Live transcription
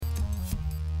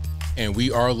And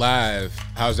we are live.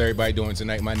 How's everybody doing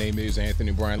tonight? My name is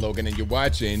Anthony Brian Logan, and you're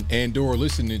watching and/or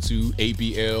listening to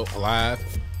ABL Live.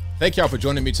 Thank y'all for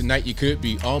joining me tonight. You could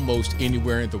be almost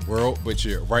anywhere in the world, but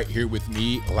you're right here with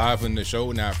me live on the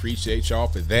show, and I appreciate y'all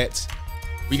for that.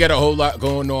 We got a whole lot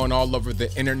going on all over the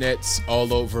internets,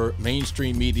 all over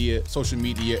mainstream media, social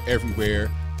media, everywhere,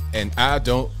 and I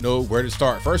don't know where to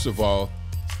start. First of all,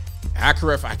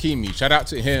 Akref Hakimi, shout out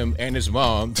to him and his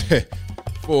mom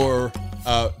for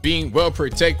being well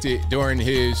protected during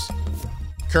his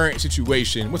current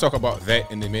situation. We'll talk about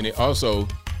that in a minute. Also,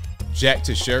 Jack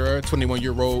Teixeira,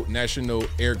 21-year-old National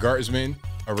Air Guardsman,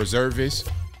 a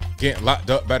reservist, getting locked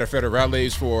up by the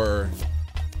federales for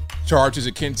charges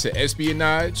akin to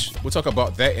espionage. We'll talk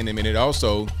about that in a minute.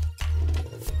 Also,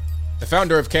 the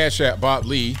founder of Cash App, Bob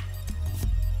Lee,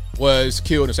 was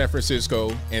killed in San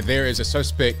Francisco, and there is a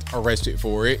suspect arrested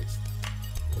for it.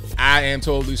 I am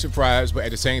totally surprised, but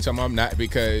at the same time, I'm not,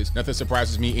 because nothing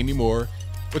surprises me anymore.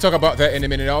 We'll talk about that in a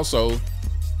minute. Also,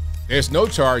 there's no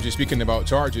charges. Speaking about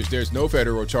charges, there's no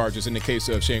federal charges in the case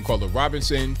of Shanquella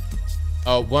Robinson,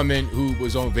 a woman who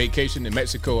was on vacation in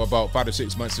Mexico about 5 to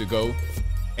 6 months ago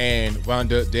and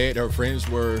wound up dead. Her friends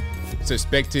were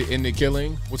suspected in the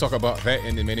killing. We'll talk about that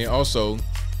in a minute. Also,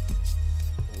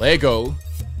 Lego,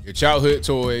 your childhood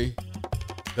toy,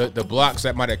 the blocks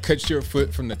that might have cut your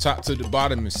foot from the top to the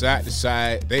bottom and side to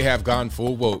side, they have gone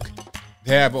full woke.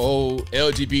 They have a whole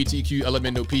LGBTQ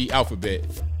elemental P alphabet.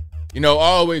 You know, I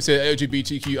always say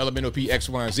LGBTQ elemental P X,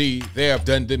 Y, and Z. They have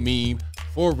done the meme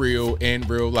for real in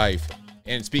real life.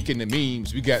 And speaking of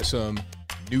memes, we got some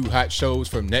new hot shows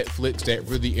from Netflix that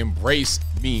really embrace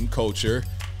meme culture.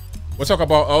 We'll talk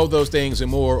about all those things and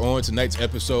more on tonight's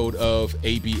episode of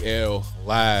ABL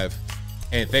Live.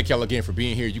 And thank y'all again for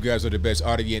being here. You guys are the best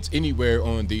audience anywhere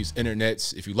on these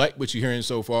internets. If you like what you're hearing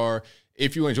so far,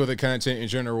 if you enjoy the content in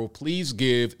general, please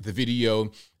give the video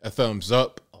a thumbs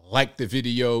up, like the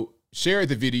video, share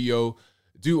the video,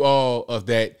 do all of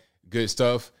that good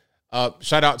stuff.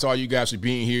 Shout out to all you guys for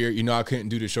being here. You know, I couldn't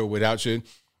do the show without you.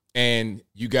 And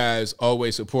you guys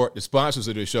always support the sponsors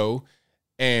of the show.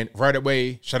 And right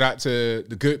away, shout out to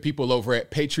the good people over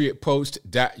at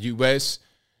patriotpost.us.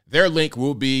 Their link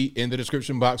will be in the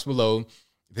description box below.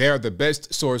 They are the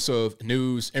best source of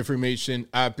news, information,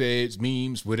 op-eds,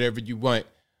 memes, whatever you want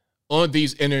on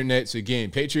these internets.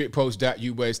 Again,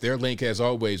 patriotpost.us. Their link, as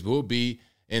always, will be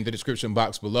in the description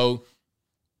box below.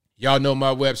 Y'all know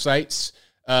my websites.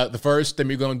 The first thing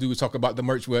we're going to do is talk about the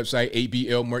merch website,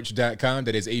 ablmerch.com.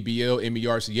 That is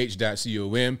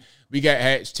ablmerch.com. We got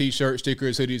hats, t-shirts,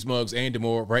 stickers, hoodies, mugs, and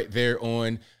more right there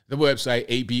on the website,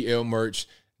 ablmerch.com.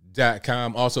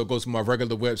 Also go to my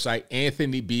regular website,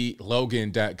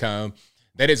 anthonyblogan.com.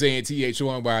 That is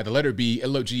ANTHONY, the letter B,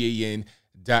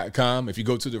 LOGAN.com. If you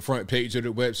go to the front page of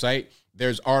the website,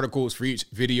 there's articles for each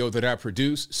video that I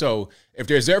produce. So if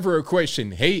there's ever a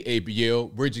question, hey,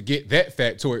 ABL, where'd you get that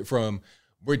factoid from?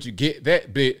 Where'd you get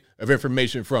that bit of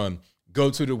information from? Go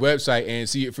to the website and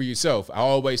see it for yourself. I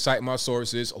always cite my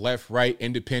sources, left, right,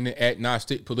 independent,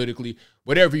 agnostic, politically.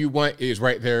 Whatever you want is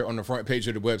right there on the front page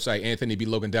of the website,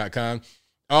 anthonyblogan.com.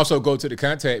 Also, go to the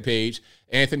contact page,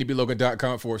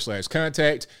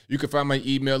 anthonyblogan.com/contact. You can find my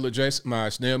email address, my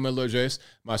snail mail address,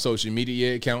 my social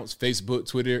media accounts, Facebook,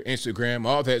 Twitter, Instagram.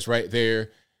 All that's right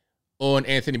there on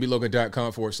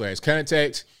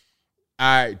anthonyblogan.com/contact.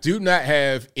 I do not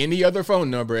have any other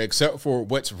phone number except for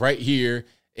what's right here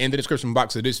in the description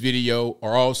box of this video,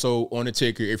 or also on the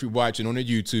ticker if you're watching on the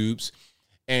YouTubes.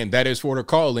 And that is for the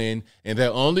call in, and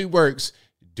that only works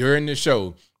during the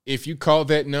show. If you call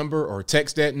that number or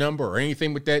text that number or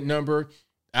anything with that number,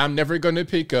 I'm never going to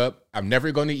pick up. I'm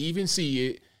never going to even see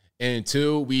it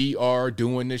until we are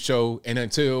doing the show and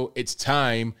until it's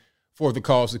time for the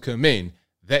calls to come in.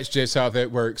 That's just how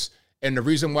that works. And the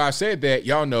reason why I said that,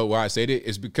 y'all know why I said it,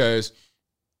 is because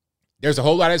there's a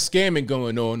whole lot of scamming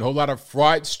going on, a whole lot of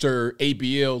fraudster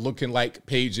ABL looking like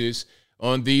pages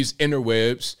on these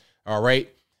interwebs. All right.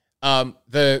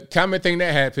 The common thing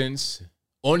that happens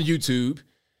on YouTube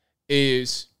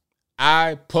is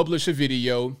I publish a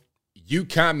video, you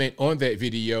comment on that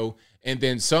video, and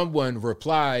then someone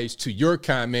replies to your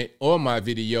comment on my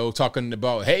video talking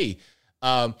about, hey,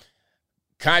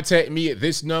 contact me at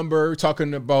this number,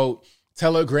 talking about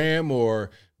Telegram or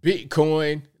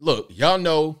Bitcoin. Look, y'all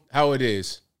know how it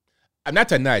is. I'm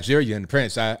not a Nigerian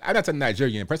prince. I'm not a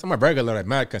Nigerian prince. I'm a regular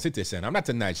American citizen. I'm not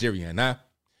a Nigerian.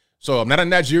 So I'm not a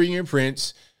Nigerian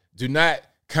prince. Do not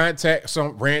contact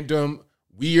some random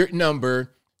weird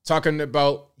number talking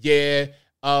about,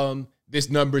 this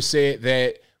number said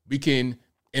that we can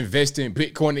invest in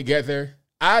Bitcoin together.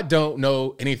 I don't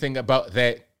know anything about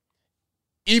that.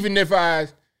 Even if I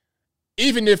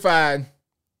even if I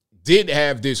did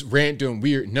have this random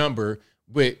weird number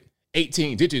with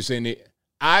 18 digits in it,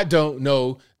 I don't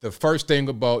know the first thing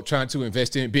about trying to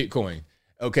invest in Bitcoin.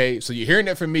 Okay, so you're hearing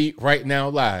that from me right now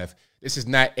live. This is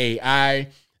not AI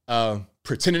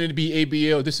pretending to be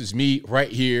ABL. This is me right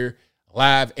here,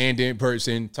 live and in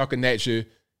person, talking at you.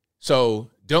 So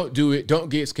don't do it. Don't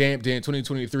get scammed in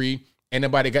 2023. Ain't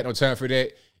nobody got no time for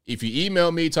that. If you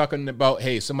email me talking about,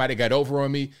 hey, somebody got over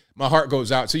on me, my heart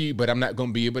goes out to you, but I'm not going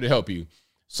to be able to help you.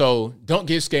 So don't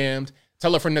get scammed.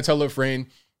 Tell a friend to tell a friend.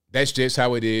 That's just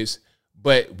how it is.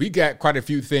 But we got quite a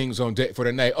few things on deck for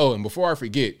tonight. Oh, and before I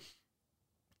forget,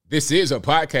 this is a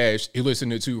podcast you're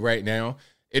listening to right now.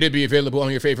 It'll be available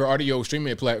on your favorite audio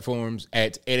streaming platforms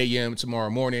at 8 a.m. tomorrow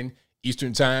morning,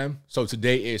 Eastern time. So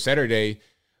today is Saturday.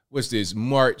 What's this?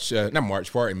 March, not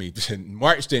March, pardon me.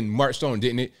 Marched on,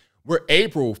 didn't it? We're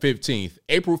April 15th.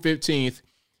 April 15th,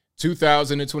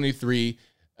 2023.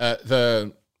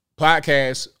 The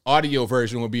podcast audio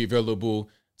version will be available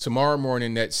tomorrow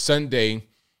morning. That's Sunday,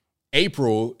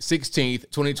 April 16th,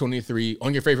 2023,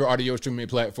 on your favorite audio streaming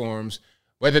platforms,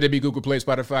 whether they be Google Play,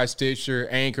 Spotify, Stitcher,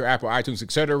 Anchor, Apple, iTunes,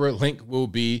 etc. Link will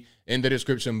be in the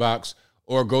description box,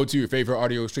 or go to your favorite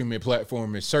audio streaming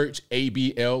platform and search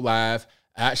ABL Live.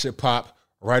 I should pop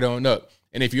right on up.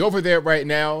 And if you're over there right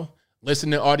now,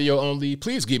 listening audio only,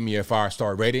 please give me a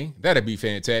 5-star rating. That'd be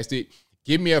fantastic.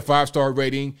 Give me a 5-star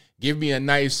rating. Give me a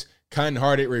nice,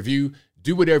 kind-hearted review.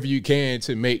 Do whatever you can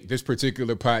to make this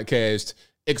particular podcast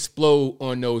explode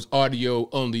on those audio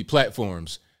only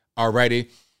platforms. Alrighty.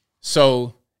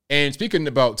 So, and speaking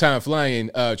about time flying,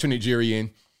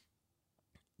 Trinigerian,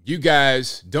 you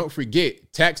guys don't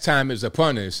forget tax time is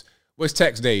upon us. What's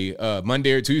tax day?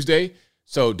 Monday or Tuesday?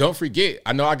 So don't forget,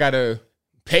 I know I got to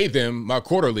pay them my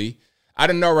quarterly. I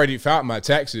didn't already filed my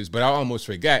taxes, but I almost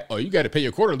forgot. Oh, you got to pay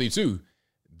your quarterly too.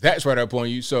 That's right up on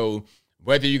you. So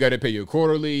whether you got to pay your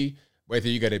quarterly, whether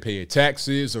you got to pay your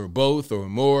taxes or both or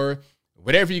more,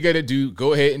 whatever you got to do,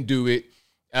 go ahead and do it.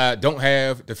 Don't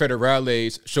have the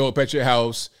federales show up at your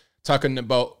house talking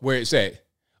about where it's at.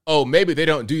 Oh, maybe they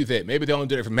don't do that. Maybe they don't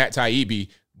do it for Matt Taibbi,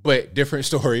 but different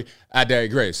story. I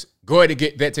digress. Go ahead and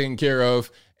get that taken care of,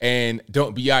 and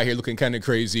don't be out here looking kind of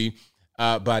crazy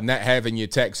by not having your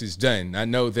taxes done. I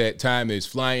know that time is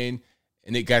flying,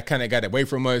 and it got away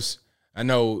from us. I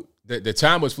know that the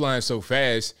time was flying so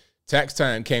fast. Tax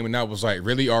time came, and I was like,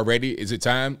 really already? Is it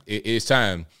time? It is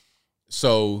time.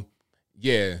 So,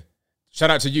 yeah. Shout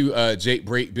out to you, Jake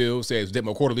Break Bill says, did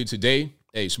my quarterly today.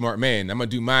 Hey, smart man. I'm going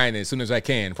to do mine as soon as I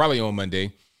can, probably on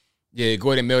Monday. Yeah, go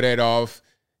ahead and mail that off.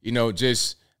 You know,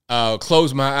 just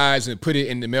close my eyes and put it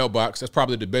in the mailbox. That's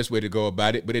probably the best way to go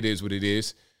about it, but it is what it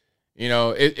is. You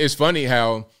know, it's funny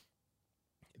how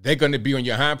they're going to be on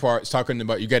your hind parts talking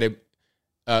about you got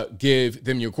to give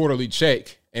them your quarterly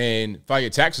check and file your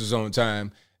taxes on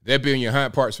time. They'll be on your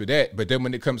hind parts for that. But then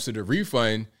when it comes to the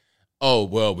refund, oh,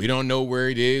 well, we don't know where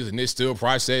it is, and it's still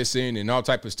processing and all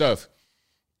type of stuff.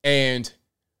 And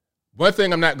one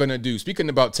thing I'm not going to do, speaking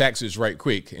about taxes right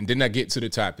quick, and then I get to the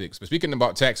topics, but speaking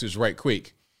about taxes right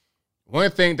quick,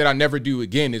 one thing that I never do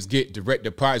again is get direct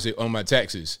deposit on my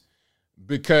taxes,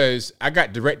 because I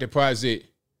got direct deposit,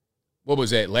 what was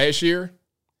that, last year?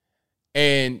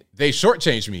 And they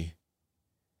shortchanged me.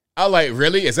 I was like,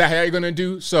 really? Is that how you're going to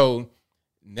do? So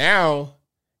now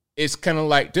it's kind of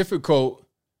like difficult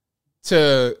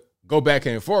to go back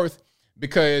and forth,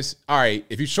 because, all right,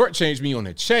 if you shortchange me on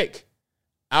a check,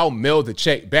 I'll mail the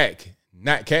check back,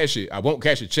 not cash it. I won't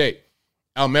cash a check.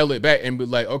 I'll mail it back and be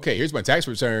like, okay, here's my tax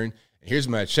return, and here's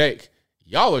my check.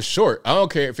 Y'all are short. I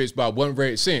don't care if it's by 1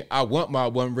 red cent. I want my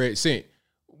 1 red cent.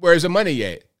 Where's the money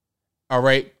at? All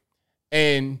right.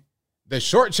 And the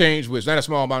shortchange was not a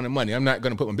small amount of money. I'm not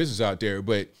going to put my business out there,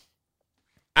 but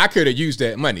I could have used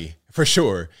that money for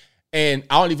sure. And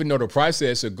I don't even know the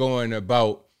process of going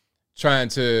about trying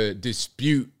to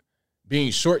dispute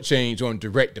being shortchanged on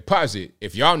direct deposit.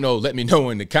 If y'all know, let me know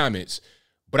in the comments.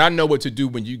 But I know what to do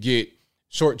when you get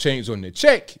shortchanged on the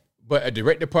check, but a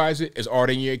direct deposit is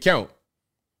already in your account.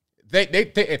 I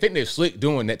think they're slick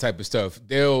doing that type of stuff.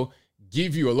 They'll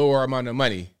give you a lower amount of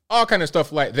money, all kind of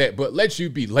stuff like that, but let you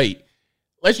be late.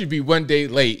 Let you be 1 day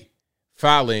late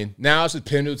filing. Now it's a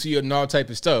penalty and all type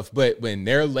of stuff. But when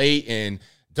they're late and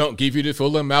don't give you the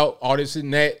full amount, all this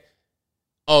and that,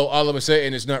 oh, all of a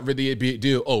sudden it's not really a big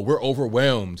deal. Oh, we're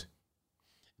overwhelmed.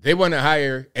 They want to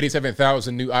hire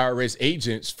 87,000 new IRS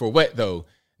agents for what, though?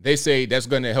 They say that's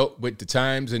going to help with the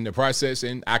times and the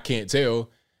processing. I can't tell.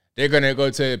 They're going to go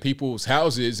to people's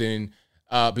houses and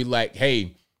be like,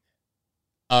 hey,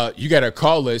 you got to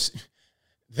call us.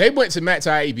 They went to Matt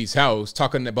Taibbi's house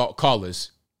talking about call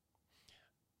us.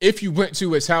 if you went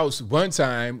to his house one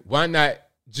time, why not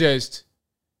just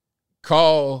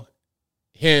call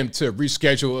him to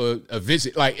reschedule a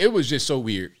visit? Like, it was just so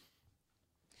weird.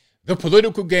 The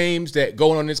political games that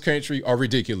go on in this country are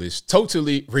ridiculous.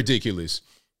 Totally ridiculous.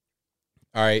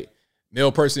 All right.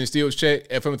 Male person steals check,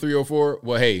 FM 304.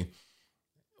 Well, hey,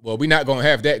 we're not going to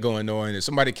have that going on. If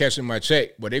somebody catching my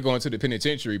check, well, they're going to the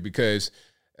penitentiary because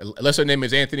unless her name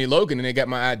is Anthony Logan and they got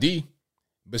my ID.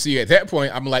 But see, at that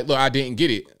point, I'm like, look, I didn't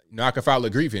get it. I can file a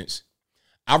grievance.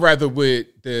 I'd rather risk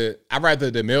the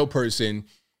male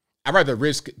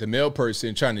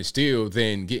person trying to steal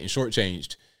than getting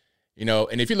shortchanged.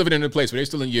 And if you're living in a place where they're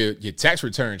stealing your tax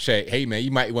return check, hey, man, you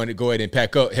might want to go ahead and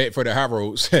pack up, head for the high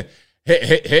roads,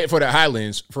 head for the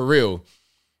highlands, for real.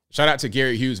 Shout out to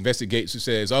Gary Hughes Investigates, who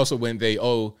says, also when they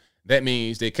owe, that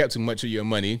means they kept too much of your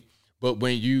money. But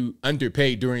when you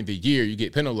underpay during the year, you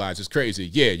get penalized. It's crazy.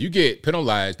 Yeah, you get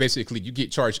penalized. Basically, you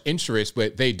get charged interest,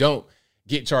 but they don't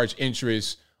get charged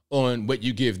interest on what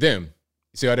you give them.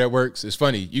 See how that works? It's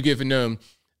funny. You giving them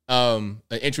an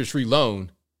interest-free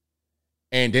loan,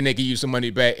 and then they give you some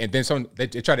money back, and then they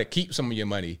try to keep some of your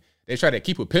money. They try to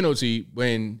keep a penalty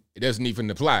when it doesn't even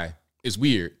apply. It's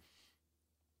weird.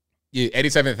 Yeah,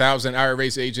 87,000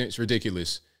 IRS agents,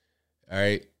 ridiculous. All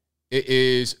right. It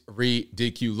is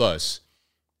ridiculous.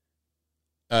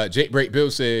 Jake Break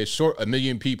Bill says, short 1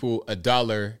 million people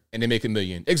 $1 and they make $1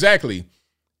 million. Exactly.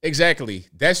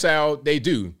 That's how they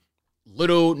do.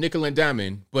 Little nickel and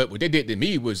diamond. But what they did to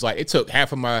me was like, it took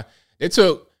about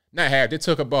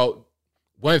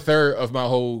 1/3 of my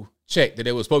whole check that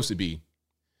it was supposed to be.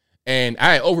 And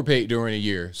I had overpaid during a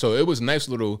year. So it was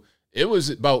it was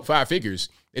about 5 figures.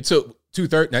 It took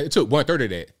 1/3 of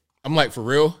that. I'm like, for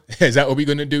real? Is that what we're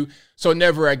going to do? So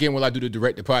never again will I do the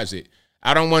direct deposit.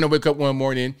 I don't want to wake up one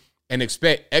morning and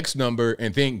expect X number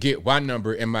and then get Y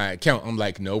number in my account. I'm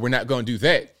like, no, we're not going to do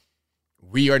that.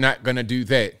 We are not going to do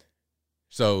that.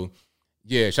 So,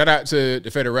 yeah, shout out to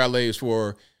the federales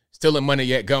for stealing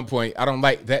money at gunpoint. I don't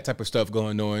like that type of stuff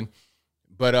going on.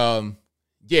 But,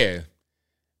 yeah.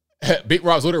 Big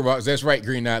Rocks, Little Rocks, that's right,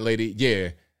 Green-Eyed Lady. Yeah.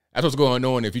 That's what's going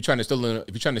on. If you're trying to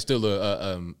steal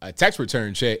a tax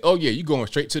return check, oh yeah, you're going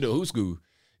straight to the who's school.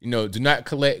 Do not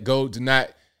collect go. Do not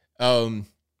collect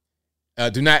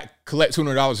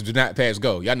 $200. Do not pass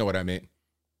go. Y'all know what I meant.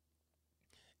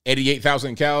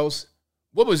 88,000 cows.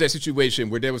 What was that situation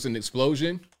where there was an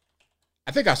explosion?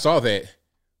 I think I saw that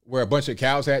where a bunch of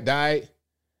cows had died.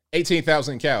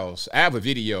 18,000 cows. I have a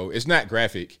video. It's not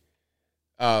graphic.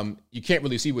 You can't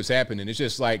really see what's happening. It's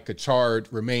just like a charred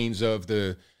remains of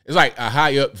it's like a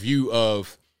high up view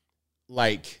of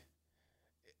like,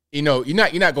 you're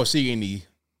not going to see any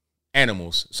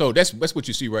animals. So that's what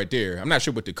you see right there. I'm not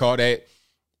sure what to call that.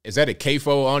 Is that a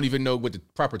CAFO? I don't even know what the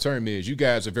proper term is. You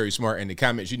guys are very smart in the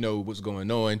comments. You know what's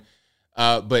going on.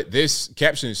 But this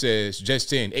caption says,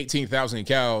 just 18,000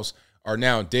 cows are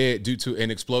now dead due to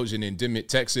an explosion in Dimmitt,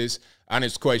 Texas.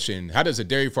 Honest question. How does a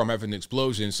dairy farm have an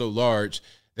explosion so large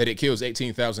that it kills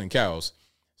 18,000 cows?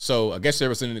 So I guess there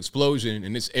was an explosion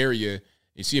in this area.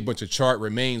 You see a bunch of charred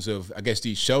remains of, I guess,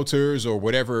 these shelters or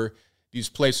whatever, these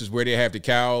places where they have the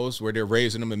cows, where they're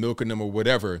raising them and milking them or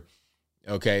whatever.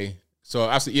 Okay. So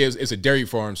I see, yeah, it's a dairy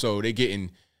farm. So they're getting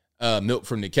milk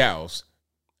from the cows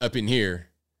up in here.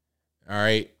 All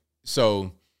right.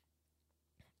 So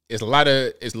it's a lot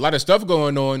of stuff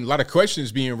going on, a lot of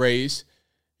questions being raised.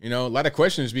 So I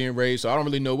don't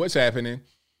really know what's happening.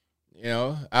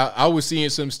 I was seeing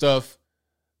some stuff.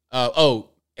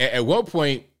 At one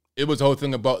point, it was the whole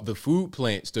thing about the food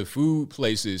plants, the food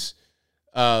places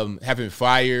having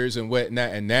fires and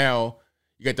whatnot. And now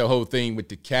you got the whole thing with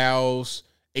the cows.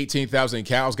 18,000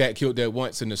 cows got killed at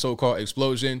once in the so-called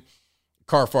explosion.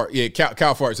 Cow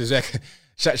farts, exactly.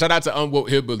 Shout out to Unwoke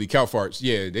Hillbilly, cow farts.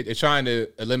 Yeah, they're trying to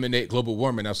eliminate global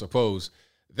warming, I suppose.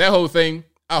 That whole thing,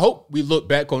 I hope we look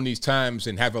back on these times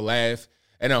and have a laugh.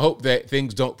 And I hope that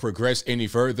things don't progress any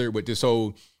further with this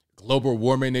whole global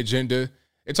warming agenda.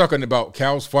 They're talking about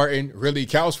cows farting. Really,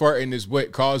 cows farting is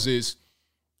what causes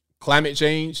climate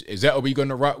change? Is that what we're going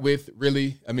to rock with?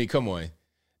 Really? I mean, come on.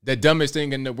 The dumbest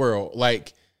thing in the world.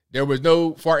 Like, there was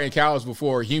no farting cows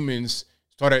before humans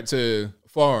started to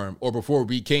farm or before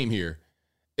we came here.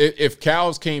 If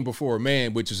cows came before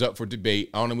man, which is up for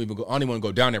debate, I don't even want to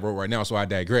go down that road right now, so I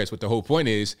digress. But the whole point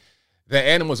is that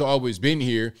animals have always been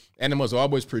here. Animals have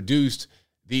always produced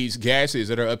these gases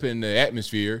that are up in the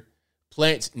atmosphere.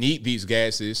 Plants need these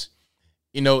gases.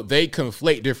 They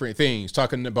conflate different things,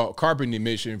 talking about carbon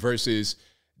emission versus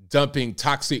dumping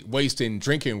toxic waste in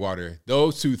drinking water.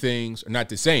 Those two things are not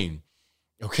the same.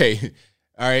 Okay.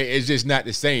 All right. It's just not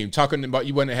the same. Talking about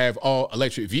you want to have all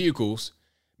electric vehicles.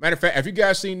 Matter of fact, have you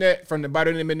guys seen that from the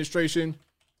Biden administration?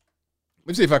 Let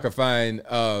me see if I can find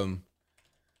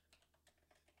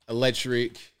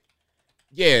electric.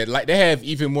 Yeah, like they have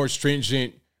even more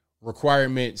stringent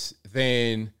requirements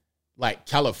than like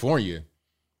California.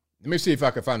 Let me see if I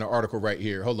can find an article right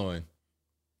here. Hold on.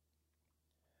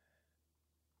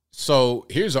 So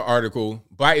here's an article.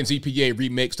 Biden's EPA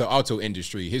remakes the auto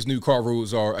industry. His new car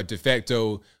rules are a de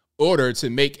facto order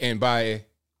to make and buy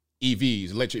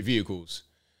EVs, electric vehicles.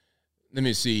 Let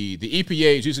me see. The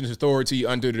EPA is using its authority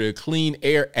under the Clean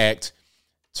Air Act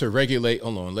to regulate.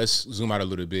 Hold on. Let's zoom out a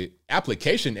little bit.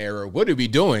 Application error. What are we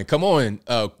doing? Come on,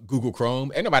 Google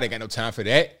Chrome. Ain't nobody got no time for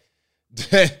that.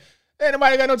 Ain't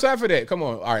nobody got no time for that. Come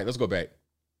on. All right, let's go back.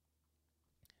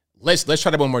 Let's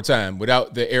try that one more time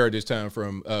without the error this time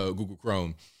from Google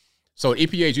Chrome. So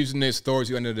EPA is using this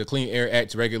authority under the Clean Air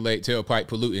Act to regulate tailpipe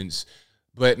pollutants.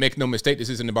 But make no mistake, this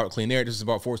isn't about clean air. This is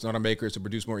about forcing automakers to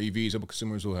produce more EVs, so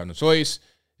consumers will have no choice,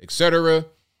 etc.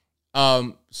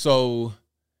 So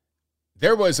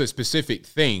there was a specific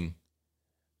thing.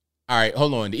 All right,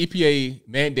 hold on. The EPA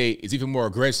mandate is even more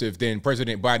aggressive than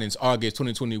President Biden's August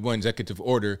 2021 executive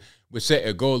order, which set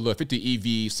a goal of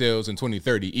 50 EV sales in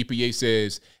 2030. EPA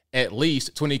says at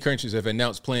least 20 countries have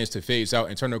announced plans to phase out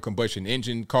internal combustion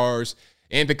engine cars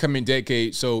in the coming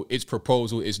decade, so its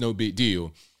proposal is no big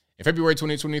deal. In February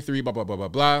 2023, blah, blah, blah, blah,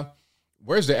 blah.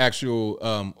 Where's the actual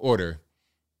order?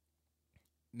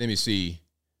 Let me see.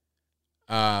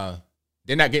 They're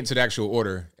not getting to the actual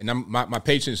order. And my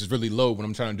patience is really low when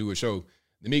I'm trying to do a show.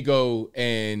 Let me go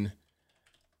and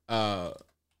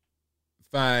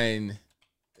find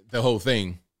the whole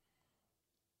thing.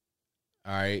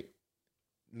 All right.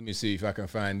 Let me see if I can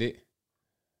find it.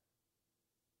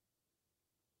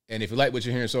 And if you like what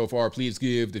you're hearing so far, please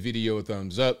give the video a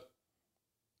thumbs up.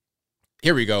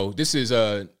 Here we go. This is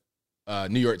New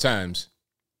York Times.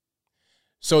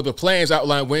 So the plans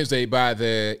outlined Wednesday by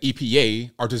the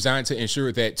EPA are designed to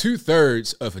ensure that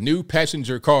 2/3 of new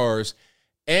passenger cars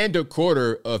and a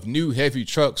quarter of new heavy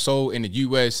trucks sold in the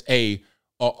USA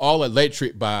are all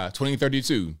electric by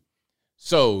 2032.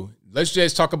 So let's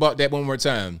just talk about that one more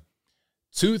time.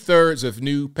 2/3 of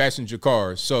new passenger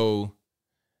cars. So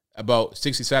about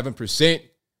 67%,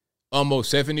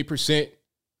 almost 70%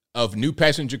 of new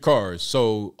passenger cars.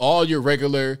 So all your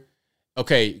regular,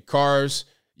 cars,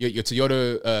 your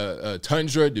Toyota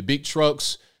Tundra, the big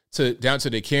trucks, down to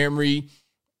the Camry,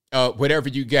 whatever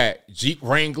you got, Jeep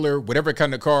Wrangler, whatever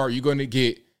kind of car you're going to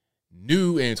get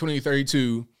new in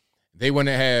 2032, they want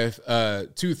to have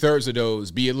 2/3 of those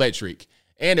be electric.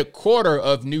 And a quarter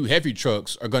of new heavy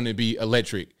trucks are going to be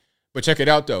electric. But check it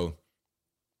out, though.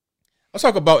 Let's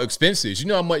talk about expenses. You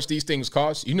know how much these things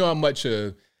cost? You know how much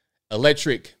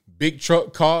electric big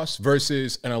truck costs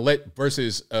versus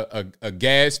a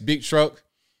gas big truck?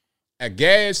 A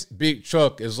gas big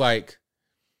truck is like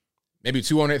maybe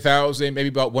 $200,000, maybe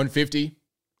about $150,000.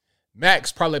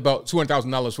 Max probably about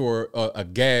 $200,000 for a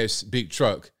gas big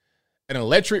truck. An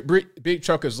electric big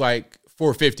truck is like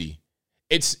 $450,000.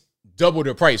 It's double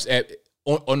the price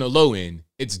on the low end.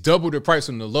 It's double the price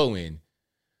on the low end,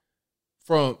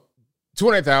 from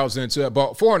 $200,000 to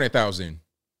about $400,000.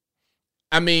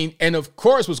 I mean, and of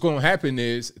course, what's going to happen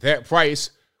is that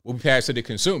price will be passed to the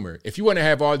consumer. If you want to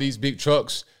have all these big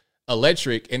trucks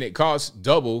electric and it costs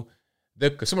double,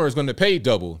 the consumer is going to pay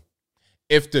double.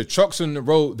 If the trucks on the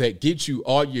road that get you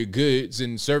all your goods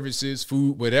and services,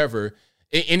 food, whatever,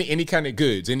 any kind of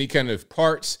goods, any kind of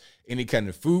parts, any kind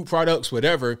of food products,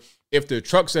 whatever, if the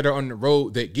trucks that are on the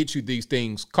road that get you these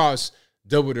things cost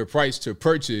double the price to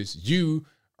purchase, you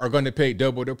are going to pay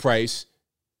double the price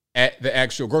at the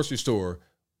actual grocery store,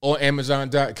 on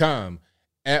Amazon.com,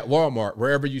 at Walmart,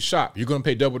 wherever you shop. You're going to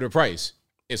pay double the price.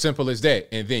 As simple as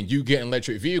that. And then you get an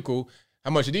electric vehicle.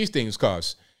 How much do these things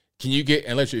cost? Can you get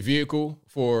an electric vehicle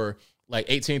for like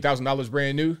 $18,000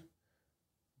 brand new?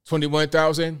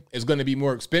 $21,000? It's going to be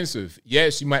more expensive.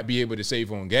 Yes, you might be able to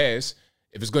save on gas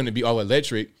if it's going to be all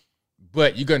electric,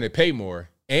 but you're going to pay more.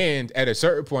 And at a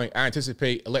certain point, I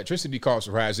anticipate electricity costs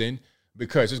rising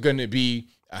because there's going to be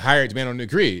a higher demand on the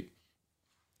grid.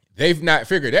 They've not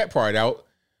figured that part out.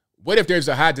 What if there's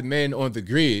a high demand on the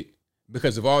grid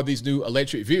because of all these new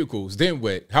electric vehicles? Then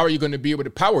what? How are you going to be able to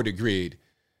power the grid?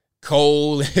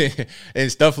 Coal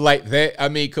and stuff like that. I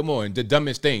mean, come on, the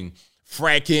dumbest thing.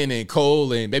 Fracking and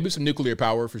coal and maybe some nuclear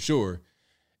power for sure.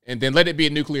 And then let it be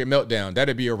a nuclear meltdown.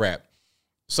 That'd be a wrap.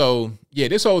 So, yeah,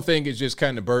 this whole thing is just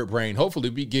kind of bird brain. Hopefully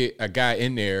we get a guy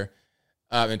in there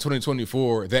in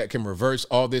 2024 that can reverse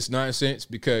all this nonsense,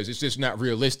 because it's just not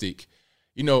realistic.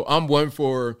 You know, I'm one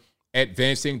for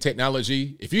advancing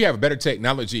technology. If you have better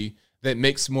technology that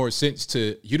makes more sense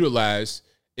to utilize,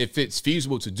 if it's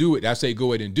feasible to do it, I say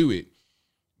go ahead and do it.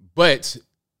 But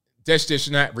that's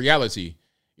just not reality.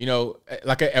 You know,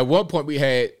 like at one point we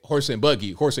had horse and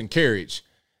buggy, horse and carriage.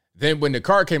 Then when the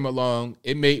car came along,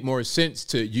 it made more sense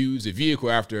to use a vehicle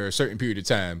after a certain period of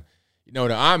time. You know,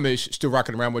 the Amish still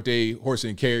rocking around with a horse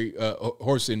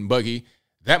and buggy.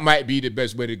 That might be the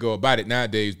best way to go about it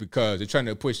nowadays, because they're trying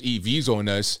to push EVs on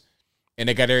us and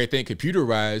they got everything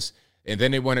computerized, and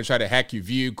then they want to try to hack your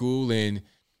vehicle. And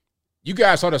you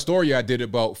guys saw the story I did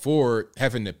about Ford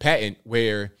having the patent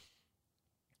where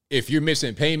if you're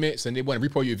missing payments and they want to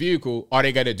repo your vehicle, all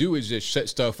they got to do is just shut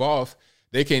stuff off.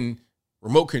 They can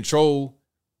remote control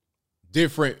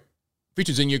different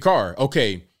features in your car.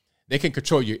 Okay, they can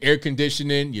control your air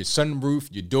conditioning, your sunroof,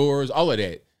 your doors, all of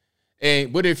that.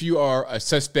 And what if you are a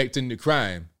suspect in the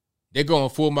crime? They're going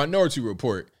full Minority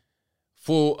Report,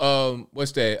 full,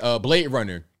 Blade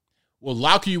Runner. Will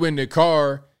lock you in the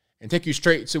car and take you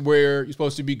straight to where you're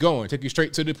supposed to be going, take you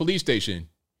straight to the police station.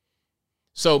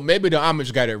 So maybe the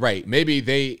Amish got it right. Maybe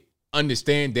they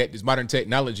understand that this modern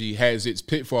technology has its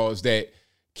pitfalls that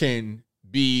can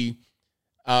be,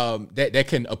 that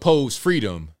can oppose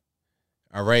freedom.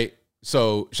 All right.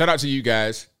 So shout out to you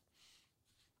guys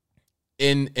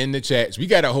in the chats. We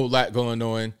got a whole lot going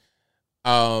on.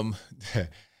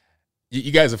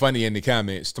 You guys are funny in the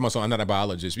comments. I'm not a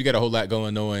biologist. We got a whole lot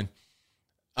going on.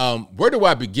 Where do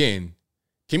I begin?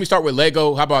 Can we start with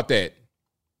Lego? How about that?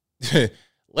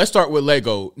 Let's start with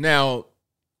Lego. Now,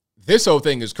 this whole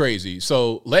thing is crazy.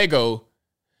 So Lego,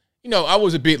 you know, I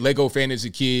was a big Lego fan as a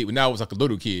kid when I was like a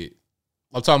little kid.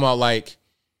 I'm talking about like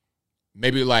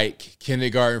maybe like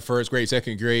kindergarten, first grade,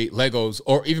 second grade, Legos,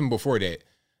 or even before that.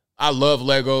 I love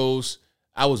Legos.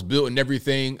 I was building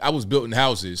everything. I was building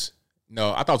houses.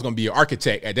 No, I thought I was going to be an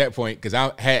architect at that point, because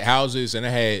I had houses and I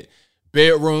had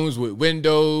bedrooms with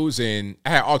windows and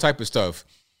I had all type of stuff.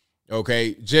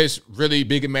 Okay, just really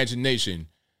big imagination.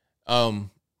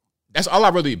 That's all I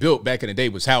really built back in the day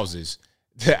was houses.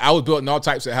 I was building all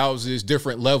types of houses,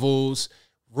 different levels,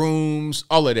 rooms,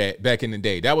 all of that back in the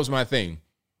day. That was my thing.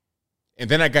 And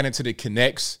then I got into the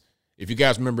Connects, if you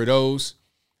guys remember those.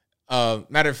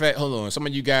 Matter of fact, hold on. Some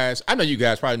of you guys, I know you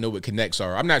guys probably know what Connects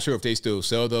are. I'm not sure if they still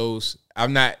sell those.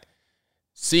 I've not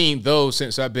seen those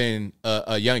since I've been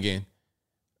a youngin'.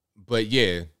 But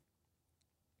yeah,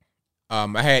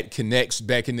 I had Connects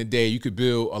back in the day. You could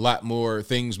build a lot more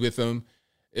things with them.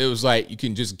 It was like you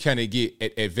can just kind of get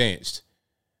advanced.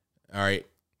 All right.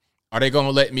 Are they going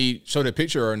to let me show the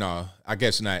picture or no? I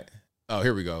guess not. Oh,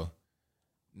 here we go.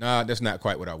 Nah, that's not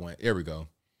quite what I want. There we go.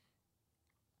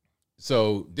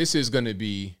 So this is going to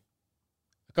be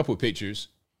a couple of pictures.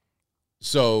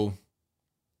 So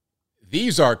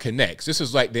these are Connects. This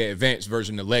is like the advanced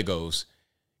version of Legos.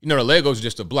 You know, the Legos are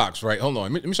just the blocks, right? Hold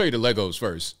on. Let me show you the Legos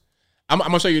first. I'm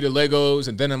going to show you the Legos,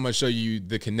 and then I'm going to show you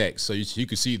the Connects so you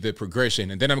can see the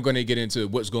progression. And then I'm going to get into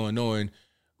what's going on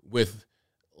with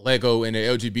Lego and the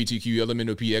LGBTQ,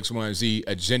 LMNOP, X, Y, and Z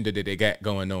agenda that they got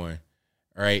going on.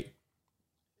 All right?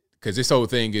 Because this whole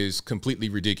thing is completely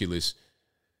ridiculous.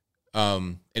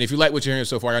 And if you like what you're hearing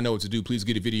so far, I know what to do. Please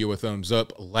give the video a thumbs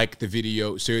up, like the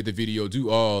video, share the video, do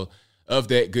all of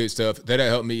that good stuff. That'll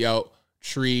help me out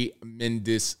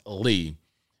tremendously.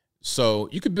 So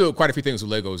you could build quite a few things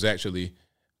with Legos, actually.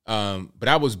 But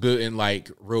I was building like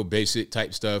real basic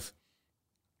type stuff.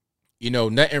 You know,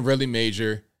 nothing really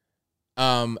major.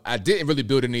 I didn't really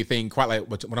build anything quite like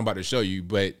what I'm about to show you,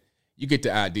 but you get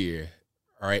the idea.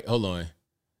 All right, hold on.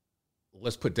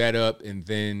 Let's put that up and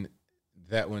then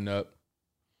that one up.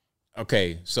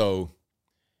 Okay, so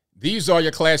these are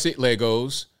your classic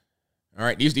Legos. All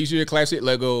right, these are your classic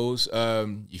Legos.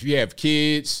 If you have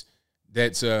kids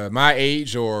that's my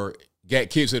age or got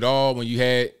kids at all when you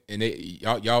had and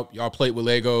y'all played with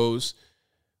Legos,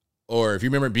 or if you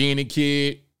remember being a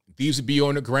kid, these would be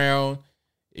on the ground.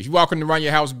 If you're walking around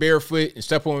your house barefoot and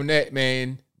step on that,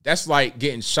 man, that's like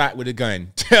getting shot with a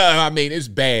gun. I mean, it's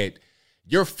bad.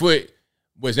 Your foot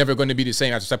was never going to be the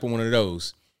same after stepping on one of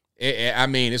those. I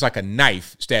mean, it's like a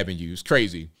knife stabbing you. It's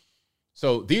crazy.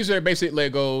 So these are basic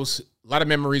Legos. A lot of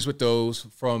memories with those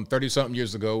from 30-something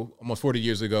years ago, almost 40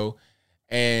 years ago.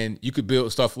 And you could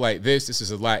build stuff like this. This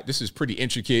is a lot. This is pretty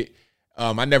intricate.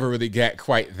 I never really got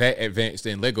quite that advanced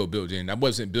in Lego building. I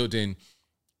wasn't building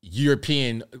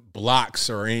European blocks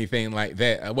or anything like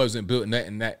that. I wasn't building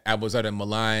nothing that I was out of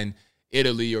Milan,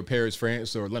 Italy, or Paris,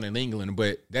 France, or London, England.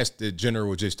 But that's the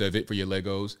general gist of it for your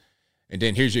Legos. And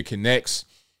then here's your Connects.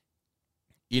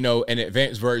 You know, an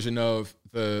advanced version of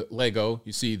the Lego.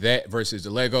 You see that versus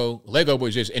the Lego. Lego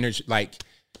was just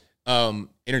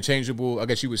interchangeable. I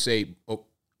guess you would say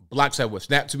blocks that would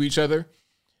snap to each other.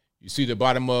 You see the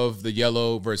bottom of the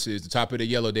yellow versus the top of the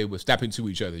yellow, they would snap into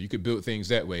each other. You could build things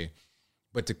that way.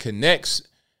 But the connects,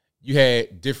 you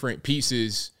had different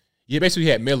pieces. You basically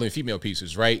had male and female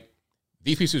pieces, right?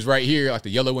 These pieces right here, like the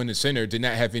yellow in the center, did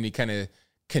not have any kind of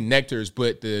connectors,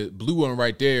 but the blue one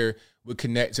right there would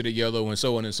connect to the yellow and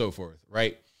so on and so forth,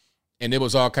 right? And there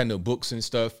was all kind of books and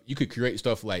stuff. You could create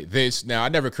stuff like this. Now, I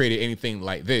never created anything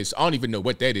like this. I don't even know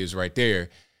what that is right there.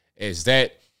 Is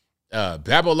that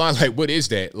Babylon? Like, what is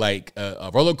that? Like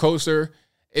a roller coaster?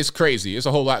 It's crazy. It's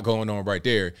a whole lot going on right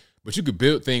there. But you could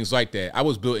build things like that. I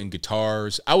was building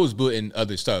guitars. I was building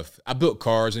other stuff. I built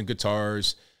cars and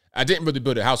guitars. I didn't really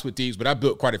build a house with these, but I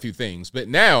built quite a few things. But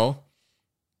now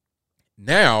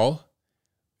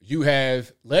you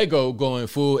have Lego going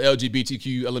full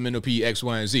LGBTQ, elemental P, X,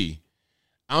 Y, and Z.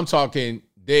 I'm talking,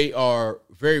 they are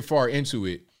very far into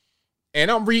it. And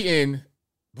I'm reading,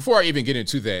 before I even get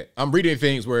into that, I'm reading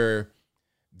things where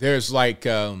there's like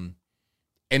an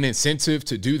incentive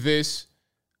to do this.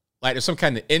 Like there's some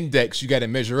kind of index you got to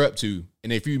measure up to.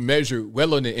 And if you measure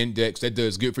well on the index, that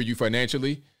does good for you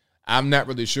financially. I'm not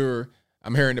really sure.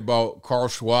 I'm hearing about Carl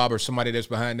Schwab or somebody that's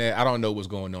behind that. I don't know what's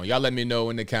going on. Y'all let me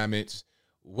know in the comments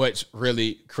what's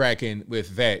really cracking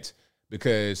with that,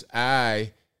 because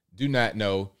I do not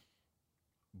know.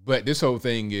 But this whole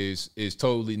thing is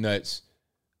totally nuts.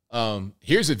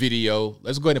 Here's a video.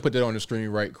 Let's go ahead and put that on the screen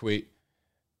right quick.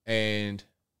 And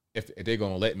if they're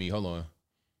going to let me, hold on.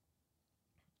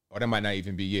 Or that might not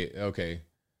even be it. Okay.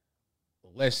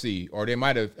 Let's see. Or they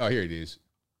might have, oh, here it is.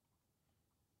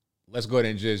 Let's go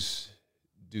ahead and just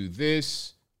do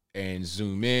this and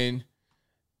zoom in.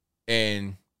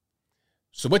 And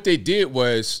so what they did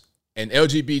was an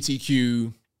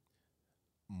LGBTQ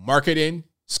marketing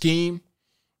scheme,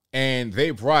 and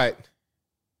they brought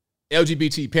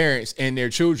LGBT parents and their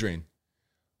children,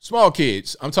 small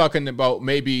kids. I'm talking about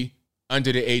maybe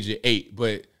under the age of 8,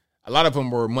 but a lot of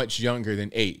them were much younger than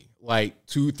 8, like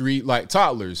 2, 3, like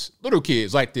toddlers, little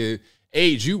kids, like the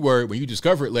age you were when you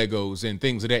discovered Legos and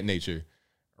things of that nature,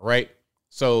 right?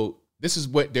 So this is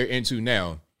what they're into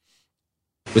now.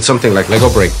 With something like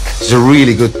Lego Break, it's a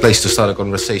really good place to start a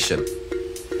conversation.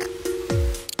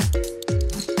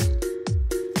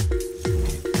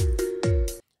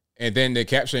 And then the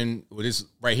caption, well, this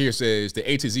right here says, the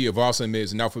A to Z of awesome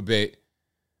is an alphabet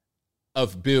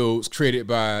of builds created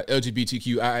by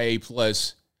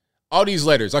LGBTQIA+. All these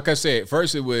letters, like I said,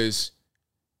 first it was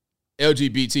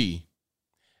LGBT.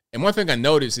 And one thing I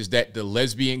noticed is that the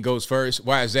lesbian goes first.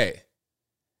 Why is that?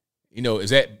 You know, is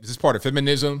this part of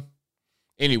feminism?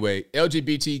 Anyway,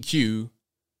 LGBTQIA+.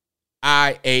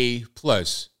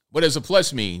 What does a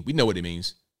plus mean? We know what it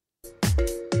means.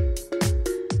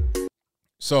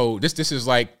 So this is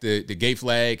like the gay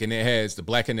flag, and it has the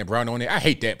black and the brown on it. I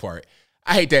hate that part.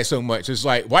 I hate that so much. It's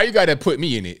like, why you got to put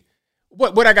me in it?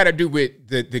 What I got to do with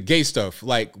the gay stuff?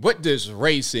 Like, what does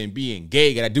race and being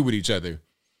gay got to do with each other?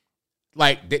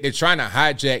 Like, they're trying to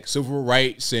hijack civil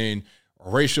rights and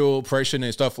racial oppression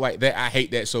and stuff like that. I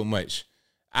hate that so much.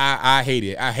 I hate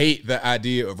it. I hate the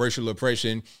idea of racial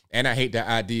oppression, and I hate the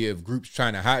idea of groups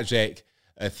trying to hijack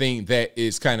a thing that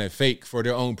is kind of fake for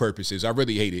their own purposes. I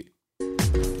really hate it.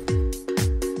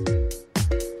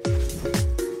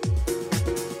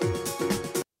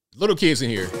 Little kids in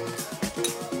here.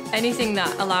 Anything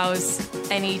that allows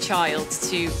any child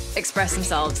to express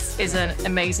themselves is an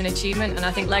amazing achievement, and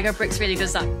I think Lego Bricks really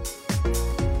does that.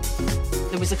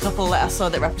 There was a couple that I saw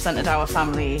that represented our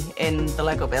family in the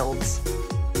Lego builds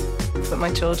for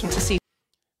my children to see.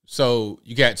 So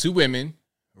you got 2 women,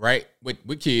 right,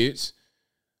 with kids.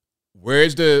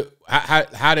 Where's the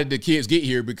how did the kids get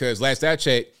here? Because last I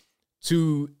checked,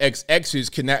 2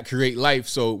 XXs cannot create life.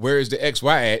 So where is the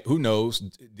XY at? Who knows?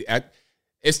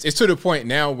 It's to the point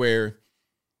now where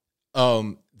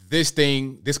this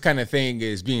kind of thing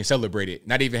is being celebrated.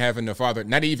 Not even having the father,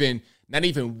 not even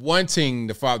wanting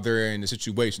the father in the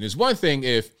situation. It's one thing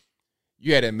if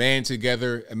you had a man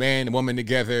and woman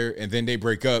together, and then they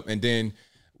break up, and then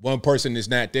one person is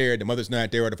not there, the mother's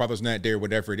not there, or the father's not there,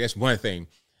 whatever. That's one thing.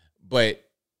 But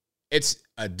it's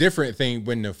a different thing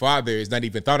when the father is not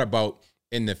even thought about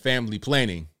in the family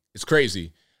planning. It's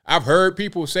crazy. I've heard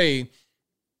people say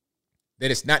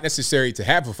that it's not necessary to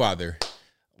have a father.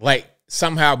 Like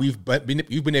somehow we've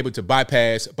been able to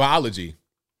bypass biology.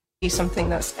 Something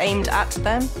that's aimed at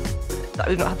them, that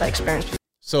we've not had that experience before.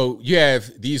 So you have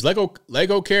these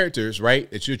Lego characters,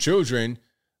 right, that your children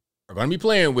are going to be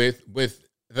playing with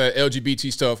the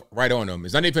LGBT stuff right on them.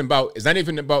 It's not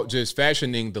even about just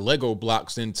fashioning the Lego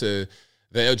blocks into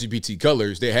the LGBT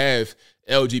colors. They have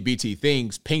LGBT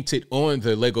things painted on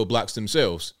the Lego blocks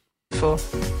themselves.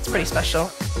 It's pretty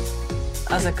special.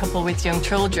 as a couple with young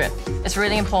children, it's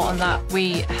really important that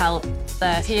we help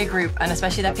their peer group, and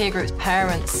especially their peer group's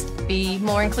parents, be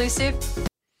more inclusive.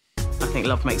 I think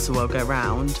love makes the world go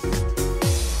round.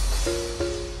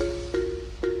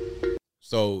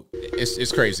 So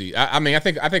it's crazy. I mean, I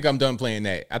think I'm done playing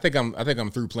that. I think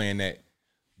I'm through playing that.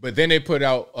 But then they put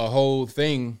out a whole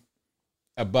thing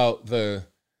about the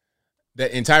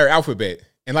entire alphabet.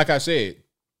 And like I said,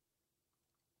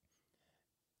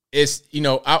 it's, you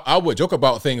know, I would joke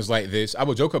about things like this. I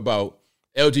would joke about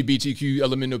LGBTQ,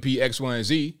 elemental P, X, Y, and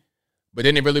Z, but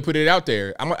then they really put it out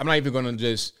there. I'm not even going to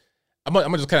just, I'm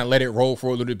gonna just kind of let it roll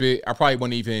for a little bit. I probably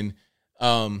won't even,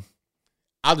 I'll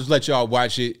just let y'all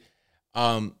watch it.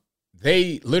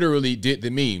 They literally did the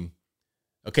meme.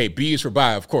 Okay, B is for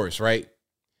bi, of course, right?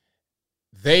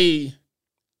 They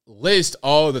list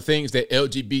all the things that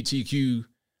LGBTQIA,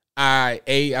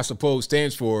 I suppose,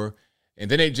 stands for, and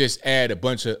then they just add a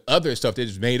bunch of other stuff they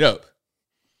just made up.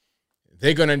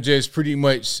 They're going to just pretty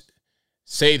much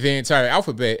say the entire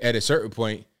alphabet at a certain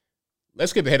point.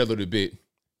 Let's skip ahead a little bit.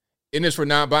 N is for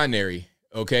non-binary,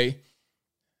 okay?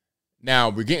 Now,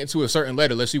 we're getting to a certain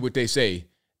letter. Let's see what they say.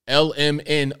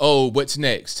 L-M-N-O, what's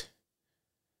next?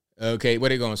 Okay, what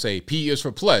are they going to say? P is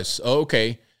for plus. Oh,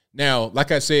 okay. Now,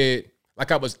 like I said,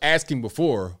 like I was asking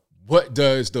before, what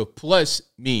does the plus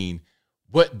mean?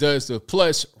 What does the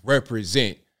plus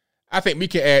represent? I think we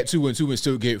can add 2 and 2 and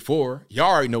still get 4. Y'all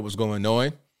already know what's going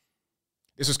on.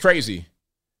 This is crazy.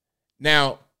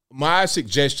 Now, my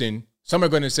suggestion, some are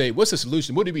going to say, what's the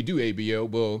solution? What do we do, ABL?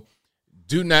 Well,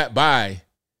 do not buy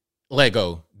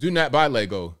Lego. Do not buy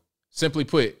Lego. Simply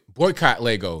put, boycott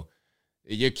Lego.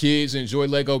 Your kids enjoy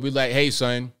Lego. Be like, hey,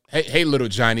 son, hey, little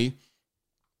Johnny,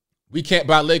 we can't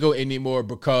buy Lego anymore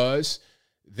because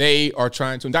they are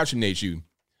trying to indoctrinate you.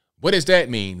 What does that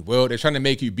mean? Well, they're trying to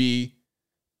make you be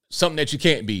something that you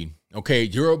can't be. Okay,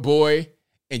 you're a boy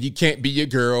and you can't be a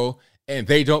girl, and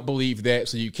they don't believe that,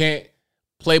 so you can't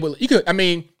play with. You could, I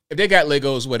mean, if they got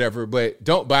Legos, whatever, but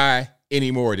don't buy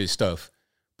any more of this stuff.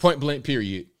 Point blank,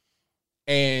 period.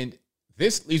 And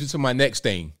this leads me to my next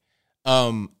thing.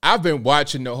 I've been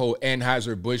watching the whole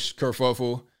Anheuser-Busch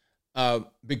kerfuffle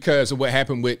because of what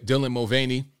happened with Dylan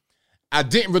Mulvaney. I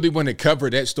didn't really want to cover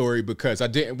that story because I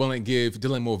didn't want to give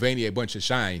Dylan Mulvaney a bunch of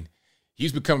shine.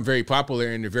 He's become very popular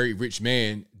and a very rich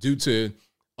man due to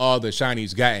all the shine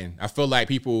he's gotten. I feel like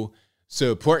people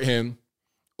support him,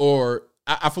 or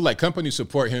I feel like companies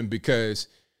support him because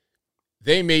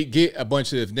they may get a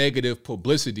bunch of negative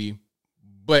publicity,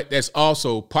 but that's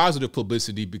also positive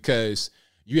publicity because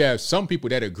you have some people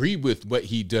that agree with what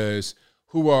he does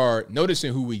who are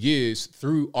noticing who he is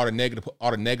through all the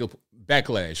negative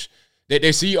backlash.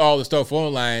 They see all the stuff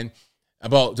online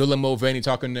about Dylan Mulvaney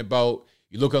talking about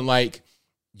you looking like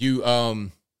you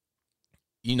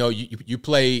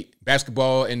played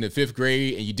basketball in the 5th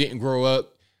grade and you didn't grow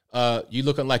up. You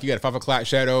looking like you got a 5 o'clock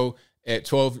shadow at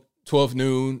 12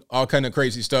 noon, all kind of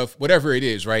crazy stuff, whatever it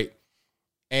is, right?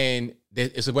 And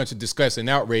it's a bunch of disgust and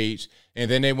outrage.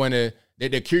 And then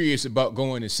they're curious about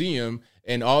going to see him,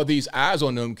 and all these eyes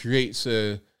on them creates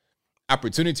a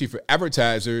opportunity for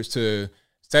advertisers to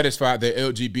satisfy their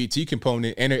LGBT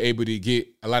component, and they're able to get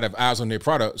a lot of eyes on their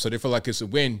product. So they feel like it's a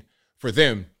win for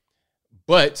them.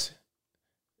 But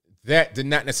that did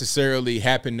not necessarily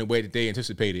happen the way that they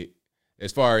anticipated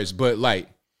as far as Bud Light.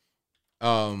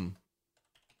 Hold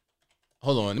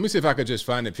on. Let me see if I could just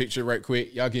find the picture right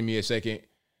quick. Y'all give me a second.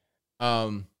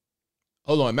 Hold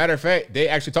on. Matter of fact, they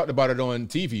actually talked about it on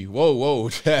TV.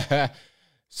 Whoa.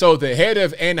 So the head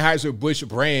of Anheuser-Busch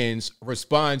Brands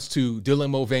responds to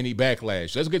Dylan Mulvaney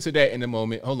backlash. Let's get to that in a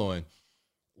moment. Hold on.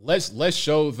 Let's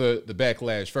show the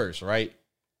backlash first, right?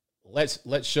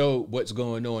 Let's show what's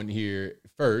going on here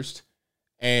first.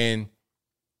 And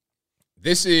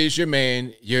this is your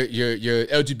man, your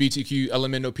LGBTQ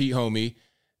elemental P homie.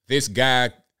 This guy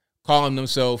calling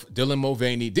himself Dylan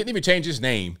Mulvaney. Didn't even change his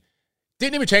name.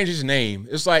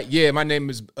 It's like, yeah, my name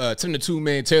is Tim the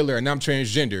Two-Man Taylor and I'm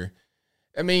transgender.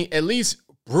 I mean, at least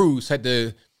Bruce had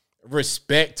the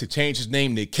respect to change his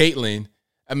name to Caitlyn.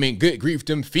 I mean, good grief,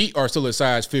 them feet are still a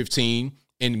size 15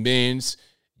 in men's.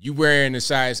 You wearing a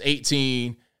size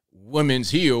 18 women's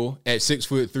heel at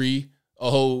 6'3", a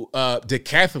whole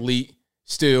decathlete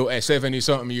still at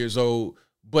 70-something years old.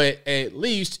 But at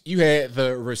least you had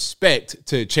the respect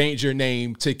to change your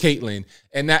name to Caitlyn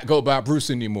and not go by Bruce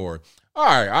anymore. All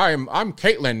right, I'm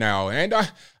Caitlyn now, and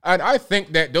I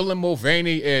think that Dylan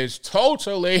Mulvaney is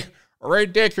totally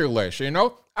ridiculous. You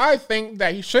know, I think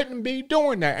that he shouldn't be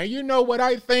doing that. And you know what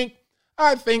I think?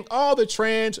 I think all the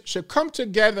trans should come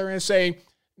together and say,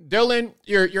 Dylan,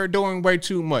 you're doing way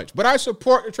too much. But I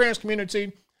support the trans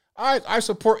community. I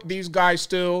support these guys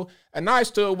still, and I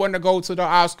still want to go to the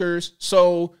Oscars.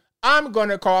 So I'm going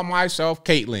to call myself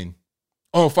Caitlyn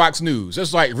on Fox News.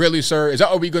 It's like, really, sir? Is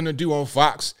that what we're going to do on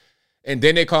Fox? And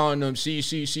then they calling them she.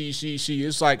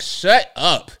 It's like, shut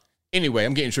up. Anyway,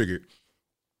 I'm getting triggered.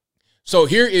 So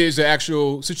here is the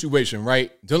actual situation,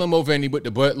 right? Dylan Mulvaney with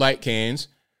the Bud Light cans,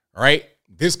 right?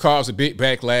 This caused a big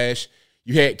backlash.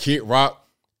 You had Kid Rock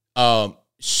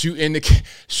shooting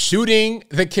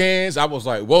the cans. I was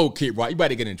like, whoa, Kid Rock, you about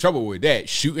to get in trouble with that.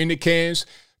 Shooting the cans,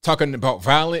 talking about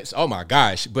violence. Oh, my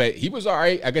gosh. But he was all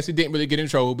right. I guess he didn't really get in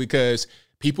trouble because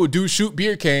people do shoot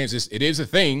beer cans. It is a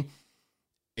thing.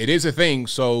 It is a thing.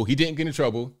 So he didn't get in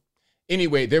trouble.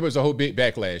 Anyway, there was a whole big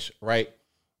backlash, right?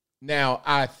 Now,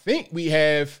 I think we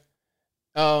have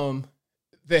the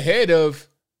head of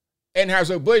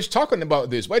Anheuser-Busch talking about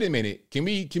this. Wait a minute. Can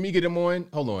we get him on?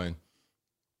 Hold on.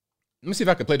 Let me see if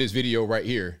I can play this video right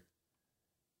here.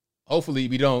 Hopefully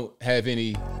we don't have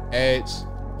any ads.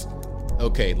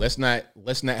 Okay, let's not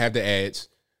have the ads.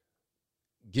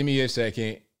 Give me a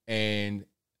second and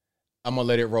I'm gonna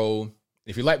let it roll.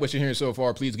 If you like what you're hearing so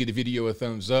far, please give the video a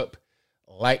thumbs up,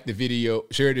 like the video,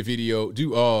 share the video,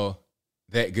 do all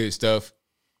that good stuff.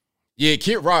 Yeah,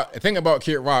 Kid Rock, the thing about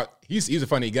Kid Rock, he's a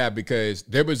funny guy because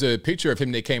there was a picture of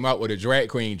him that came out with a drag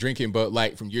queen drinking Bud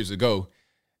Light from years ago.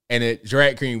 And the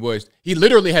drag queen he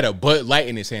literally had a Bud Light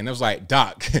in his hand. I was like,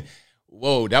 Doc,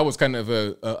 whoa, that was kind of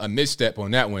a misstep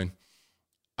on that one.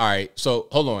 All right, so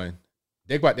hold on.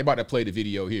 They're about to play the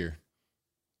video here.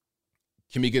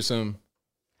 Can we get some?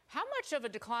 How much of a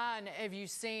decline have you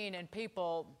seen in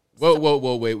people?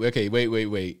 Whoa, wait. Okay,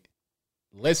 wait.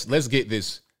 Let's get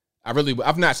this.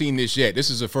 I've not seen this yet. This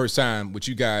is the first time with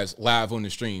you guys live on the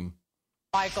stream.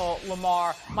 Michael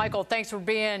Lamar. Michael, thanks for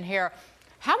being here.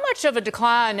 How much of a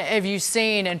decline have you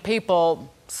seen in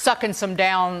people sucking some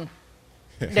down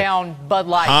Bud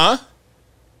Light? Huh?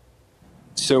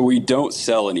 So we don't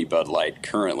sell any Bud Light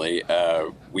currently.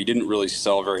 We didn't really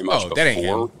sell very much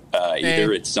before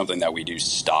either. It's something that we do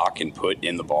stock and put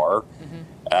in the bar.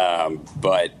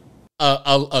 But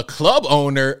a club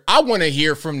owner, I want to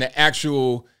hear from the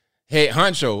actual head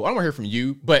honcho. I don't want to hear from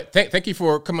you, but thank you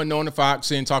for coming on the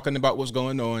Fox and talking about what's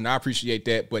going on. I appreciate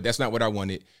that, but that's not what I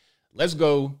wanted. Let's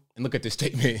go and look at this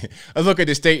statement. Let's look at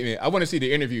this statement. I want to see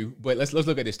the interview, but let's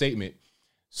look at the statement.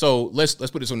 So let's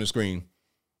put this on the screen.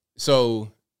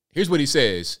 So here's what he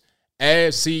says.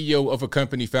 As CEO of a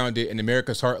company founded in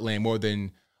America's heartland more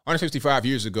than 165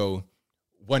 years ago,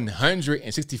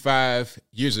 165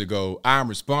 years ago, I'm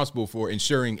responsible for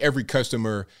ensuring every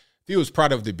customer feels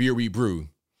proud of the beer we brew.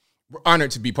 We're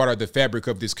honored to be part of the fabric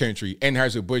of this country.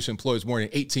 Anheuser-Busch employs more than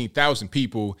 18,000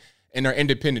 people, and our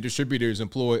independent distributors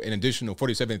employ an additional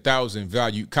 47,000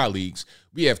 valued colleagues.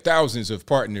 We have thousands of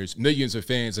partners, millions of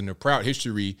fans, and a proud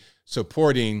history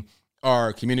supporting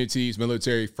our communities,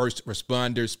 military, first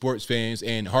responders, sports fans,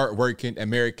 and hardworking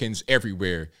Americans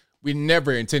everywhere. We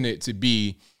never intended to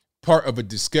be part of a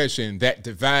discussion that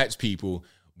divides people.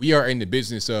 We are in the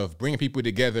business of bringing people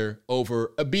together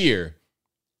over a beer.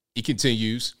 He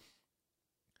continues,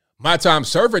 my time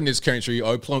serving this country,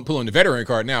 pulling the veteran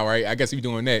card now, right? I guess he's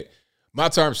doing that. My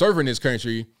time serving this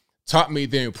country taught me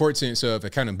the importance of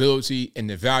accountability and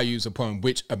the values upon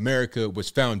which America was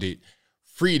founded.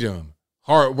 Freedom,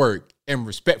 hard work, and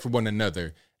respect for one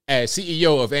another. As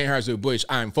CEO of Anheuser-Busch,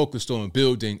 I am focused on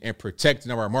building and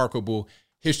protecting our remarkable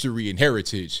history and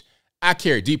heritage. I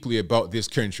care deeply about this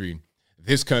country,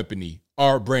 this company,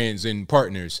 our brands and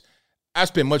partners. I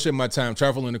spend much of my time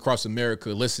traveling across America,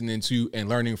 listening to and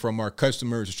learning from our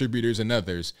customers, distributors, and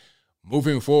others.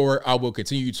 Moving forward, I will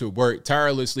continue to work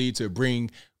tirelessly to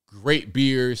bring great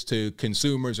beers to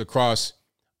consumers across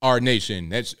our nation.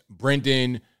 That's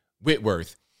Brendan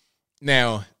Whitworth.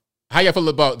 Now, how y'all feel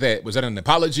about that? Was that an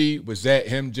apology? Was that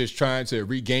him just trying to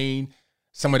regain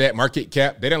some of that market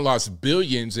cap? They done lost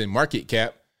billions in market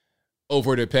cap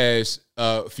over the past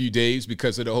few days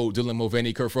because of the whole Dylan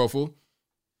Mulvaney kerfuffle.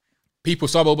 People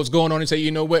saw what was going on and say, you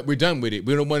know what, we're done with it.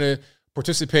 We don't want to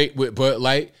participate with Bud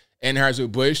Light,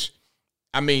 Anheuser-Busch.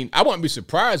 I mean, I wouldn't be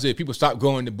surprised if people stopped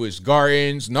going to Busch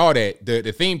Gardens and all that.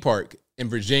 The theme park in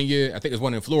Virginia, I think there's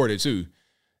one in Florida too.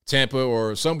 Tampa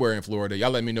or somewhere in Florida. Y'all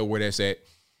let me know where that's at.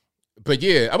 But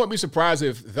yeah, I wouldn't be surprised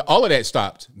if all of that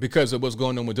stopped because of what's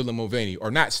going on with Dylan Mulvaney,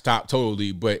 or not stopped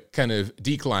totally, but kind of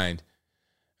declined.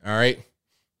 All right.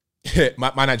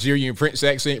 my Nigerian Prince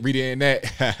accent, reading that,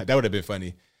 that would have been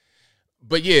funny.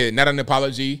 But yeah, not an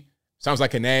apology. Sounds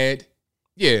like an ad.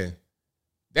 Yeah.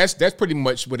 That's pretty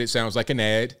much what it sounds like, an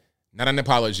ad, not an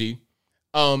apology.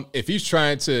 If he's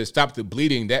trying to stop the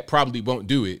bleeding, that probably won't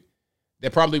do it.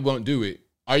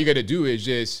 All you got to do is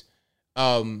just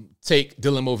take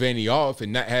Dylan Mulvaney off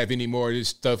and not have any more of this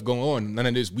stuff going on, none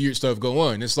of this weird stuff go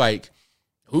on. It's like,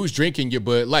 who's drinking your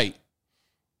Bud Light?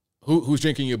 Who's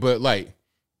drinking your Bud Light?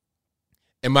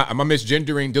 Am I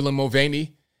misgendering Dylan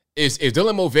Mulvaney? Is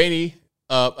Dylan Mulvaney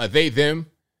a they, them?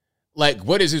 Like,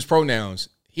 what is his pronouns?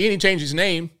 He didn't change his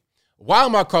name. Why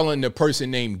am I calling the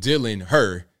person named Dylan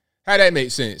her? How that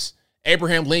make sense?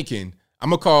 Abraham Lincoln. I'm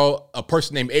going to call a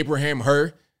person named Abraham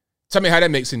her. Tell me how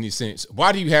that makes any sense.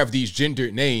 Why do you have these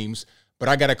gendered names, but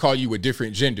I got to call you a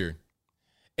different gender?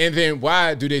 And then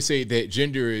why do they say that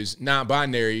gender is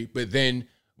non-binary, but then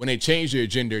when they change their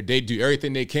gender, they do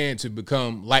everything they can to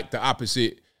become like the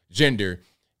opposite gender?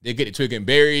 They get the twig and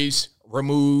berries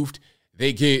removed.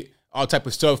 They get all type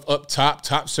of stuff up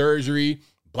top surgery,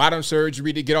 bottom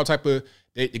surgery. They get all type of,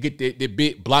 they get their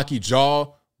big blocky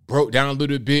jaw broke down a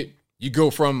little bit. You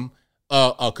go from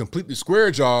a completely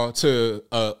square jaw to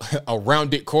a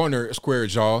rounded corner square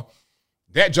jaw.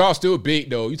 That jaw's still big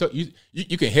though. You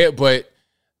can headbutt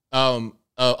a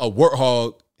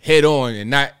warthog head on and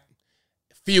not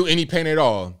feel any pain at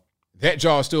all. That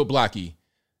jaw is still blocky.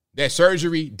 That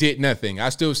surgery did nothing. I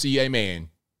still see a man.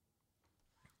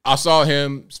 I saw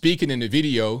him speaking in the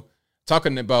video,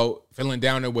 talking about feeling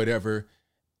down or whatever.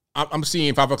 I'm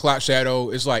seeing 5 o'clock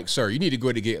shadow. It's like, sir, you need to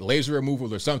go to get laser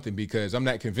removal or something because I'm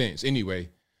not convinced. Anyway,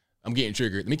 I'm getting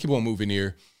triggered. Let me keep on moving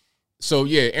here. So,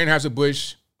 yeah,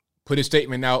 Anheuser-Busch put a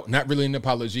statement out, not really an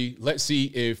apology. Let's see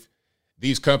if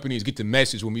these companies get the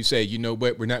message when we say, you know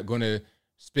what, we're not going to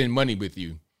spend money with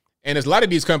you. And there's a lot of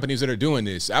these companies that are doing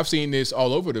this. I've seen this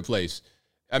all over the place.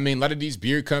 I mean, a lot of these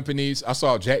beer companies, I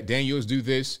saw Jack Daniels do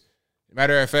this.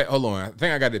 Matter of fact, hold on. I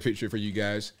think I got the picture for you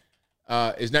guys.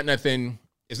 It's not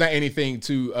anything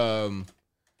too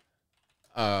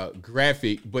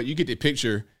graphic, but you get the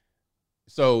picture.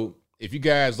 So if you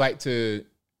guys like to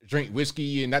drink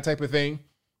whiskey and that type of thing,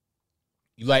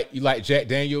 you like Jack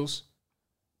Daniels,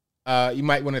 you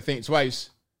might want to think twice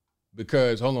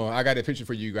because, hold on, I got a picture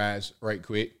for you guys right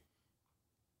quick.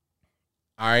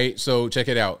 All right, so check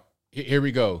it out. Here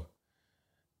we go.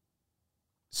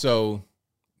 So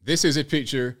this is a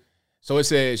picture. So it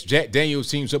says Jack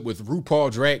Daniels teams up with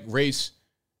RuPaul Drag Race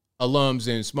alums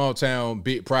in small town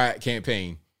big pride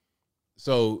campaign.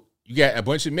 So you got a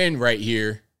bunch of men right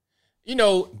here. You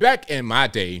know, back in my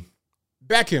day,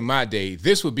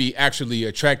 this would be actually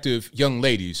attractive young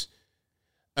ladies.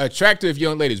 Attractive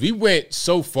young ladies. We went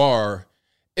so far.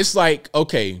 It's like,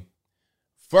 okay,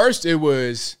 first it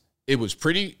was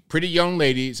pretty young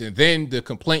ladies, and then the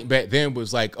complaint back then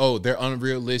was like, oh, they're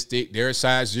unrealistic, they're a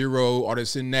size 0, all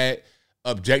this and that,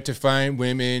 objectifying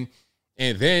women.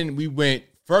 And then we went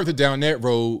further down that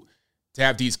road to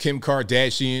have these Kim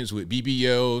Kardashians with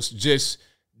BBLs,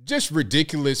 just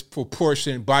ridiculous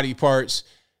proportion body parts.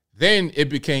 Then it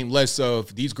became less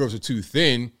of these girls are too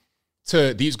thin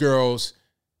to these girls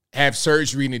have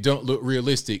surgery and they don't look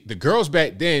realistic. The girls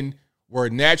back then were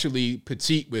naturally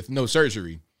petite with no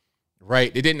surgery.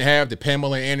 Right? They didn't have the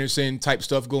Pamela Anderson type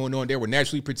stuff going on. They were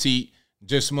naturally petite,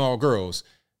 just small girls.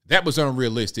 That was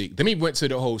unrealistic. Then we went to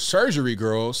the whole surgery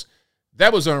girls.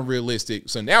 That was unrealistic.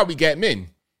 So now we got men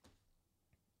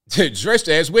dressed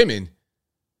as women.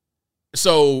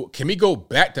 So can we go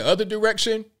back the other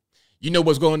direction? You know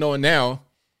what's going on now,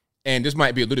 and this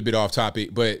might be a little bit off topic,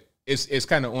 but it's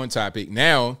kind of on topic.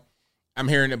 Now I'm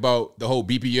hearing about the whole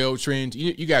BBL trend.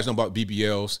 You guys know about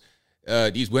BBLs.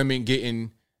 These women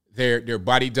getting their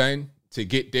body done to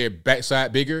get their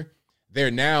backside bigger.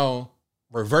 They're now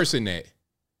reversing that.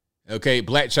 Okay,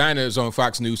 Black China is on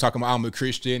Fox News talking about I'm a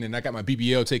Christian and I got my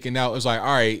BBL taken out. It's like, all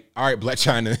right, Black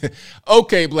China.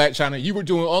 Okay, Black China, you were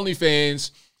doing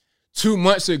OnlyFans 2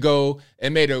 months ago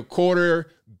and made $250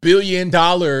 million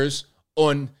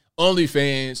on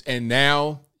OnlyFans, and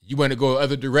now you want to go the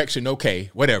other direction. Okay,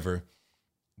 whatever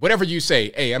you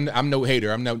say. Hey, I'm no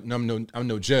hater. I'm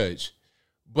no judge,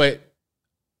 but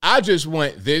I just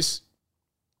want this.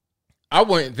 I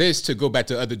want this to go back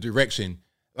to the other direction.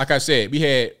 Like I said, we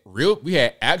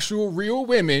had actual real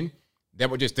women that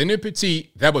were just thin and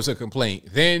petite. That was a complaint.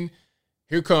 Then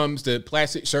here comes the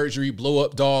plastic surgery blow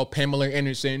up doll Pamela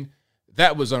Anderson.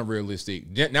 That was unrealistic.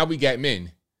 Now we got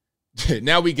men.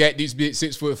 Now we got these big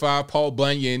 6'5" Paul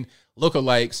Bunyan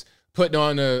lookalikes putting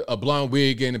on a blonde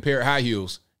wig and a pair of high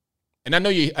heels. And I know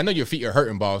your feet are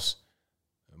hurting, boss.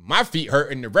 My feet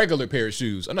hurt in the regular pair of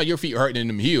shoes. I know your feet hurting in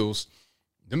them heels.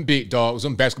 Them big dogs,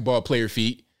 them basketball player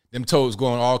feet. Them toes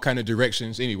going all kind of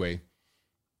directions. Anyway,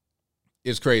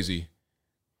 it's crazy.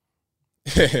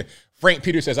 Frank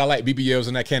Peter says, I like BBLs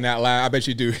and I cannot lie. I bet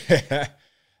you do.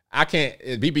 I can't.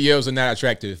 BBLs are not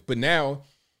attractive. But now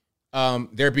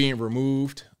they're being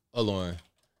removed. Hold on.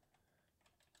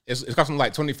 It's costing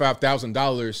like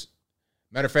 $25,000.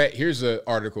 Matter of fact, here's an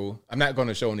article. I'm not going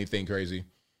to show anything crazy.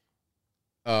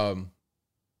 Well,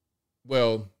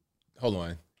 hold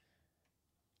on.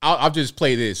 I'll just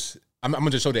play this. I'm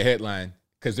going to show the headline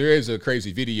because there is a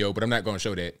crazy video, but I'm not going to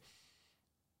show that.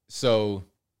 So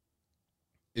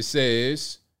it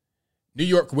says, New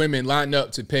York women line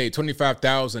up to pay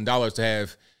 $25,000 to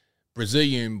have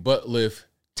Brazilian butt lift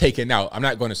taken out. I'm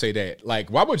not going to say that. Like,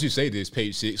 why would you say this,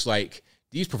 Page Six? Like,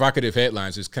 these provocative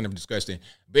headlines is kind of disgusting.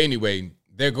 But anyway,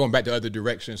 they're going back the other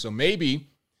direction. So maybe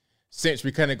since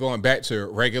we're kind of going back to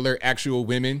regular, actual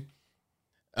women,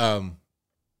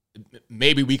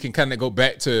 maybe we can kind of go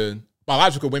back to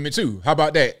biological women too. How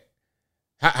about that?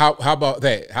 How about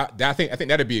that? I think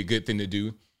that'd be a good thing to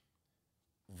do.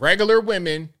 Regular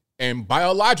women and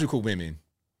biological women.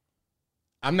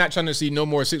 I'm not trying to see no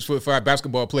more 6'5"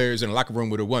 basketball players in a locker room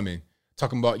with a woman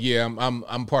talking about, yeah,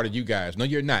 I'm part of you guys. No,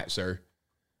 you're not, sir.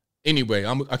 Anyway,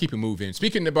 I'll keep it moving.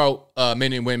 Speaking about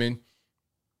men and women,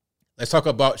 let's talk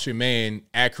about your man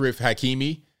Achraf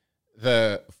Hakimi,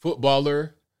 the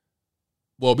footballer.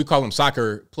 Well, we call them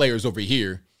soccer players over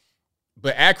here.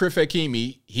 But Achraf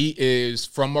Hakimi, he is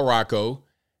from Morocco,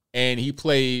 and he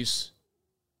plays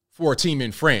for a team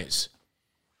in France.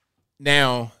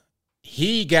 Now,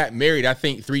 he got married, I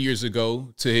think, 3 years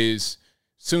ago to his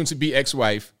soon-to-be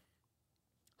ex-wife,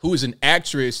 who is an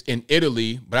actress in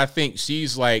Italy, but I think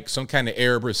she's like some kind of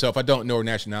Arab herself. I don't know her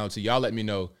nationality. Y'all let me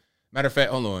know. Matter of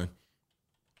fact, hold on.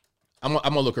 I'm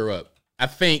going to look her up. I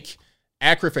think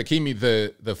Achraf Hakimi,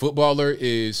 the footballer,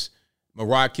 is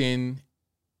Moroccan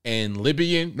and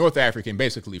Libyan, North African,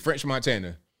 basically, French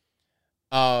Montana.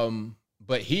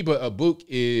 But Hiba Abouk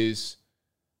is,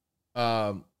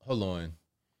 hold on.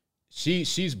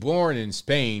 She's born in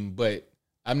Spain, but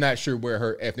I'm not sure where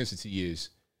her ethnicity is.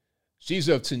 She's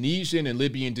of Tunisian and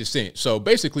Libyan descent. So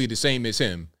basically the same as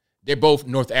him. They're both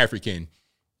North African.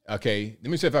 Okay.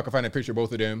 Let me see if I can find a picture of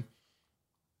both of them.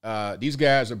 These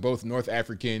guys are both North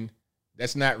African.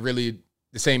 That's not really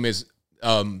the same as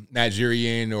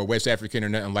Nigerian or West African or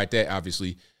nothing like that,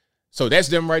 obviously. So that's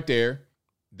them right there.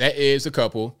 That is a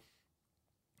couple.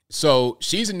 So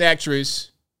she's an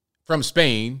actress from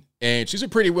Spain, and she's a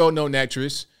pretty well-known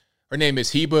actress. Her name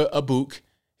is Hiba Abouk.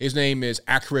 His name is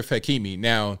Achraf Hakimi.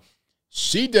 Now,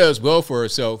 she does well for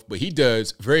herself, but he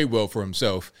does very well for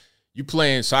himself. You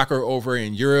playing soccer over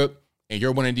in Europe, and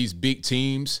you're one of these big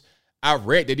teams. I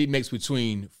read that he makes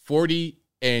between $40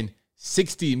 and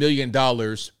 $60 million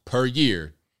per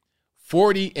year.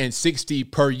 40 and 60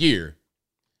 per year.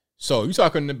 So you're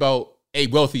talking about a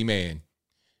wealthy man.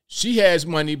 She has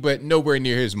money, but nowhere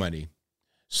near his money.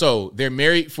 So they're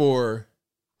married for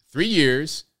 3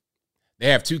 years. They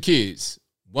have 2 kids,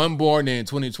 one born in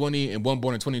 2020 and one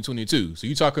born in 2022. So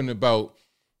you're talking about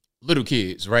little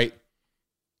kids, right?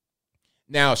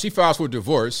 Now, she files for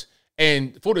divorce.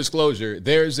 And full disclosure,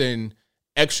 there's an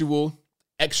actual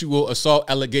assault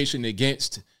allegation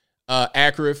against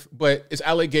Achraf, but it's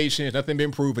allegations, nothing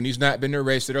been proven. He's not been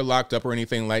arrested or locked up or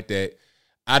anything like that.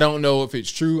 I don't know if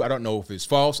it's true. I don't know if it's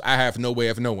false. I have no way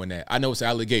of knowing that. I know it's an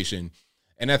allegation.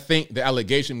 And I think the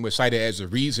allegation was cited as a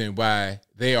reason why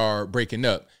they are breaking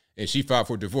up. And she filed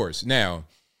for divorce. Now,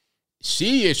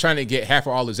 she is trying to get half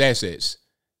of all his assets.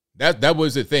 That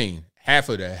was the thing. Half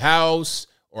of the house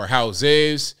or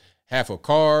houses, half of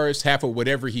cars, half of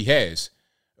whatever he has.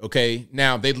 Okay.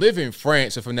 Now, they live in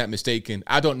France, if I'm not mistaken.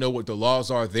 I don't know what the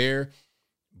laws are there,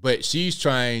 but she's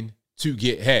trying to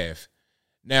get half.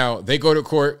 Now, they go to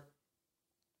court,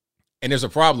 and there's a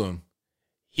problem.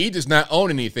 He does not own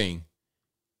anything.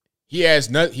 He has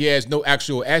no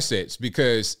actual assets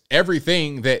because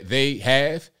everything that they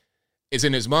have is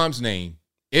in his mom's name,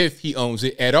 if he owns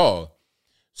it at all.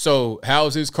 So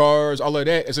houses, cars, all of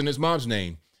that is in his mom's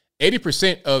name.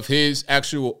 80% of his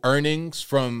actual earnings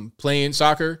from playing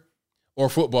soccer or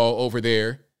football over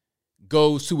there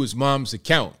goes to his mom's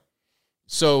account.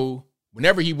 So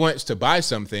whenever he wants to buy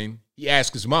something, he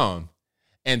asks his mom,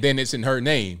 and then it's in her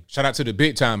name. Shout out to the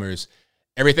big timers.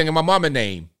 Everything in my mama's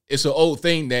name. It's an old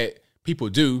thing that people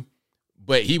do,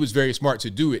 but he was very smart to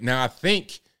do it. Now, I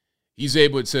think he's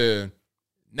able to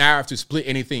not have to split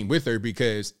anything with her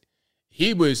because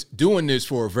he was doing this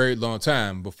for a very long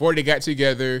time. Before they got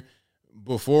together,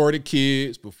 before the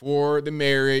kids, before the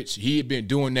marriage, he had been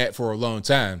doing that for a long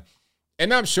time.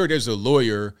 And I'm sure there's a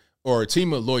lawyer or a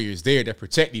team of lawyers there that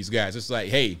protect these guys. It's like,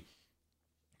 hey,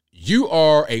 you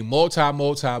are a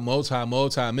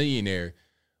multi-millionaire.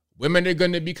 Women are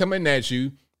going to be coming at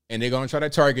you, and they're going to try to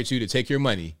target you to take your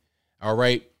money. All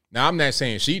right? Now, I'm not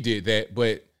saying she did that,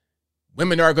 but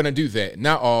women are going to do that.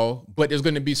 Not all, but there's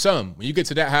going to be some. When you get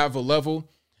to that high of a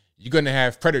level, you're going to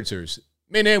have predators.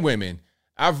 men and women.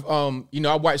 I've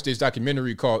I watched this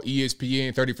documentary called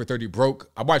ESPN 30 for 30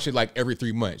 Broke. I watch it like every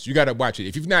 3 months. You got to watch it.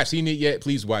 If you've not seen it yet,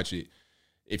 please watch it.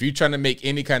 If you're trying to make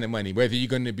any kind of money, whether you're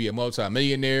going to be a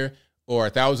multimillionaire or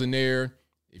a thousandaire,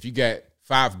 if you got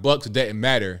 $5, it doesn't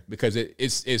matter, because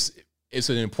it's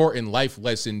an important life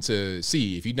lesson to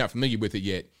see if you're not familiar with it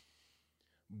yet.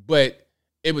 But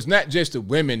it was not just the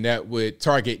women that would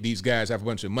target these guys have a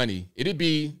bunch of money. It'd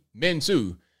be men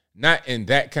too. Not in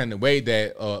that kind of way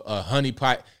that a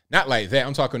honeypot, not like that.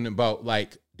 I'm talking about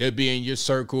like they'll be in your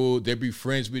circle, they'll be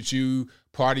friends with you,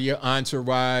 part of your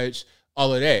entourage,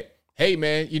 all of that. Hey,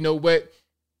 man, you know what?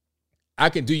 I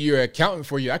can do your accounting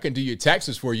for you. I can do your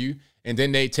taxes for you. And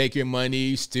then they take your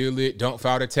money, steal it, don't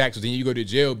file the taxes. Then you go to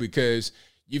jail because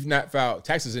you've not filed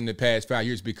taxes in the past 5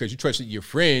 years because you trusted your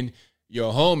friend,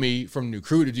 your homie from the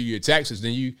crew to do your taxes.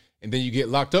 Then you get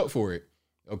locked up for it.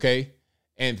 Okay.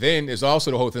 And then there's also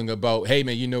the whole thing about, hey,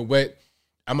 man, you know what?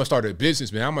 I'm going to start a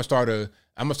business, man. I'm going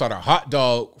to start a hot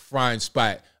dog frying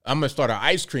spot. I'm going to start an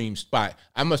ice cream spot.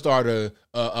 I'm going to start a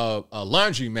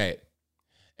laundromat.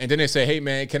 And then they say, hey,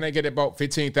 man, can I get about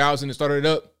 $15,000 to start it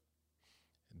up?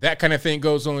 That kind of thing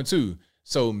goes on, too.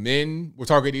 So men will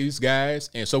target these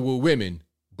guys, and so will women.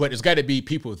 But it's got to be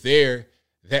people there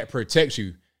that protect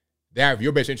you, that have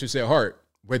your best interests at heart.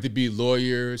 Whether it be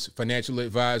lawyers, financial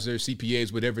advisors,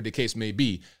 CPAs, whatever the case may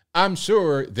be. I'm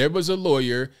sure there was a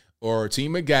lawyer or a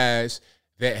team of guys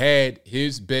that had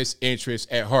his best interests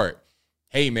at heart.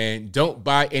 Hey, man, don't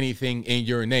buy anything in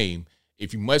your name.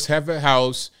 If you must have a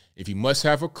house, if you must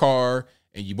have a car,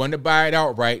 and you want to buy it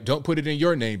outright, don't put it in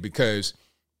your name, because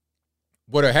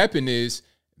what'll happen is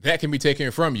that can be taken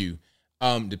from you.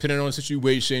 Depending on the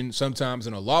situation, sometimes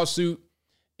in a lawsuit,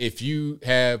 if you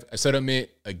have a settlement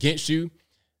against you,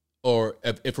 or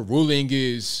if a ruling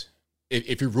is,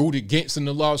 if you're ruled against in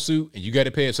the lawsuit and you got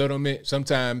to pay a settlement,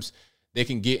 sometimes they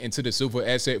can get into the civil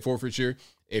asset forfeiture.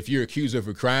 If you're accused of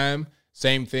a crime,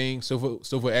 same thing,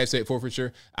 civil asset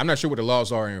forfeiture. I'm not sure what the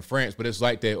laws are in France, but it's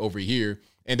like that over here.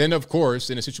 And then, of course,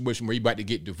 in a situation where you're about to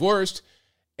get divorced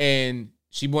and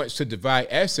she wants to divide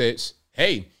assets,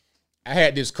 hey, I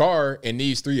had this car and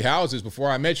these 3 houses before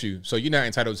I met you, so you're not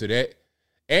entitled to that.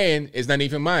 And it's not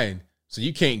even mine, so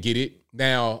you can't get it.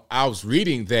 Now, I was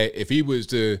reading that if he was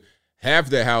to have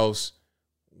the house,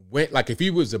 if he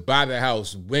was to buy the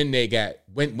house when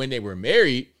they were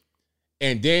married,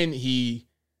 and then he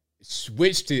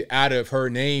switched it out of her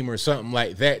name or something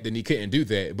like that, then he couldn't do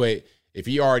that. But if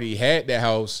he already had the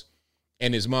house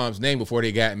in his mom's name before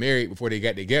they got married, before they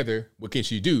got together, what can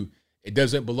she do? It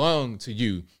doesn't belong to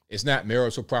you. It's not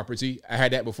marital property. I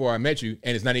had that before I met you,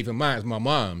 and it's not even mine. It's my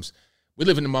mom's. We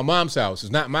live in my mom's house.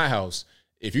 It's not my house.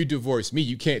 If you divorce me,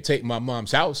 you can't take my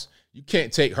mom's house. You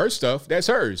can't take her stuff. That's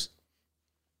hers.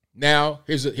 Now,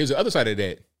 here's the other side of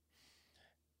that.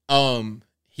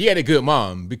 He had a good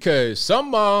mom, because some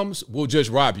moms will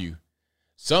just rob you.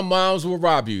 Some moms will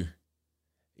rob you.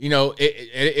 You know,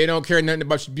 it don't care nothing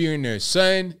about you being their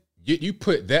son. You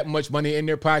put that much money in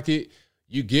their pocket,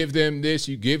 you give them this,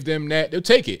 you give them that, they'll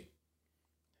take it.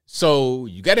 So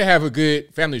you got to have a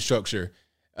good family structure.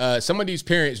 Some of these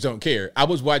parents don't care. I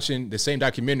was watching the same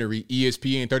documentary,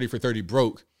 ESPN 30 for 30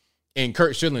 Broke, and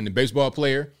Kurt Schilling, the baseball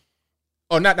player.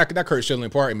 Oh, not Kurt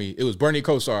Schilling, pardon me. It was Bernie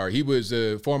Kosar. He was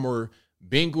a former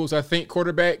Bengals, I think,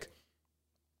 quarterback.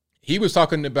 He was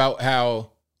talking about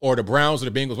how, or the Browns or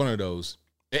the Bengals, one of those,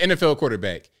 the NFL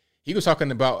quarterback. He was talking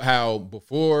about how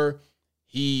before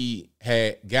he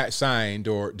had got signed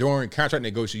or during contract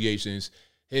negotiations,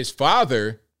 his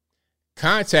father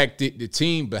contacted the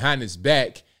team behind his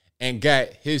back and got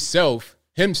himself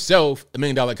 $1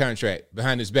 million contract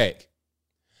behind his back.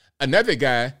 Another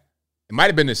guy, it might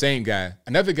have been the same guy,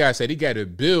 another guy said he got a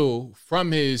bill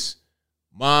from his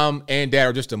mom and dad,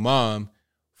 or just a mom,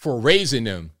 for raising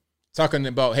them. Talking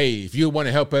about, hey, if you want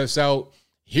to help us out,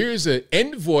 here's an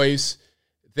invoice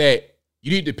that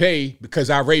you need to pay because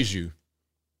I raised you.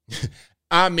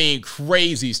 I mean,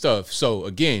 crazy stuff. So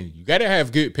again, you got to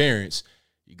have good parents.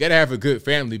 You got to have a good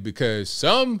family, because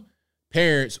some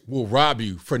parents will rob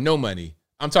you for no money.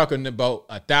 I'm talking about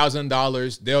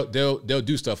 $1,000. They'll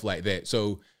do stuff like that.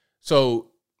 So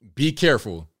be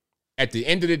careful. At the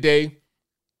end of the day,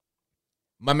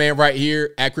 my man right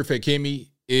here, Akrif Hakimi,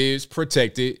 is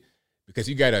protected because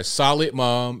you got a solid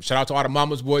mom. Shout out to all the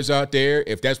mama's boys out there.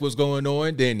 If that's what's going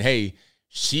on, then hey,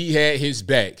 she had his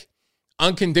back.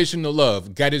 Unconditional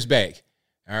love, got his back.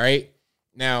 All right.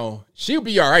 Now, she'll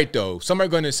be all right, though. Some are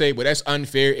going to say, well, that's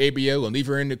unfair, ABL, and leave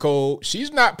her in the cold.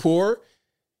 She's not poor.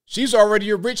 She's already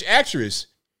a rich actress.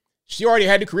 She already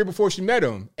had a career before she met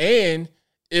him. And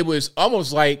it was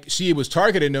almost like she was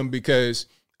targeting him because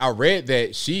I read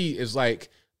that she is like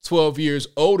 12 years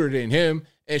older than him,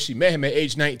 and she met him at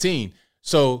age 19.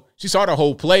 So she saw the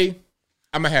whole play.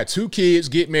 I'm going to have 2 kids,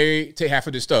 get married, take half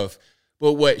of this stuff.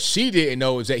 But what she didn't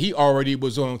know is that he already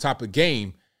was on top of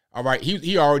game. All right,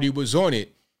 he already was on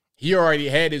it. He already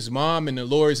had his mom and the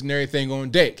lawyers and everything on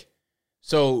deck.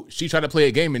 So she tried to play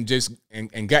a game and just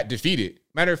and got defeated.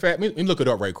 Matter of fact, let me look it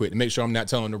up right quick to make sure I'm not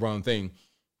telling the wrong thing.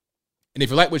 And if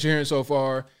you like what you're hearing so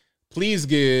far, please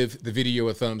give the video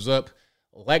a thumbs up,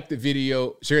 like the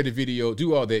video, share the video,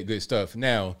 do all that good stuff.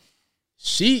 Now,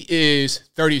 she is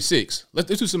 36.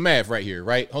 Let's do some math right here,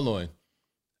 right? Hold on.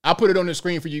 I'll put it on the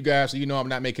screen for you guys so you know I'm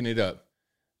not making it up.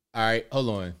 All right, hold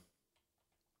on.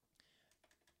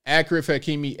 Akrif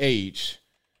Hakimi age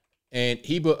and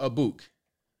Hiba Abuk.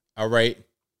 All right.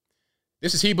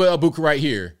 This is Hiba Abuk right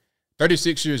here.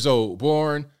 36 years old,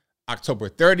 born October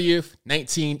 30th,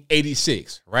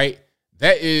 1986, right?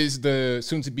 That is the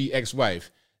soon-to-be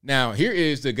ex-wife. Now, here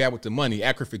is the guy with the money,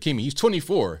 Akrif Hakimi. He's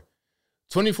 24.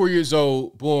 24 years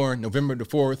old, born November the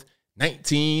 4th,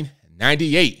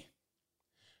 1998.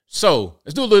 So,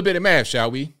 let's do a little bit of math,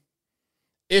 shall we?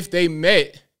 If they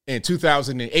met in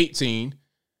 2018,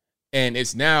 and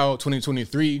it's now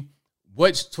 2023,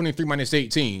 what's 23 minus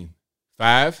 18?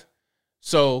 5.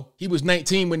 So he was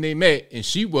 19 when they met, and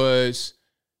she was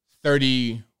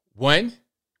 31.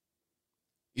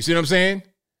 You see what I'm saying?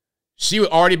 She had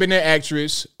already been an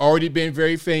actress, already been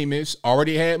very famous,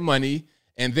 already had money,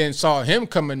 and then saw him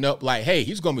coming up like, hey,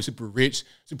 he's going to be super rich,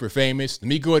 super famous. Let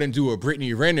me go ahead and do a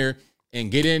Brittany Renner and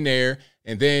get in there.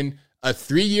 And then a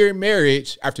 3-year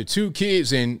marriage after 2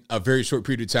 kids in a very short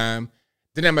period of time.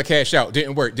 Then I'm going to cash out.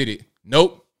 Didn't work, did it?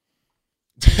 Nope.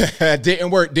 Didn't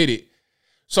work, did it?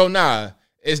 So, nah,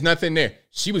 it's nothing there.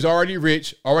 She was already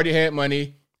rich, already had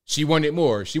money. She wanted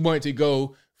more. She wanted to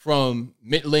go from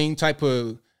middling type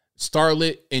of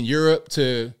starlet in Europe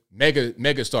to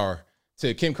mega star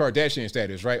to Kim Kardashian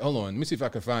status, right? Hold on. Let me see if I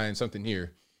can find something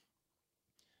here.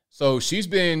 So she's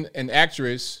been an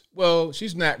actress. Well,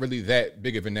 she's not really that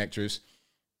big of an actress.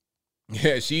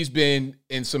 Yeah, she's been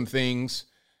in some things.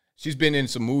 She's been in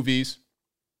some movies.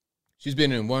 She's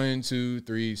been in 1, 2,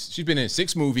 3. She's been in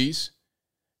 6 movies.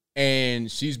 And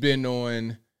she's been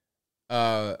on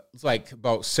it's like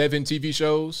about 7 TV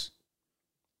shows.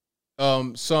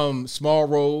 Some small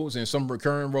roles and some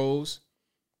recurring roles.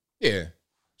 Yeah.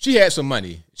 She had some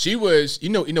money. She was, you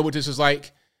know what this is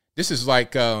like? This is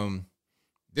like what's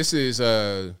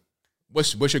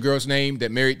your girl's name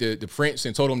that married the prince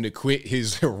and told him to quit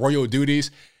his royal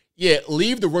duties? Yeah,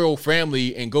 leave the royal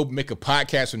family and go make a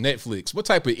podcast for Netflix. What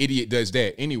type of idiot does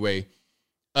that? Anyway,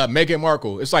 Meghan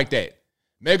Markle, it's like that.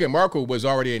 Meghan Markle was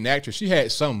already an actress. She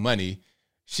had some money.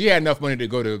 She had enough money to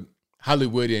go to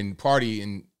Hollywood and party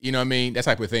and, you know what I mean, that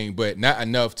type of thing, but not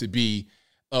enough to be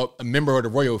a member of the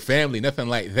royal family, nothing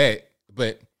like that.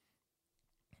 But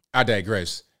I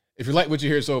digress. If you like what you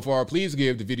hear so far, please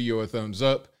give the video a thumbs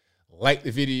up. Like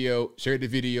the video, share the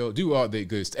video, do all that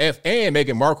good stuff. And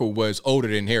Meghan Markle was older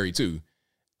than Harry too.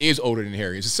 Is older than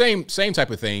Harry. It's the same type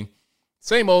of thing.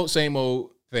 Same old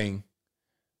thing.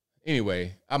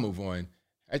 Anyway, I'll move on.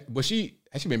 Has she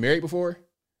been married before?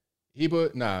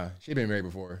 Nah, she'd been married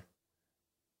before.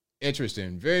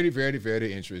 Interesting. Very, very,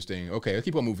 very interesting. Okay, let's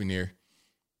keep on moving here.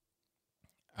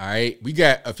 All right, we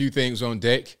got a few things on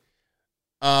deck.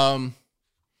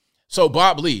 So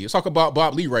Bob Lee, let's talk about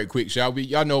Bob Lee right quick, shall we?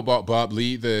 Y'all know about Bob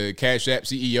Lee, the Cash App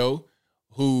CEO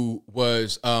who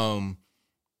was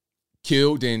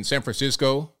killed in San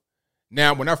Francisco.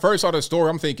 Now, when I first saw the story,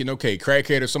 I'm thinking, okay,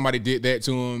 crackhead or somebody did that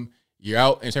to him. You're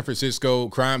out in San Francisco,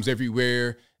 crimes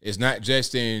everywhere. It's not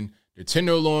just in the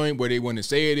Tenderloin where they want to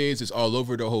say it is. It's all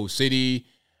over the whole city.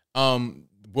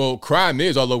 Well, crime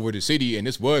is all over the city, and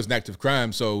this was an active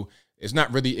crime, so it's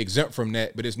not really exempt from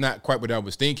that, but it's not quite what I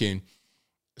was thinking.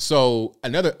 So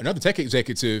another tech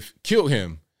executive killed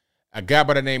him, a guy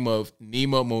by the name of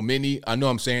Nima Momini. I know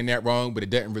I'm saying that wrong, but it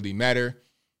doesn't really matter.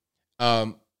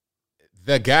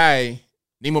 The guy,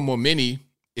 Nima Momini,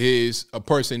 is a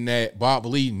person that Bob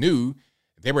Lee knew.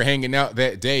 They were hanging out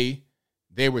that day.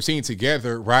 They were seen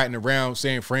together riding around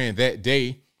San Fran that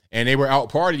day, and they were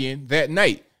out partying that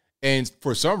night. And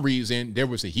for some reason, there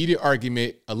was a heated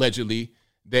argument, allegedly,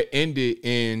 that ended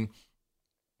in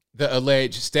the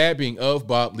alleged stabbing of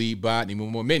Bob Lee by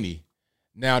Nima Momini.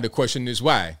 Now, the question is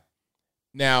why?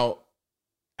 Now,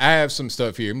 I have some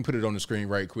stuff here. Let me put it on the screen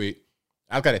right quick.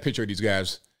 I've got a picture of these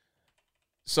guys.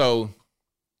 So,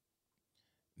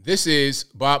 this is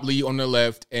Bob Lee on the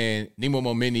left and Nima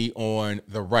Momini on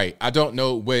the right. I don't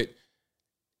know what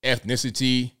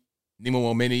ethnicity Nima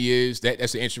Momini is.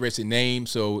 That's an interesting name.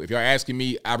 So, if y'all asking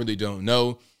me, I really don't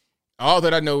know. All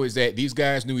that I know is that these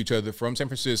guys knew each other from San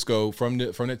Francisco, from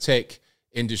the tech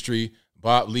industry.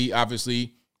 Bob Lee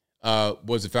obviously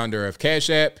was the founder of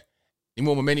Cash App.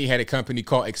 Nemo Momeni had a company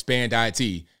called Expand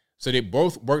IT. So they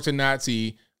both worked in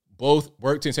IT, both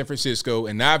worked in San Francisco,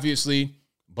 and obviously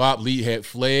Bob Lee had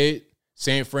fled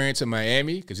San Fran to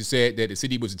Miami because he said that the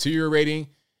city was deteriorating.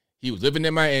 He was living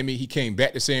in Miami. He came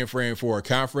back to San Fran for a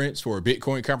conference, for a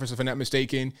Bitcoin conference, if I'm not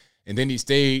mistaken. And then he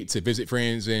stayed to visit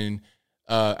friends and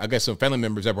I guess some family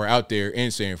members that were out there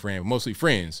in San Fran, mostly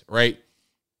friends, right?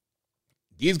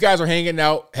 These guys are hanging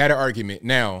out, had an argument.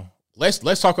 Now, let's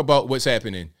talk about what's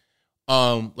happening.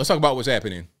 Let's talk about what's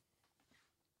happening.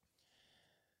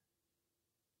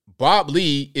 Bob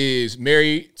Lee is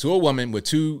married to a woman with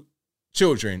 2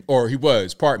 children, or he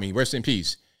was, pardon me, rest in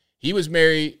peace. He was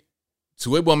married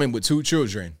to a woman with 2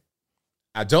 children.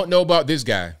 I don't know about this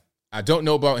guy. I don't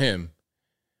know about him.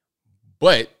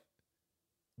 But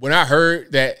when I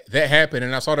heard that happened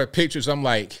and I saw the pictures, I'm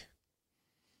like,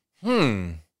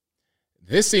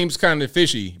 this seems kind of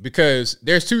fishy because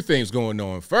there's 2 things going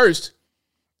on. First,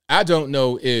 I don't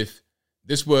know if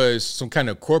this was some kind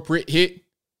of corporate hit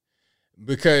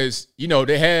because, you know,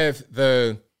 they have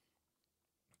the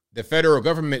federal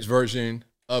government's version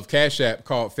of Cash App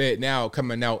called FedNow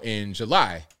coming out in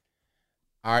July.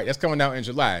 All right, that's coming out in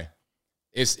July.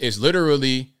 It's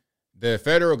literally the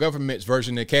federal government's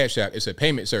version of Cash App. It's a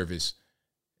payment service.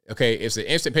 Okay, it's an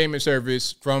instant payment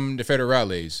service from the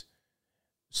federales.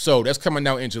 So that's coming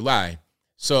out in July.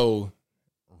 So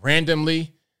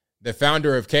randomly, the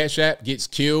founder of Cash App gets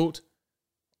killed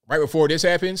right before this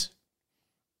happens.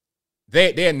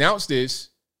 They announced this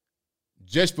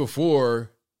just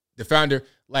before the founder,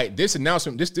 like this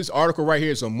announcement, this article right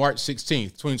here is on March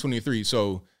 16th, 2023.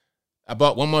 So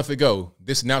about 1 month ago,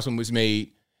 this announcement was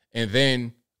made. And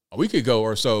then a week ago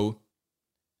or so,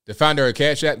 the founder of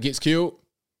Cash App gets killed.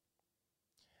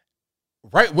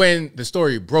 Right when the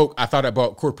story broke, I thought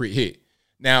about corporate hit.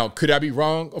 Now, could I be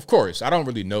wrong? Of course. I don't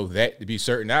really know that to be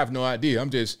certain. I have no idea.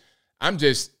 I'm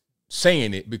just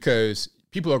saying it because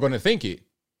people are going to think it.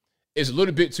 It's a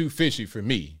little bit too fishy for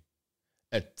me.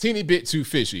 A teeny bit too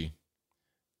fishy.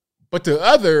 But the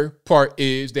other part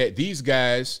is that these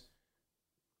guys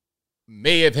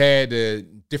may have had a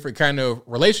different kind of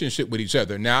relationship with each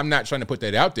other. Now, I'm not trying to put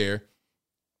that out there.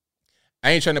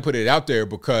 I ain't trying to put it out there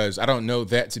because I don't know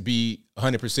that to be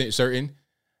 100% certain.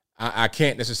 I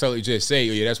can't necessarily just say,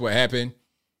 oh, yeah, that's what happened.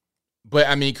 But,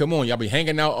 I mean, come on. Y'all be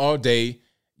hanging out all day.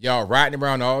 Y'all riding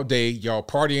around all day. Y'all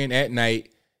partying at night.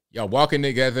 Y'all walking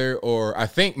together. Or I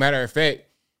think, matter of fact,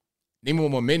 Nemo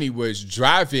Momeni was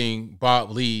driving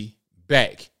Bob Lee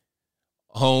back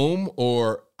home,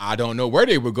 or I don't know where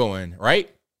they were going, right?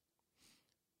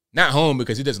 Not home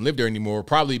because he doesn't live there anymore.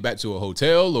 Probably back to a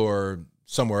hotel or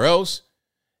somewhere else.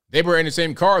 They were in the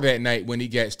same car that night when he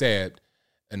got stabbed.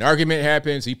 An argument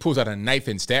happens. He pulls out a knife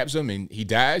and stabs him, and he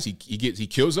dies. He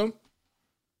kills him.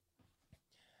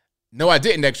 No, I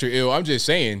didn't extra ill. I'm just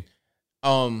saying,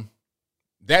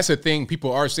 that's a thing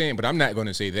people are saying, but I'm not going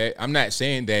to say that. I'm not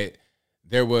saying that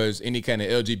there was any kind of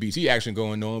LGBT action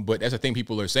going on, but that's a thing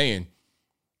people are saying.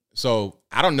 So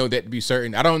I don't know that to be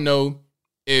certain. I don't know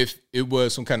if it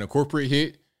was some kind of corporate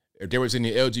hit, if there was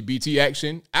any LGBT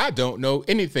action. I don't know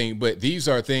anything, but these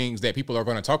are things that people are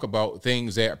going to talk about,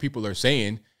 things that people are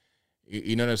saying.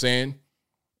 You know what I'm saying?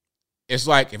 It's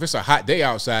like if it's a hot day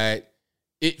outside,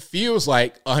 it feels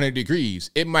like 100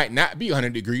 degrees. It might not be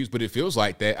 100 degrees, but it feels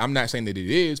like that. I'm not saying that it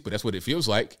is, but that's what it feels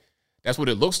like. That's what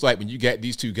it looks like when you got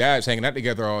these 2 guys hanging out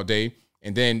together all day,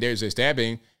 and then there's a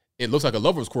stabbing. It looks like a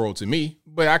lover's quarrel to me,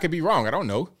 but I could be wrong. I don't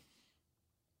know.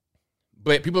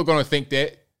 But people are going to think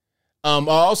that. I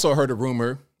also heard a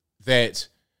rumor that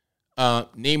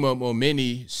Nemo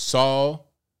Momeni saw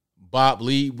Bob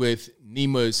Lee with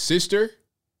Nema's sister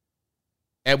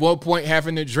at one point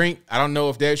having a drink. I don't know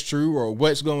if that's true or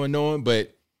what's going on,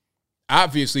 but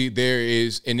obviously there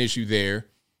is an issue there.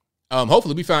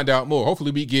 Hopefully we find out more.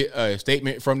 Hopefully we get a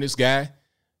statement from this guy.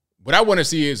 What I want to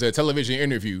see is a television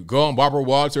interview. Go on Barbara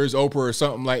Walters, Oprah, or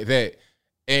something like that,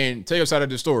 and tell your side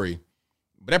of the story.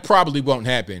 But that probably won't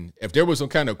happen. If there was some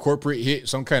kind of corporate hit,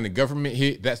 some kind of government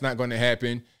hit, that's not going to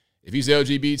happen. If he's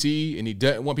LGBT and he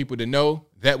doesn't want people to know,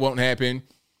 that won't happen.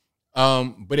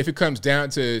 But if it comes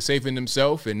down to saving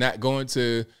himself and not going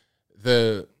to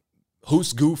the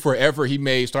who's goo forever, he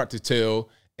may start to tell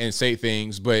and say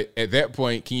things. But at that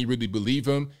point, can you really believe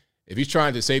him? If he's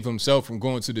trying to save himself from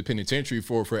going to the penitentiary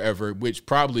for forever, which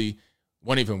probably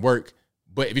won't even work.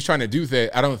 But if he's trying to do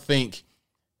that, I don't think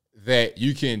that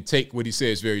you can take what he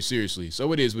says very seriously.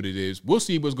 So it is what it is. We'll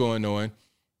see what's going on.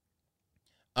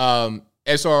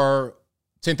 As our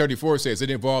 1034 says it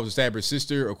involves the stabber's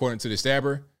sister, according to the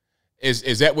stabber.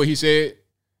 Is that what he said?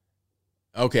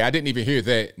 Okay, I didn't even hear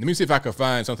that. Let me see if I can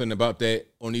find something about that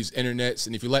on these internets.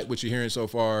 And if you like what you're hearing so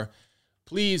far,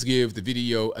 please give the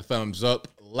video a thumbs up,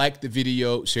 like the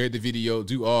video, share the video,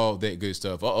 do all that good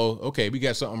stuff. Okay, we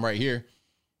got something right here.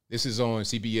 This is on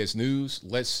CBS News.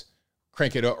 Let's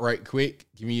crank it up right quick.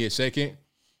 Give me a second.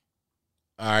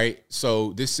 All right,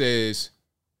 so this says,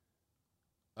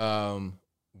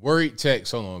 worried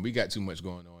text. Hold on, we got too much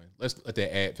going on. Let's let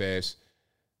that ad pass.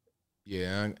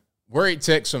 Yeah, worried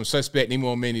text from suspect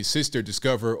Nemo Omeni's sister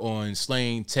discovered on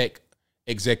slain tech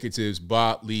executives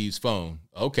Bob Lee's phone.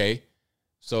 Okay,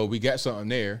 so we got something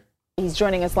there. He's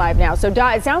joining us live now. So,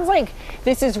 Dot, it sounds like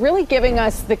this is really giving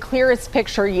us the clearest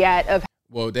picture yet of.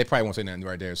 Well, they probably won't say nothing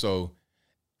right there. So,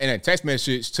 in a text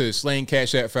message to slain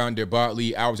Cash App founder Bob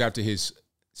Lee hours after his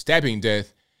stabbing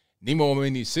death, Nemo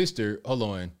Omeni's sister, hold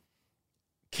on,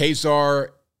 Kazar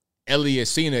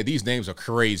Eliasina, these names are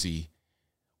crazy,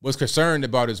 was concerned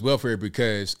about his welfare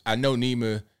because I know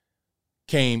Nima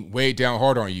came way down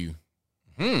hard on you.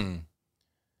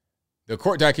 The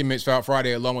court documents filed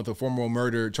Friday, along with a formal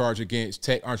murder charge against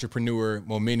tech entrepreneur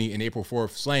Momeni in April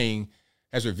 4th slaying,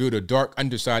 has revealed a dark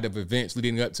underside of events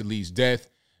leading up to Lee's death.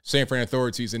 San Fran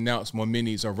authorities announced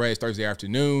Momeni's arrest Thursday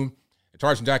afternoon. The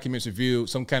charging documents revealed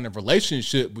some kind of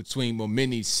relationship between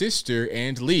Momeni's sister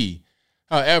and Lee.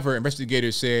 However,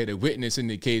 investigators said a witness in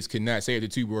the case could not say if the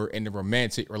two were in a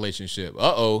romantic relationship.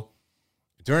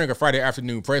 During a Friday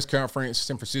afternoon press conference,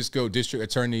 San Francisco District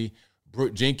Attorney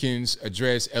Brooke Jenkins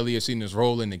addressed Eliasina's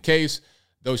role in the case,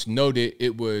 though she noted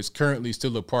it was currently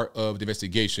still a part of the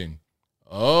investigation.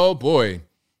 Oh, boy.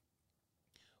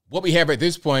 What we have at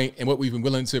this point and what we've been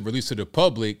willing to release to the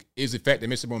public is the fact that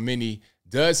Mr. Momeni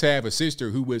does have a sister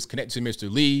who was connected to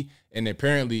Mr. Lee and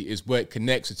apparently is what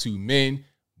connects the two men.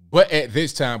 But at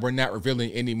this time, we're not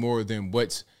revealing any more than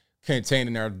what's contained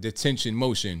in our detention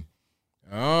motion.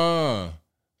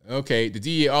 Okay. The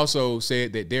DA also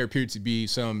said that there appeared to be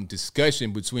some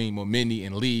discussion between Momeni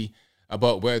and Lee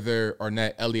about whether or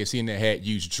not Eliasina had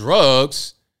used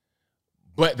drugs,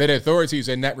 but that authorities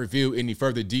had not revealed any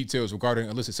further details regarding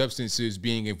illicit substances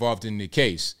being involved in the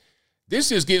case. This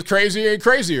just gets crazier and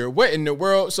crazier. What in the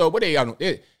world? So what they out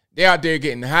there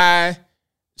getting high.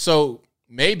 So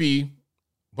maybe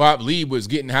Bob Lee was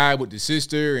getting high with the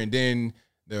sister, and then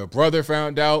the brother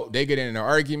found out. They get in an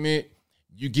argument.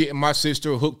 You getting my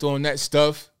sister hooked on that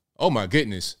stuff? Oh my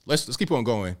goodness. Let's keep on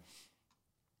going.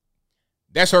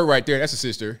 That's her right there. That's a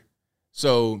sister.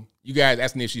 So you guys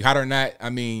asking if she hot or not? I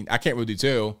mean, I can't really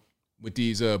tell with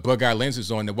these bug-eye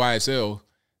lenses on the YSL.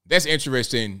 That's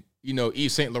interesting. You know,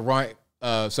 Yves Saint Laurent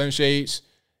sunshades.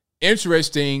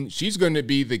 Interesting. She's going to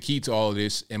be the key to all of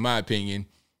this, in my opinion.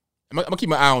 I'm going to keep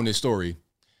my eye on this story.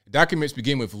 Documents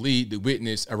begin with Lee, the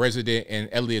witness, a resident, and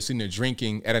Eliasina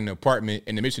drinking at an apartment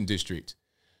in the Mission District.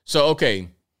 So, okay,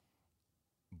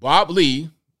 Bob Lee,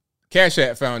 Cash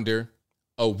App founder,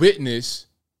 a witness,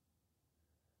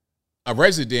 a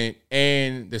resident,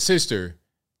 and the sister,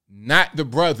 not the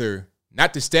brother,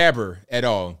 not the stabber at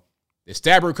all. The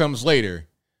stabber comes later,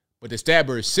 but the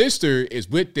stabber's sister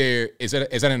is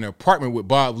at an apartment with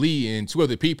Bob Lee and two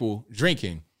other people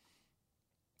drinking.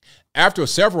 After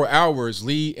several hours,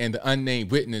 Lee and the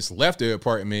unnamed witness left the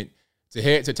apartment to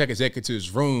head to tech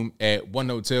executive's room at one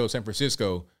hotel, San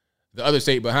Francisco. The other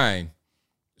stayed behind.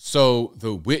 So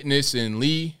the witness and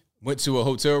Lee went to a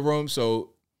hotel room.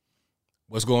 So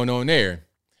what's going on there?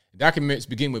 Documents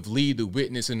begin with Lee, the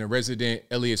witness, and the resident,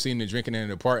 Eliasina, drinking in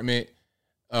an apartment.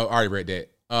 I already read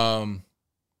that.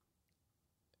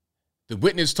 The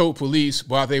witness told police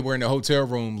while they were in the hotel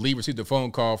room, Lee received a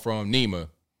phone call from Nima.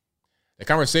 The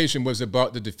conversation was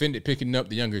about the defendant picking up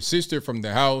the younger sister from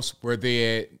the house where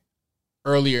they had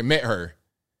earlier met her.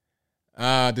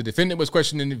 The defendant was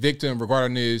questioning the victim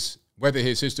regarding whether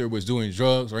his sister was doing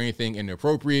drugs or anything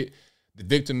inappropriate. The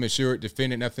victim assured the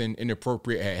defendant nothing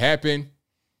inappropriate had happened.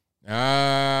 Boy,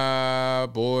 oh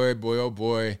boy.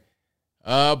 Boy,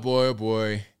 oh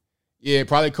boy. Yeah,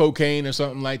 probably cocaine or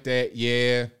something like that.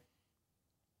 Yeah.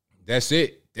 That's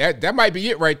it. That might be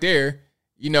it right there.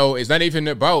 You know, it's not even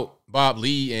about Bob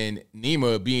Lee and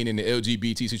Nima being in the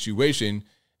LGBT situation.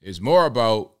 It's more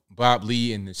about Bob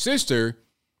Lee and the sister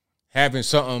having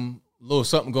little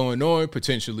something going on,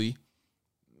 potentially.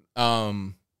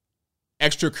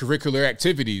 Extracurricular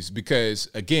activities, because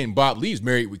again, Bob Lee's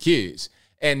married with kids,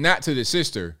 and not to the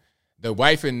sister. The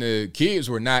wife and the kids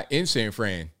were not in San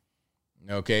Fran.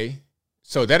 Okay.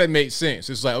 So that'd make sense.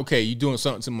 It's like, okay, you doing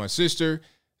something to my sister.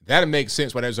 That'd make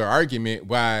sense why there's an argument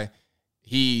why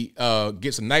he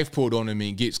gets a knife pulled on him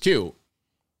and gets killed.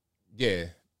 Yeah,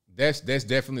 That's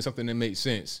definitely something that makes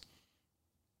sense.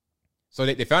 So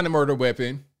they found the murder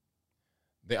weapon.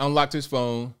 They unlocked his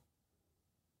phone.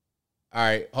 All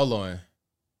right, hold on.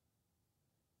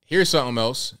 Here's something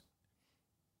else.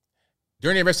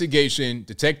 During the investigation,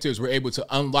 detectives were able to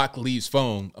unlock Lee's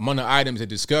phone. Among the items they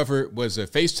discovered was a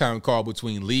FaceTime call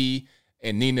between Lee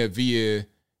and Nina via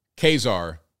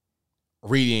Kazar,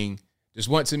 reading, "Just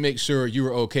want to make sure you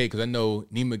were okay because I know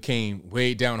Nima came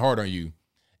way down hard on you.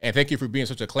 And thank you for being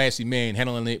such a classy man,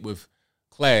 handling it with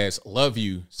class. Love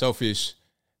you, selfish,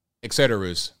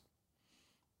 etc."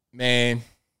 Man,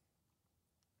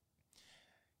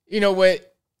 you know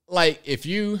what? Like, if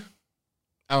you,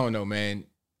 I don't know, man.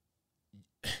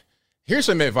 Here's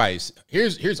some advice.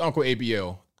 Here's Uncle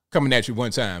ABL coming at you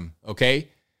one time, okay?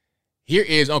 Here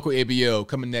is Uncle ABL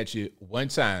coming at you one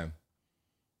time.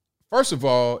 First of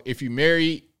all, if you're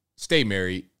married, stay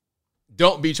married.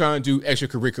 Don't be trying to do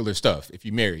extracurricular stuff if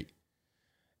you're married.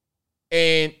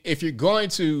 And if you're going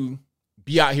to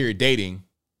be out here dating,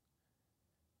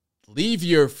 leave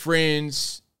your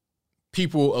friends,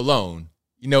 people alone.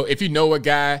 You know, if you know a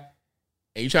guy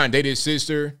and you're trying to date his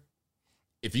sister,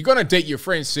 if you're going to date your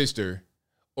friend's sister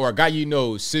or a guy you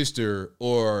know's sister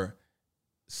or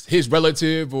his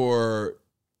relative, or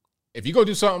if you go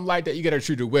do something like that, you got to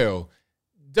treat her well.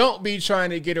 Don't be trying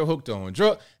to get her hooked on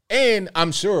drug. And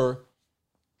I'm sure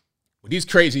with these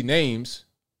crazy names,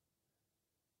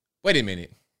 wait a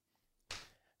minute.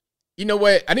 You know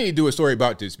what? I need to do a story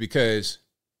about this because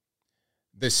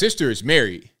the sister is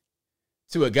married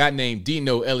to a guy named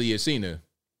Dino Eliasina,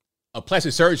 a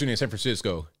plastic surgeon in San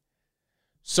Francisco.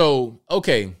 So,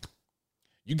 okay,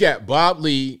 you got Bob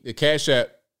Lee, the Cash App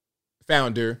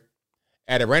founder,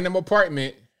 at a random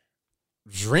apartment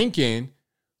drinking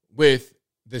with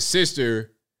the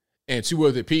sister and two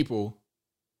other people.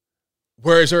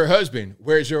 Where's her husband?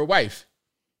 Where's your wife?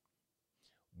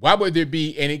 Why would there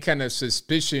be any kind of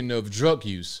suspicion of drug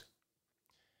use?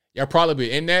 Y'all probably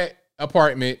be in that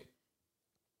apartment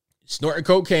snorting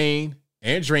cocaine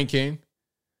and drinking.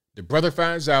 The brother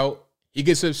finds out. He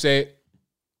gets upset.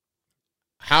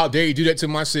 How dare you do that to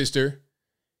my sister?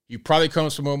 He probably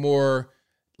comes from a more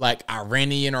like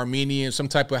Iranian, Armenian, some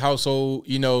type of household,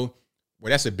 you know,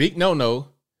 where that's a big no-no.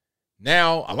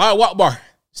 Now, Allah Akbar.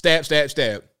 Stab, stab,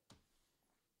 stab.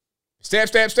 Stab,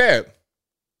 stab, stab.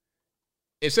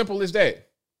 As simple as that.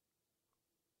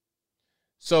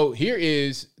 So here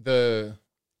is the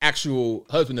actual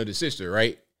husband of the sister,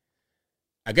 right?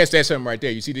 I guess that's him right there.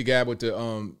 You see the guy with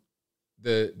the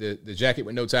jacket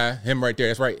with no tie? Him right there.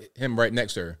 That's right. Him right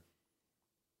next to her.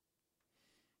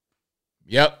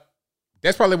 Yep.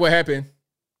 That's probably what happened.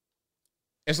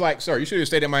 It's like, sir, you should have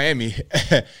stayed in Miami.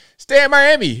 Stay in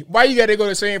Miami. Why you got to go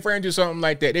to San Fran and do something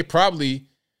like that? They probably,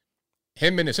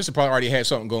 him and the sister probably already had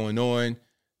something going on.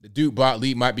 The dude Bob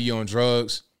Lee might be on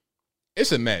drugs.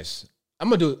 It's a mess. I'm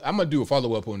gonna do a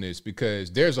follow-up on this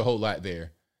because there's a whole lot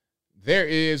there. There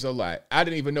is a lot. I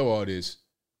didn't even know all this.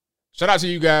 Shout out to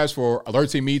you guys for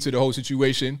alerting me to the whole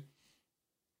situation.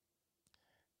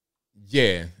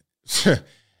 Yeah.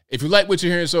 If you like what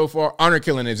you're hearing so far, honor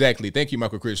killing, exactly. Thank you,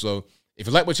 Michael Critchlow. If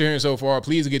you like what you're hearing so far,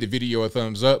 please give the video a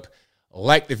thumbs up,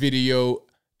 like the video,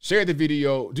 share the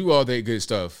video, do all that good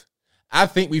stuff. I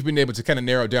think we've been able to kind of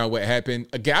narrow down what happened.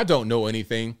 Again, I don't know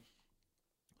anything,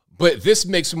 but this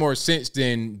makes more sense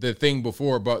than the thing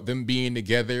before about them being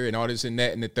together and all this and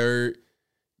that and the third.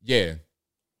 Yeah.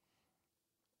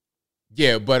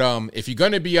 Yeah, but if you're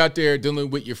going to be out there dealing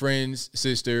with your friend's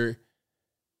sister,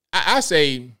 I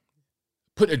say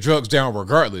put the drugs down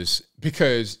regardless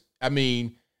because, I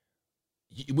mean,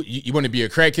 you want to be a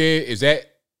crackhead? Is that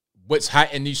what's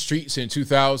hot in these streets in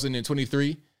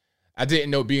 2023? I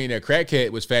didn't know being a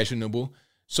crackhead was fashionable.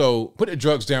 So put the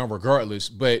drugs down regardless.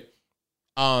 But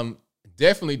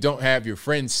definitely don't have your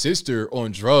friend's sister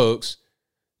on drugs.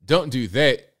 Don't do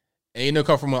that. And you know,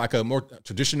 come from like a more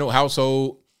traditional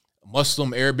household,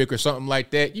 Muslim, Arabic, or something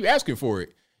like that. You asking for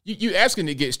it. You asking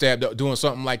to get stabbed up doing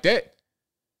something like that.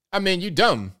 I mean, you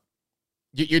dumb.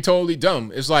 You're totally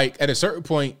dumb. It's like at a certain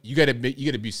point, you gotta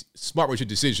be smart with your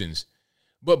decisions.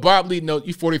 But Bob Lee, no,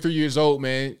 you're 43 years old,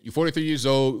 man. You're 43 years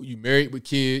old. You married with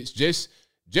kids. Just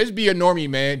be a normie,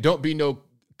 man. Don't be no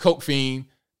coke fiend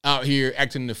out here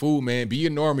acting the fool, man. Be a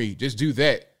normie. Just do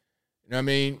that. You know what I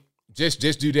mean? Just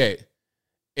do that.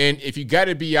 And if you got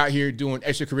to be out here doing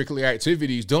extracurricular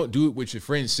activities, don't do it with your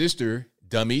friend's sister,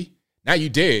 dummy. Now you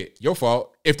dead. Your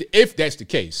fault. If that's the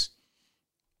case.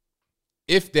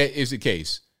 If that is the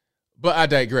case. But I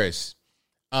digress.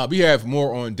 We have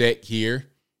more on deck here.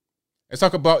 Let's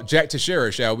talk about Jack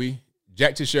Teixeira, shall we?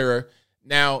 Jack Teixeira.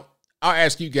 Now, I'll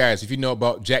ask you guys if you know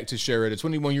about Jack Teixeira, the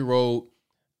 21-year-old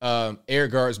air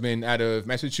guardsman out of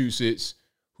Massachusetts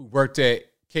who worked at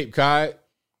Cape Cod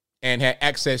and had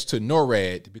access to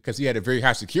NORAD because he had a very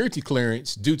high security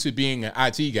clearance due to being an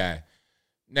IT guy.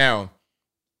 Now,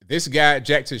 this guy,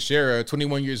 Jack Teixeira,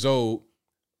 21 years old,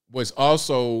 was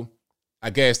also,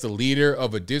 I guess, the leader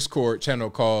of a Discord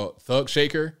channel called Thug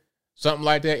Shaker, something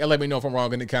like that. Let me know if I'm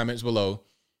wrong in the comments below.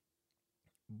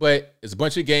 But it's a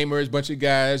bunch of gamers, bunch of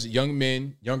guys, young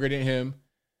men, younger than him.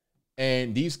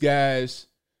 And these guys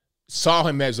saw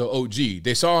him as an OG.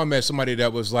 They saw him as somebody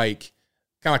that was like,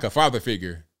 kind of like a father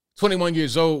figure. 21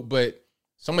 years old, but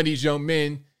some of these young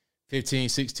men, 15,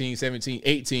 16, 17,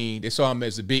 18, they saw him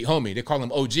as a big homie. They call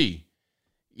him OG.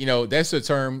 You know, that's a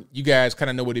term you guys kind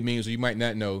of know what it means, or you might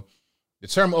not know. The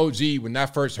term OG, when I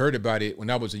first heard about it, when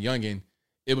I was a youngin',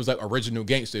 it was like original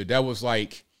gangster. That was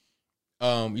like,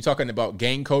 you talking about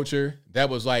gang culture, that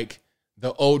was like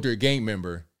the older gang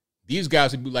member. These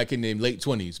guys would be like in their late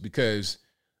 20s because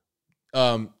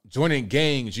joining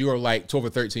gangs, you are like 12 or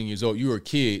 13 years old. You were a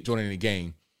kid joining a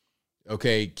gang.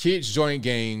 Okay, kids join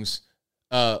gangs,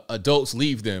 adults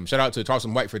leave them. Shout out to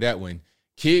Tarson White for that one.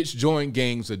 Kids join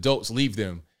gangs, adults leave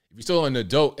them. If you're still an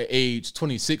adult at age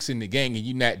 26 in the gang and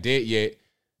you're not dead yet,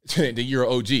 then you're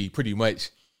an OG, pretty much.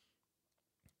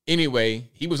 Anyway,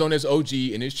 he was on this OG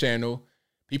in his channel.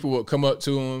 People would come up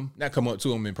to him, not come up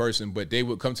to him in person, but they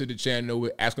would come to the channel,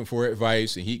 ask him for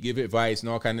advice, and he'd give advice and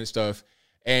all kind of stuff.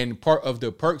 And part of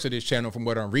the perks of this channel, from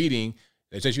what I'm reading,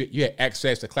 is that you had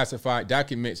access to classified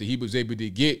documents that he was able to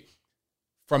get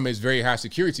from his very high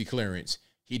security clearance.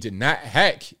 He did not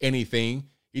hack anything.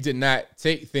 He did not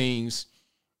take things.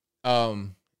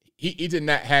 He did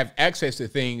not have access to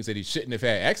things that he shouldn't have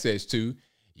had access to.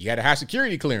 He had a high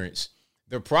security clearance.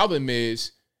 The problem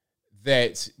is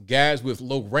that guys with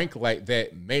low rank like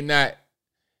that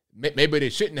maybe they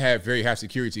shouldn't have very high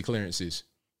security clearances.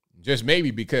 Just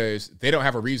maybe because they don't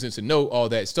have a reason to know all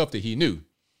that stuff that he knew.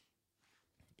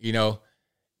 You know,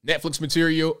 Netflix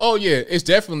material. Oh, yeah, it's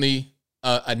definitely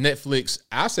a Netflix.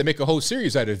 I say make a whole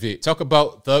series out of it. Talk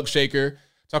about Thug Shaker.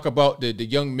 Talk about the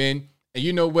young men. And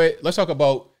you know what? Let's talk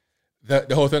about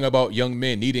the whole thing about young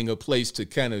men needing a place to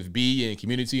kind of be in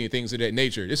community and things of that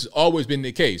nature. This has always been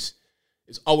the case.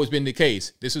 It's always been the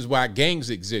case. This is why gangs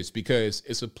exist, because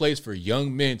it's a place for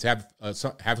young men to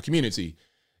have a community,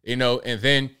 you know, and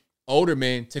then older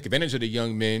men take advantage of the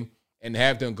young men and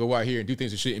have them go out here and do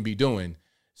things they shouldn't be doing.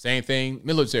 Same thing,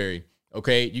 military.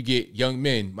 Okay, you get young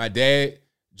men. My dad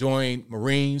joined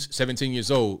Marines, 17 years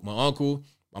old. My uncle,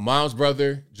 my mom's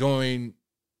brother joined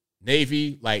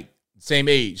Navy, like same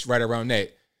age, right around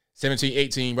that. 17,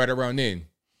 18, right around then.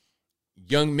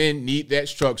 Young men need that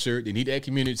structure. They need that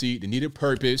community. They need a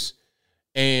purpose.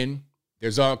 And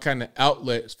there's all kind of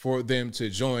outlets for them to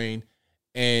join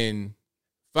and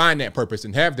find that purpose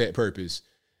and have that purpose,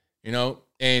 you know.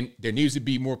 And there needs to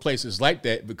be more places like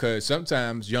that, because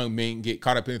sometimes young men get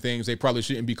caught up in things they probably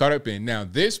shouldn't be caught up in. Now,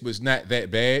 this was not that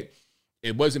bad.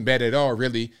 It wasn't bad at all,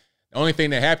 really. The only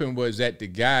thing that happened was that the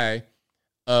guy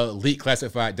leaked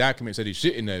classified documents that he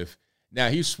shouldn't have. Now,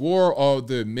 he swore all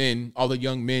the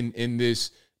young men in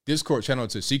this Discord channel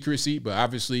to secrecy, but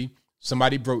obviously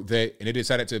somebody broke that and they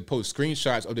decided to post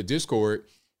screenshots of the Discord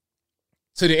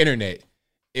to the internet.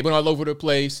 It went all over the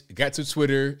place. It got to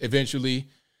Twitter eventually.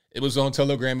 It was on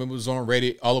Telegram. It was on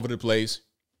Reddit, all over the place.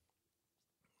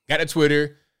 Got to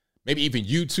Twitter. Maybe even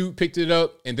YouTube picked it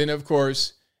up. And then, of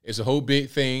course, it's a whole big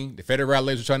thing. The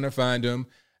federales were trying to find him.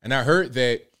 And I heard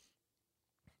that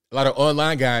a lot of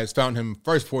online guys found him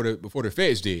first before the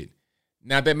feds did.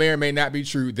 Now, that may or may not be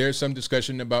true. There's some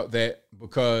discussion about that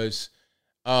because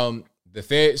the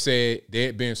feds said they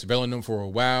had been surveilling him for a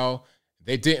while.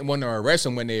 They didn't want to arrest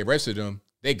him when they arrested him.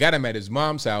 They got him at his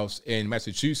mom's house in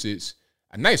Massachusetts.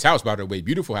 A nice house, by the way,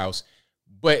 beautiful house.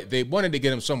 But they wanted to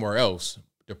get him somewhere else.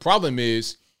 The problem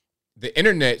is the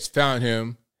internet's found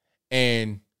him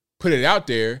and put it out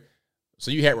there.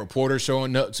 So you had reporters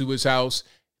showing up to his house.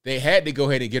 They had to go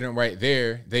ahead and get him right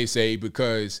there, they say,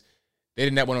 because they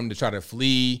did not want him to try to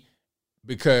flee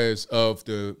because of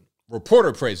the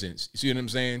reporter presence. You see what I'm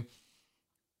saying?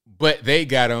 But they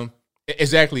got him.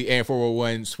 Exactly. And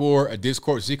 401 swore a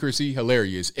Discord secrecy.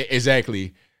 Hilarious.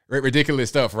 Exactly. Ridiculous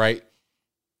stuff, right?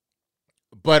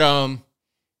 But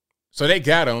so they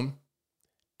got him,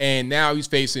 and now he's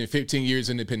facing 15 years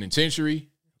in the penitentiary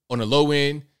on the low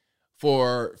end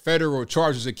for federal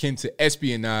charges akin to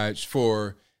espionage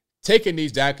for taking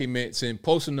these documents and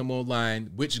posting them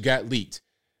online, which got leaked.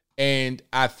 And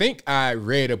I think I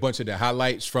read a bunch of the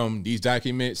highlights from these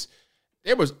documents.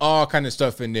 There was all kind of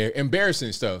stuff in there,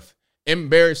 embarrassing stuff. They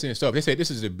said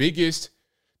this is the biggest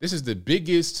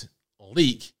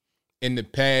leak in the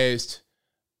past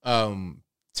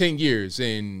 10 years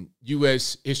in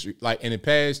U.S. history, like in the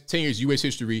past 10 years U.S.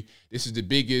 history, this is the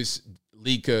biggest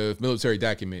leak of military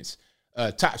documents,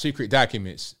 top secret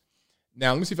documents.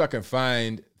 Now, let me see if I can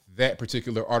find that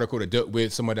particular article that dealt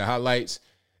with some of the highlights.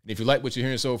 And if you like what you're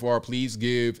hearing so far, please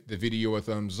give the video a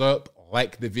thumbs up,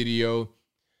 like the video,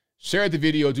 share the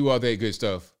video, do all that good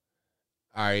stuff.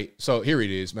 All right, so here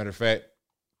it is. Matter of fact,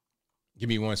 give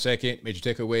me 1 second.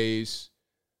 Major takeaways.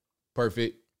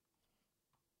 Perfect.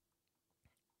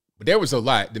 But there was a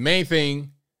lot. The main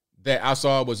thing that I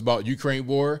saw was about Ukraine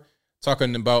war,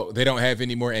 talking about they don't have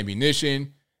any more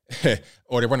ammunition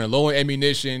or they're running low on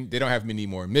ammunition. They don't have any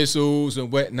more missiles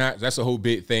and whatnot. That's a whole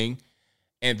big thing.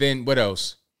 And then what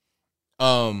else?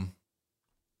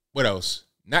 What else?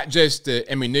 Not just the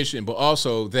ammunition, but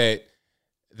also that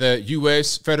the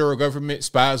U.S. federal government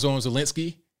spies on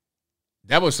Zelensky.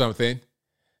 That was something.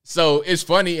 So it's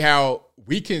funny how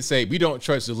we can say we don't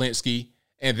trust Zelensky,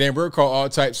 and then we're called all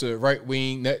types of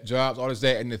right-wing nut jobs, all this,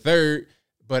 that, and the third.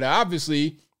 But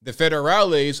obviously, the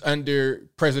federales under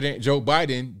President Joe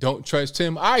Biden don't trust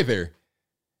him either.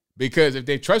 Because if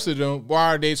they trusted him,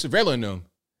 why are they surveilling him?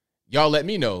 Y'all let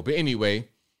me know. But anyway,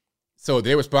 so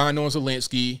they were spying on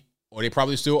Zelensky, or they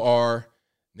probably still are.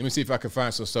 Let me see if I can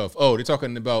find some stuff. Oh, they're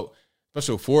talking about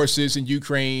special forces in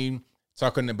Ukraine,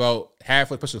 talking about half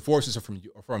of special forces are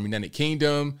from United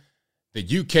Kingdom.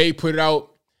 The UK put out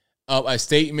a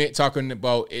statement talking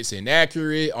about it's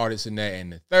inaccurate, all this and that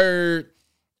and the third.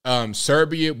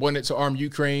 Serbia wanted to arm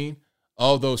Ukraine,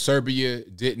 although Serbia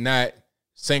did not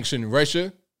sanction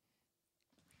Russia,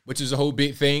 which is a whole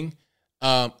big thing.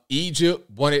 Egypt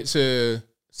wanted to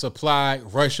supply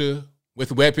Russia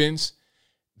with weapons.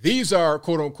 These are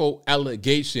quote unquote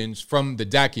allegations from the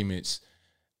documents.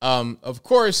 Of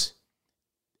course,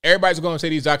 everybody's going to say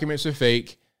these documents are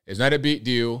fake. It's not a big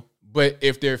deal. But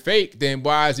if they're fake, then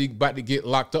why is he about to get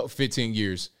locked up 15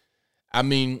 years? I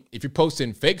mean, if you're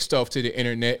posting fake stuff to the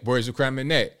internet, where's the crime in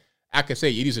that? I could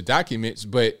say these are documents,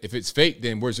 but if it's fake,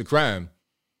 then where's the crime?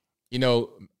 You know,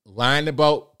 lying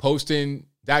about posting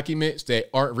documents that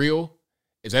aren't real,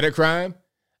 is that a crime?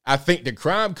 I think the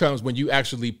crime comes when you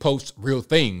actually post real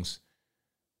things.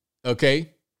 Okay?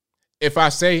 If I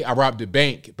say I robbed a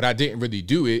bank, but I didn't really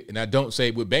do it, and I don't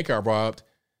say what bank I robbed,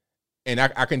 and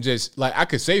I can just, like, I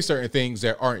could say certain things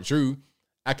that aren't true.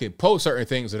 I can post certain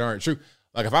things that aren't true.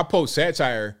 Like, if I post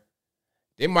satire,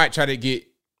 they might try to get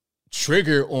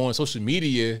triggered on social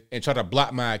media and try to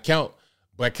block my account.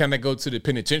 But can I go to the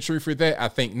penitentiary for that? I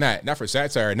think not. Not for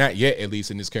satire. Not yet, at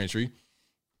least in this country.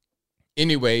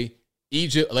 Anyway,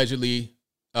 Egypt allegedly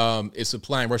is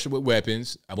supplying Russia with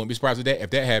weapons. I wouldn't be surprised if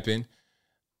that happened.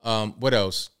 What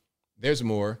else? There's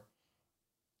more.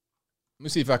 Let me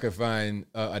see if I can find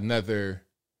another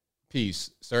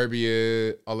piece.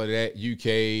 Serbia, all of that,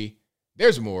 UK.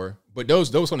 There's more, but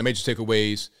those are the major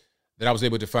takeaways that I was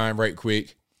able to find right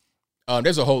quick.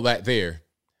 There's a whole lot there.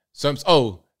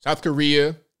 South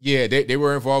Korea. Yeah, they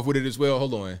were involved with it as well.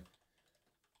 Hold on.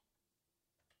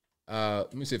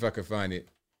 Let me see if I can find it.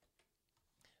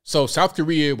 So South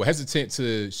Korea was hesitant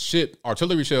to ship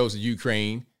artillery shells to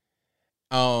Ukraine.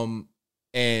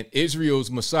 And Israel's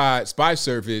Mossad spy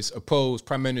service opposed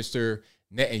Prime Minister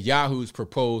Netanyahu's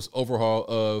proposed overhaul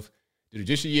of the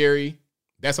judiciary.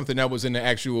 That's something that was in the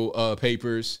actual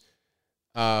papers.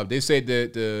 They said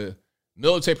that the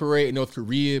military parade in North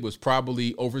Korea was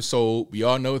probably oversold. We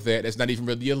all know that. That's not even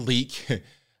really a leak.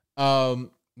 Let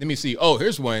me see. Oh,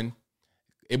 here's one.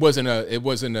 It wasn't a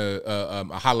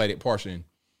highlighted portion.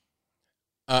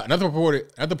 Another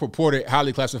purported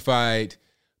highly classified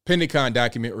Pentagon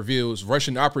document reveals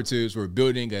Russian operatives were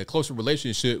building a closer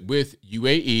relationship with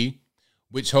UAE,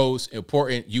 which hosts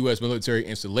important U.S. military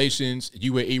installations.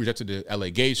 UAE rejected the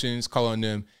allegations, calling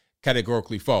them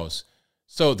categorically false.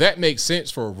 So that makes sense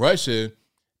for Russia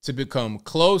to become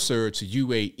closer to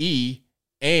UAE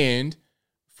and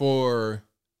for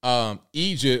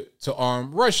Egypt to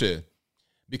arm Russia,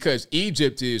 because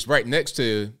Egypt is right next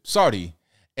to Saudi,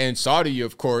 and Saudi,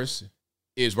 of course,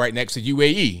 is right next to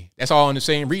UAE. That's all in the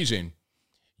same region.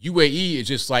 UAE is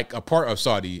just like a part of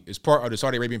Saudi. It's part of the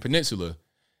Saudi Arabian Peninsula.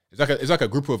 It's like a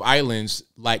group of islands,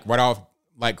 like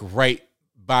right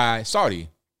by Saudi.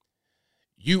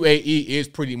 UAE is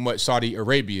pretty much Saudi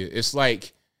Arabia. It's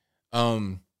like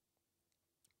Kuwait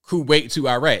to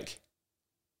Iraq.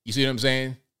 You see what I'm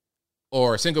saying?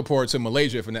 Or Singapore to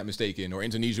Malaysia, if I'm not mistaken, or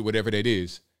Indonesia, whatever that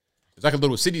is. It's like a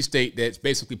little city state that's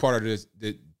basically part of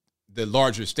the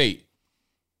larger state.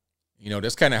 You know,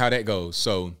 that's kind of how that goes.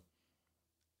 So,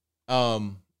 yeah,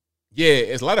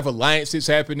 it's a lot of alliances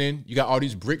happening. You got all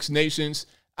these BRICS nations.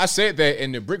 I said that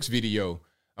in the BRICS video.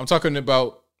 I'm talking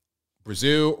about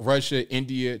Brazil, Russia,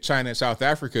 India, China, South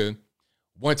Africa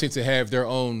wanting to have their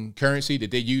own currency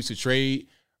that they use to trade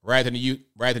rather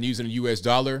than using the U.S.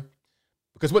 dollar.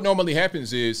 Because what normally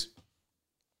happens is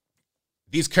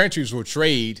these countries will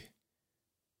trade,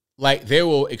 like they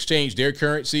will exchange their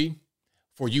currency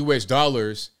for U.S.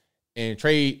 dollars and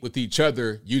trade with each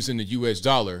other using the U.S.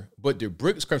 dollar. But the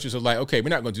BRICS countries are like, okay, we're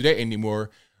not going to do that anymore.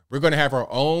 We're going to have our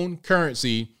own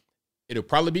currency. It'll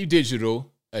probably be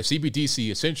digital, a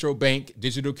CBDC, a central bank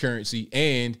digital currency,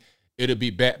 and it'll be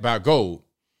backed by gold.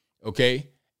 Okay.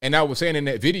 And I was saying in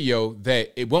that video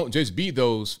that it won't just be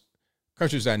those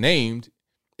countries I named.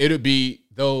 It'll be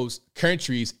those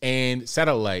countries and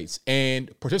satellites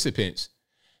and participants.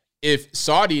 If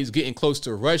Saudi is getting close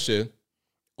to Russia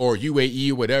or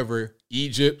UAE or whatever,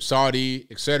 Egypt, Saudi,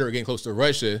 etc., getting close to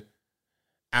Russia,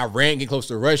 Iran getting close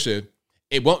to Russia,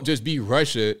 it won't just be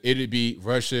Russia. It'll be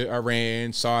Russia,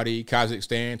 Iran, Saudi,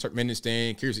 Kazakhstan,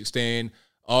 Turkmenistan, Kyrgyzstan,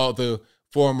 all the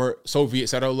former Soviet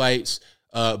satellites,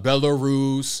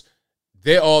 Belarus.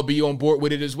 They'll all be on board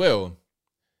with it as well.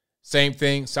 Same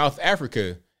thing, South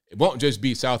Africa. It won't just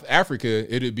be South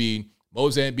Africa. It'll be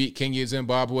Mozambique, Kenya,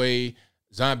 Zimbabwe,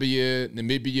 Zambia,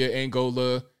 Namibia,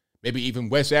 Angola, maybe even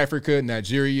West Africa,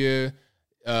 Nigeria,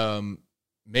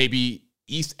 maybe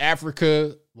East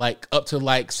Africa, like up to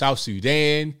like South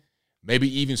Sudan,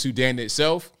 maybe even Sudan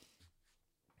itself.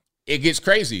 It gets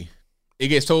crazy. It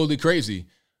gets totally crazy.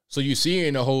 So you're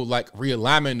seeing a whole like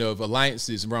realignment of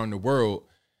alliances around the world,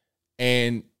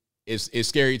 and it's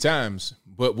scary times,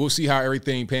 but we'll see how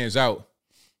everything pans out.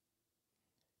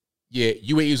 Yeah,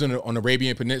 UAE is on the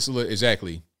Arabian Peninsula.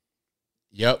 Exactly.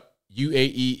 Yep.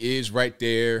 UAE is right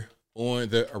there on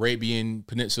the Arabian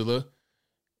Peninsula.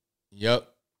 Yep.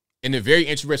 In a very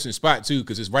interesting spot, too,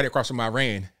 because it's right across from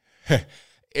Iran.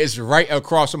 It's right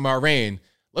across from Iran.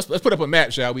 Let's put up a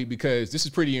map, shall we? Because this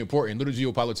is pretty important. Little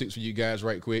geopolitics for you guys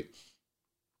right quick.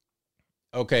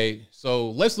 Okay, so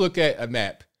let's look at a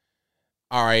map.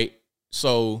 All right.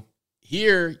 So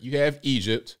here you have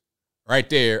Egypt right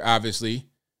there, obviously.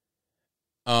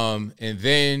 And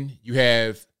then you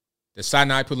have the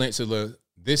Sinai Peninsula.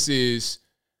 This is,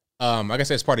 I guess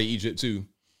that's part of Egypt too.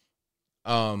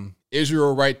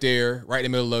 Israel right there, right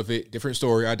in the middle of it. Different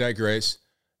story. I digress.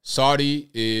 Saudi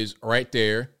is right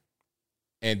there.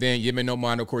 And then Yemen,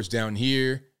 Oman, of course, down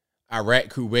here. Iraq,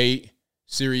 Kuwait,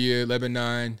 Syria,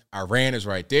 Lebanon. Iran is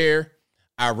right there.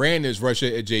 Iran is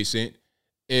Russia adjacent.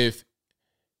 If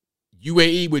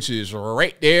UAE, which is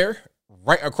right there,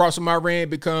 right across from Iran,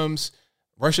 becomes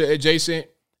Russia adjacent,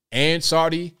 and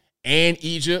Saudi and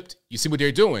Egypt, you see what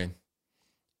they're doing.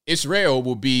 Israel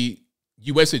will be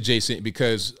U.S. adjacent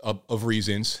because of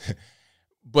reasons,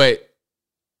 but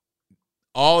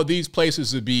all these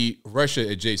places would be Russia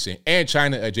adjacent and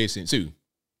China adjacent too.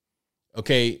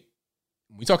 Okay,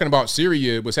 we're talking about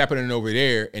Syria, what's happening over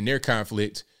there and their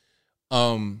conflict.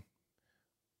 There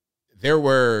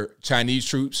were Chinese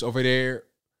troops over there,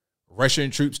 Russian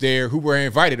troops there who were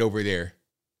invited over there.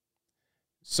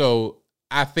 So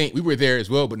I think we were there as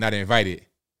well, but not invited.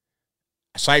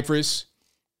 Cyprus,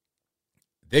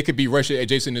 they could be Russia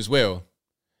adjacent as well.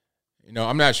 You know,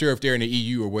 I'm not sure if they're in the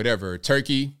EU or whatever.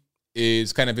 Turkey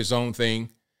is kind of its own thing.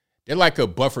 They're like a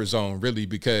buffer zone, really,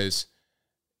 because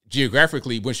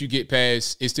geographically, once you get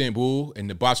past Istanbul and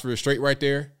the Bosphorus Strait right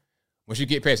there, once you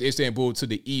get past Istanbul to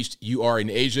the east, you are in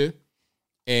Asia.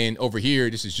 And over here,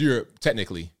 this is Europe,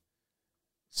 technically.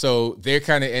 So they're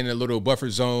kind of in a little buffer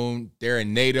zone. They're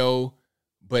in NATO,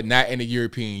 but not in the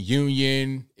European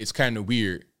Union. It's kind of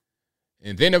weird.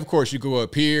 And then, of course, you go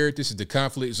up here. This is the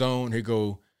conflict zone. Here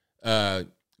go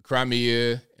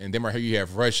Crimea. And then right here you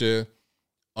have Russia,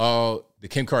 all the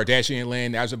Kim Kardashian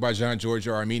land, Azerbaijan,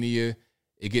 Georgia, Armenia.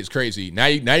 It gets crazy. Now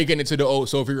you're getting into the old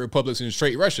Soviet republics and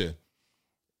straight Russia.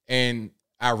 And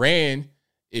Iran,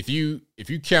 if you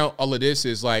count all of this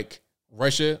as like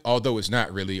Russia, although it's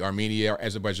not really, Armenia or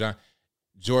Azerbaijan,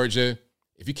 Georgia,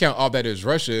 if you count all that as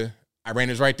Russia, Iran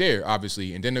is right there,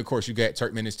 obviously. And then, of course, you got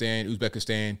Turkmenistan,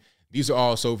 Uzbekistan. These are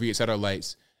all Soviet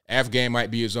satellites. Afghan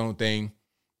might be his own thing.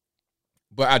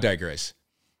 But I digress.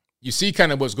 You see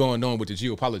kind of what's going on with the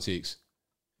geopolitics,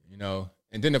 you know.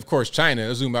 And then, of course, China.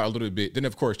 Let's zoom out a little bit. Then,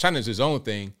 of course, China's his own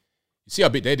thing. You see how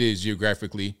big that is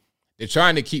geographically. They're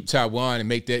trying to keep Taiwan and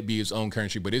make that be its own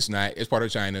country, but it's not. It's part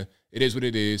of China. It is what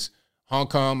it is. Hong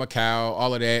Kong, Macau,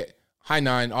 all of that.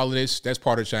 Hainan, all of this, that's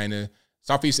part of China.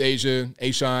 Southeast Asia,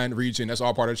 ASEAN region, that's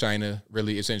all part of China,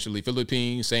 really, essentially.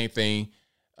 Philippines, same thing.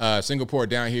 Singapore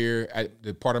down here at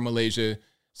the part of Malaysia.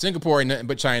 Singapore ain't nothing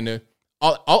but China.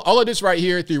 All of this right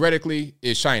here, theoretically,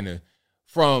 is China.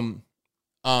 From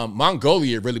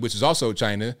Mongolia, really, which is also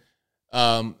China.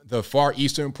 The far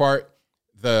eastern part,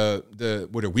 where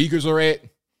the Uyghurs are at,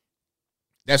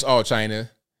 that's all China.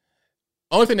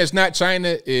 Only thing that's not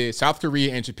China is South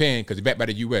Korea and Japan because they're backed by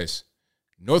the U.S.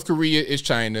 North Korea is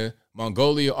China,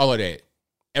 Mongolia, all of that,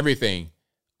 everything.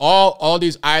 All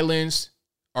these islands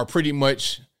are pretty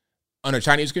much under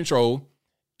Chinese control.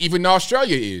 Even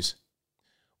Australia is.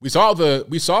 We saw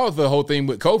the whole thing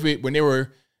with COVID when they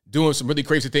were doing some really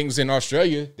crazy things in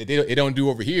Australia that they don't do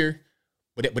over here,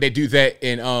 but they do that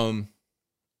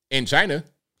in China.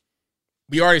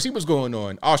 We already see what's going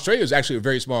on. Australia is actually a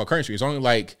very small country. It's only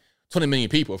like 20 million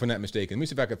people, if I'm not mistaken. Let me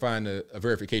see if I can find a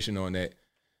verification on that.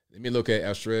 Let me look at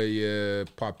Australia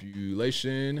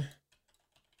population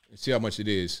and see how much it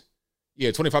is.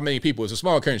 Yeah, 25 million people. It's a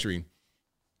small country.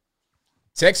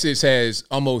 Texas has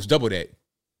almost double that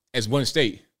as one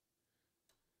state.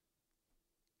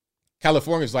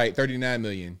 California is like 39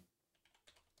 million.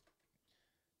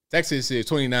 Texas is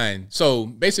 29. So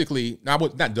basically,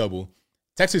 not double.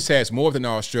 Texas has more than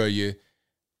Australia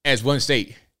as one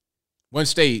state. One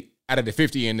state out of the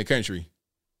 50 in the country.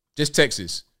 Just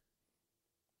Texas.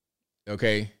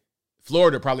 Okay.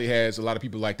 Florida probably has a lot of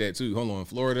people like that too. Hold on.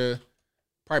 Florida,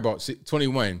 probably about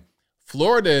 21.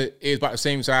 Florida is about the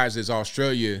same size as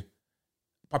Australia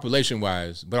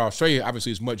population-wise. But Australia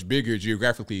obviously is much bigger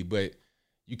geographically. But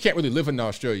you can't really live in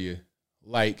Australia.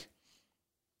 Like,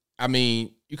 I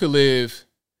mean, you can't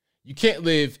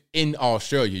live in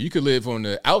Australia. You could live on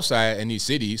the outside in these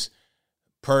cities,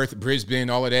 Perth, Brisbane,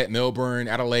 all of that, Melbourne,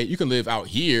 Adelaide. You can live out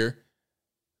here,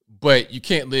 but you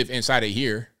can't live inside of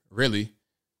here, really,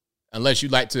 unless you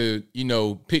like to,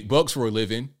 pick bugs for a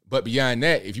living. But beyond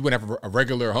that, if you want to have a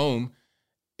regular home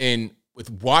and with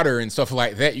water and stuff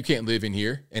like that, you can't live in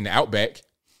here in the outback.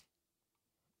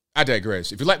 I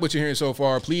digress. If you like what you're hearing so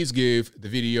far, please give the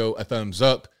video a thumbs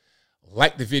up.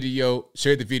 Like the video,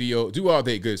 share the video, do all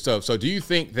that good stuff. So do you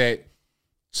think that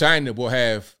China will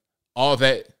have all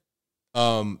that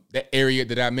that area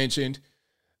that I mentioned?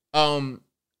 And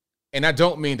I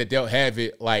don't mean that they'll have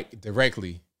it like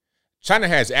directly. China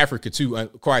has Africa too,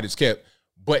 quiet as kept,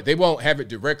 but they won't have it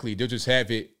directly. They'll just have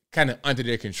it kind of under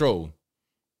their control.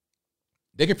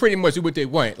 They can pretty much do what they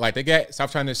want. Like they got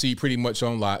South China Sea pretty much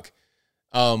on lock.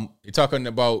 You're talking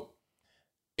about,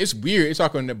 it's weird. It's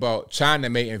talking about China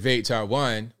may invade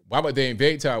Taiwan. Why would they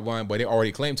invade Taiwan? But they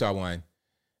already claim Taiwan.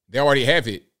 They already have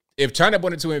it. If China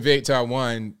wanted to invade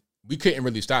Taiwan, we couldn't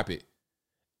really stop it.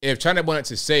 If China wanted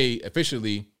to say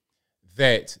officially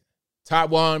that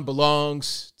Taiwan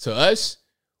belongs to us,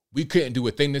 we couldn't do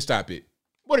a thing to stop it.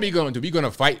 What are we going to do? We're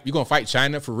going to fight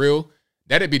China for real?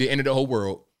 That'd be the end of the whole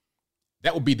world.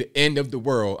 That would be the end of the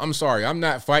world. I'm sorry. I'm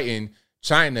not fighting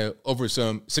China over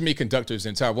some semiconductors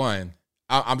in Taiwan.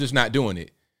 I'm just not doing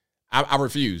it. I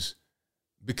refuse.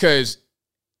 Because,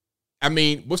 I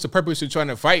mean, what's the purpose of trying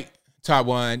to fight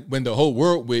Taiwan when the whole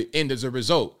world would end as a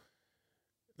result?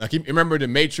 Like, you remember the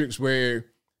Matrix where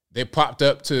they popped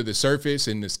up to the surface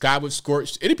and the sky was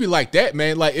scorched? It'd be like that,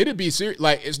 man. Like, it'd be serious.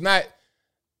 Like, it's not,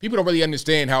 people don't really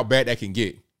understand how bad that can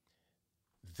get.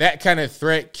 That kind of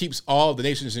threat keeps all the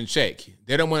nations in check.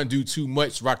 They don't want to do too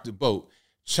much to rock the boat.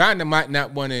 China might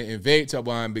not want to invade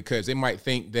Taiwan because they might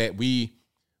think that we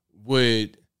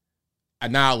would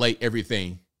annihilate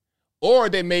everything. Or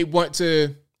they may want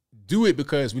to do it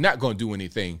because we're not going to do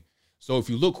anything. So if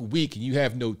you look weak and you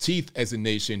have no teeth as a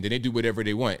nation, then they do whatever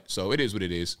they want. So it is what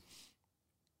it is.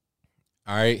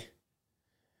 All right.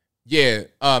 Yeah.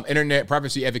 Internet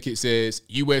privacy advocate says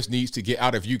U.S. needs to get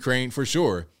out of Ukraine for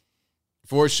sure.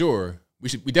 For sure. We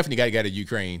definitely got to get out of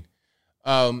Ukraine.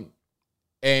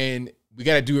 And we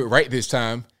got to do it right this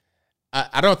time.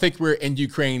 I don't think we're in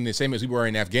Ukraine the same as we were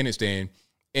in Afghanistan.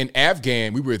 In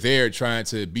Afghan, we were there trying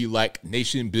to be like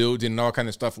nation building and all kind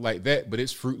of stuff like that, but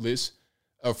it's fruitless.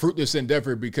 A fruitless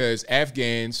endeavor because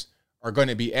Afghans are going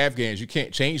to be Afghans. You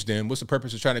can't change them. What's the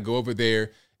purpose of trying to go over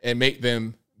there and make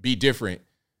them be different?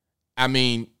 I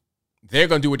mean, they're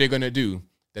going to do what they're going to do.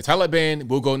 The Taliban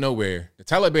will go nowhere. The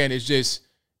Taliban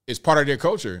is part of their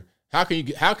culture. How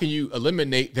can you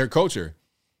eliminate their culture?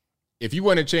 If you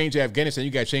want to change Afghanistan,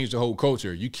 you got to change the whole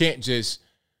culture. You can't just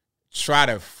try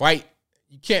to fight.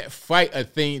 You can't fight a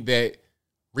thing that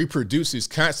reproduces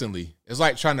constantly. It's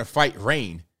like trying to fight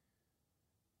rain.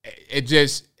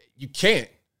 You can't.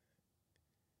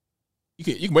 You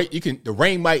can wait. The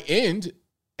rain might end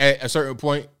at a certain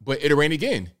point, but it'll rain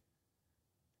again.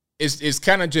 It's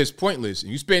kind of just pointless.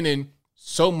 You're spending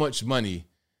so much money,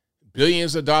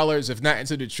 billions of dollars, if not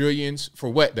into the trillions, for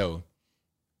what though?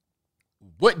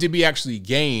 What did we actually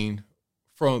gain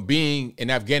from being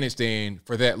in Afghanistan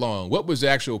for that long? What was the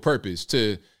actual purpose?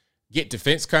 To get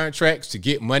defense contracts, to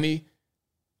get money,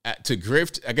 to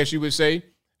grift, I guess you would say?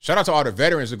 Shout out to all the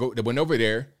veterans that went over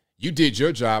there. You did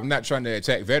your job. I'm not trying to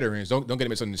attack veterans. Don't get it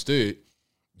misunderstood.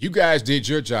 You guys did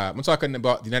your job. I'm talking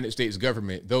about the United States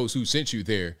government, those who sent you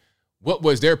there. What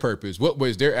was their purpose? What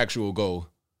was their actual goal?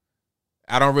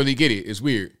 I don't really get it. It's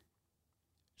weird.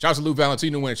 Shout out to Lou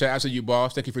Valentino in the chat. I see you,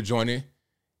 boss. Thank you for joining.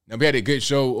 Now, we had a good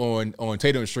show on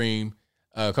Tatum Stream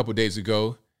a couple days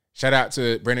ago. Shout out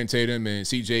to Brandon Tatum and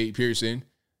CJ Pearson.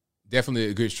 Definitely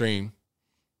a good stream.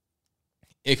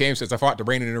 It came since I fought the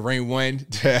rain and the rain won.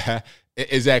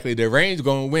 Exactly. The rain's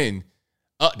going to win.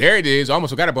 Oh, there it is. I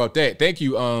almost forgot about that. Thank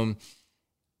you, Loaned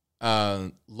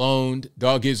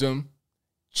Dogism.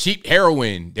 Cheap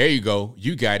heroin. There you go.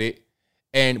 You got it.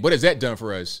 And what has that done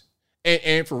for us?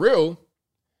 And for real,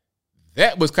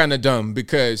 that was kind of dumb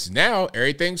because now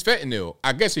everything's fentanyl.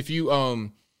 I guess if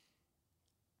you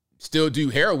still do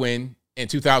heroin in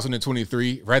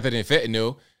 2023 rather than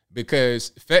fentanyl,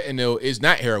 because fentanyl is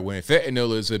not heroin.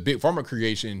 Fentanyl is a big pharma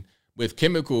creation with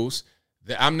chemicals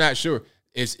that I'm not sure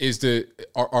is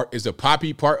the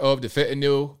poppy part of the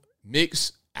fentanyl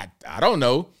mix. I don't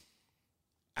know.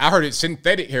 I heard it's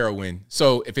synthetic heroin.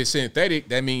 So if it's synthetic,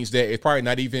 that means that it's probably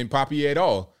not even poppy at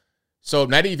all. So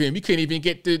we can't even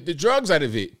get the drugs out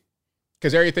of it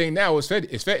because everything now is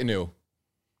fentanyl.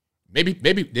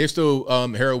 Maybe there's still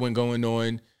heroin going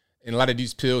on, and a lot of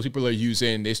these pills people are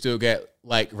using, they still got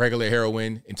like regular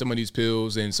heroin in some of these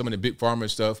pills and some of the big pharma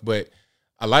stuff, but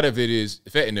a lot of it is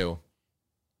fentanyl.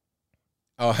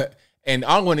 And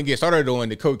I'm going to get started on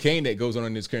the cocaine that goes on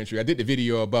in this country. I did the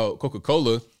video about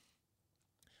Coca-Cola.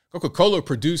 Coca-Cola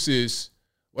produces,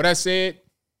 what I said,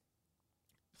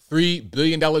 $3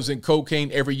 billion in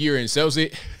cocaine every year and sells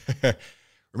it.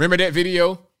 Remember that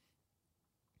video?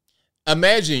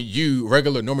 Imagine you,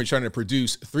 regular, normally trying to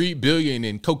produce $3 billion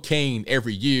in cocaine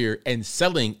every year and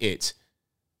selling it.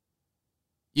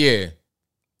 Yeah.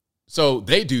 So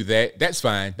they do that. That's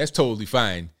fine. That's totally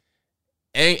fine.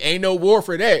 Ain't no war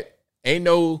for that. Ain't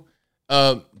no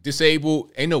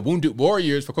disabled, ain't no wounded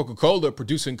warriors for Coca-Cola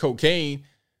producing cocaine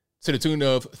to the tune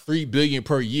of $3 billion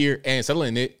per year and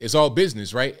selling it. It's all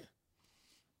business, right?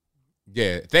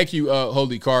 Yeah. Thank you,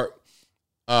 Holy Cart.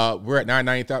 We're at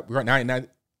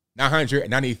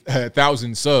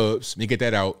 990,000 subs. Let me get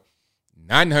that out.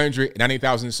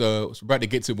 990,000 subs. We're about to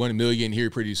get to 1 million here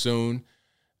pretty soon.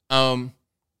 My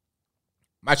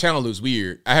channel is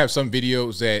weird. I have some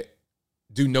videos that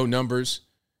do no numbers.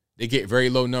 They get very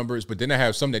low numbers, but then I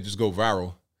have some that just go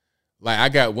viral. Like I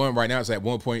got one right now, it's at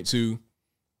 1.2.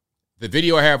 The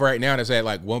video I have right now that's at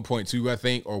like 1.2, I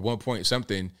think, or 1 point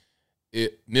something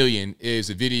million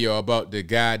is a video about the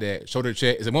guy that shoulder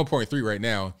checked. It's at 1.3 right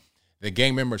now. The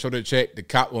gang member shoulder checked the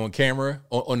cop on camera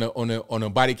on a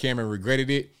body camera and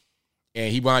regretted it,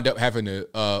 and he wound up having a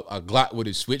Glock with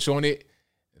a switch on it.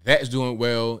 That's doing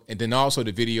well. And then also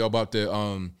the video about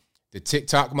the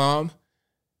TikTok mom.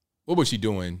 What was she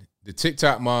doing? The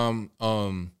TikTok mom.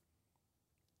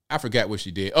 I forgot what she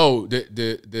did. Oh,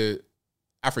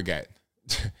 I forgot.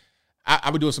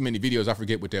 I've been doing so many videos, I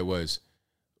forget what that was.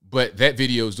 But that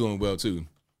video is doing well too.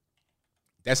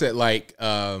 That's at like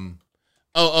yeah.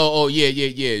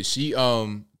 She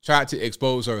tried to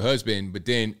expose her husband, but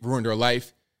then ruined her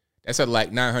life. That's at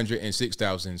like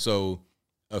 906,000. So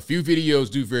a few videos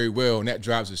do very well, and that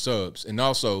drives the subs. And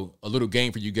also a little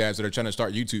game for you guys that are trying to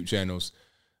start YouTube channels.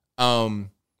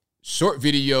 Short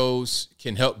videos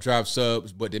can help drive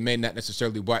subs, but they may not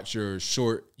necessarily watch your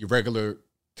regular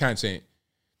content.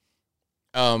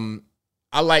 I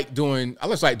just like doing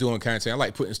content. I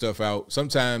like putting stuff out.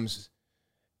 Sometimes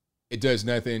it does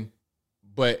nothing,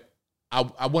 but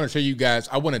I want to show you guys.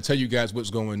 I want to tell you guys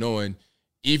what's going on,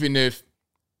 even if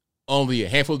only a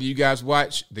handful of you guys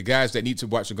watch. The guys that need to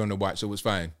watch are going to watch, so it's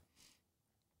fine.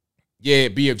 Yeah,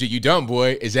 BFG, you dumb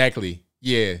boy. Exactly.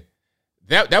 Yeah,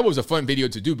 that was a fun video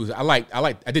to do because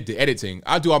I did the editing.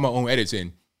 I do all my own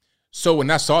editing. So when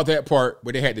I saw that part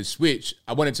where they had the switch,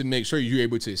 I wanted to make sure you were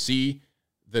able to see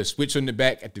the switch on the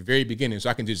back at the very beginning so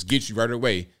I can just get you right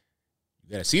away.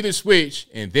 You got to see the switch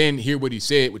and then hear what he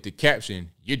said with the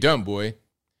caption, "You're dumb, boy."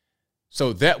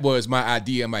 So that was my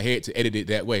idea in my head to edit it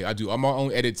that way. I do all my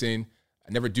own editing.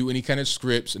 I never do any kind of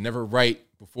scripts. I never write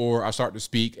before I start to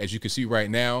speak. As you can see right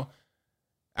now,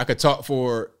 I could talk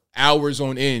for hours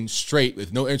on end straight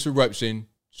with no interruption,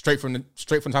 straight from the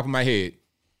top of my head.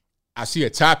 I see a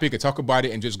topic, I talk about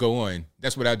it, and just go on.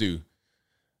 That's what I do.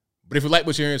 But if you like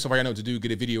what you're hearing so far, you know what to do.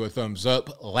 Give a video a thumbs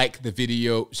up, like the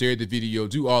video, share the video,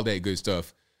 do all that good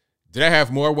stuff. Did I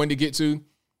have more one to get to?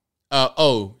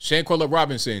 Shanquella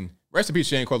Robinson. Rest in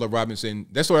peace, Shanquella Robinson.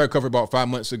 That's what I covered about 5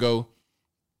 months ago.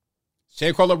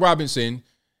 Shanquella Robinson,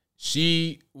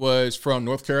 She was from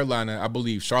North Carolina, I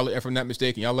believe, Charlotte, if I'm not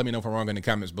mistaken. Y'all let me know if I'm wrong in the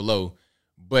comments below.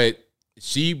 But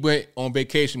she went on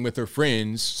vacation with her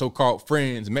friends, so-called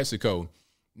friends, in Mexico.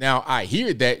 Now, I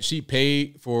hear that she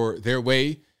paid for their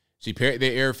way. She paid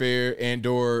their airfare and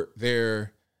or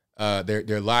their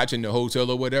lodge in the hotel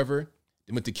or whatever.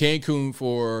 They went to Cancun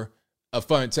for a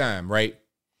fun time, right?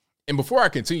 And before I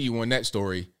continue on that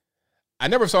story, I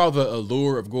never saw the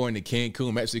allure of going to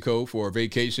Cancun, Mexico for a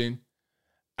vacation.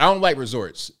 I don't like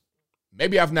resorts.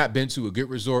 Maybe I've not been to a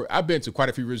good resort. I've been to quite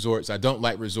a few resorts. I don't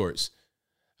like resorts.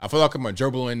 I feel like I'm a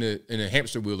gerbil in a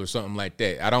hamster wheel or something like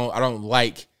that. I don't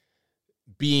like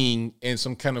being in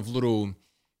some kind of little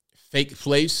fake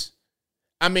place.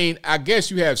 I mean, I guess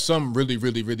you have some really,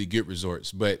 really, really good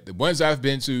resorts, but the ones I've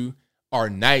been to are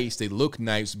nice. They look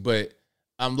nice, but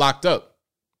I'm locked up.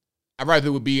 I'd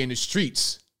rather would be in the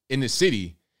streets, in the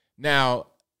city. Now,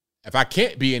 if I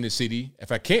can't be in the city,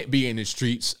 if I can't be in the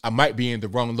streets, I might be in the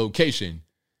wrong location.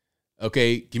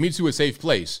 Okay, give me to a safe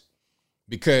place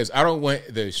because I don't want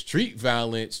the street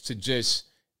violence to just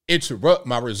interrupt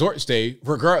my resort stay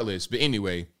regardless. But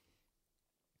anyway,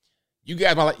 you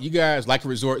guys like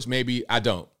resorts, maybe I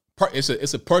don't.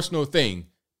 It's a personal thing.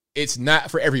 It's not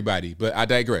for everybody, but I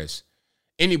digress.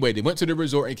 Anyway, they went to the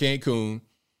resort in Cancun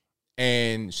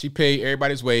and she paid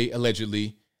everybody's way,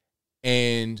 allegedly,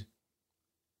 and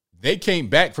they came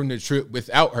back from the trip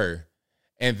without her.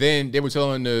 And then they were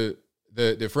telling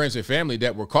the friends and family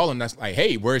that were calling us like,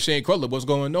 hey, where's Shanquella? What's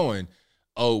going on?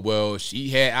 Oh, well, she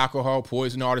had alcohol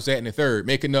poison, all this, that, and the third,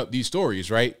 making up these stories,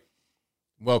 right?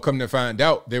 Well, come to find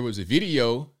out, there was a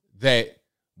video that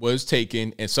was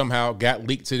taken and somehow got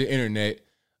leaked to the internet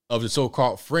of the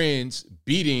so-called friends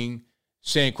beating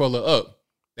Shanquella up.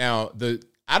 Now,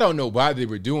 I don't know why they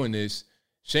were doing this.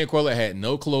 Shanquella had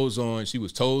no clothes on. She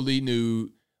was totally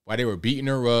nude while they were beating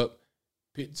her up.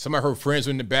 Some of her friends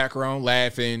were in the background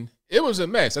laughing. It was a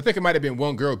mess. I think it might have been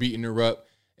one girl beating her up,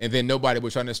 and then nobody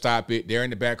was trying to stop it. They're in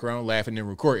the background laughing and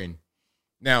recording.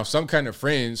 Now, some kind of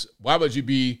friends, why would you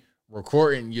be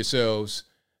recording yourselves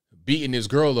beating this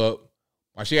girl up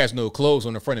while she has no clothes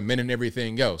on in front of men and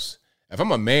everything else? If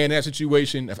I'm a man in that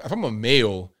situation, if I'm a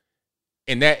male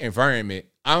in that environment,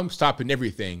 I'm stopping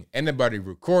everything. Ain't nobody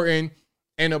recording,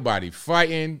 ain't nobody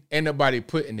fighting, ain't nobody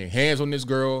putting their hands on this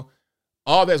girl.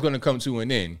 All that's going to come to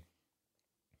an end.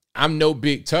 I'm no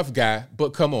big tough guy,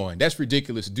 but come on, that's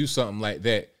ridiculous to do something like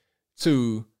that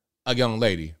to a young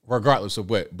lady, regardless of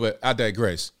what, but I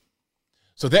digress.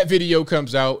 So that video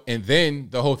comes out, and then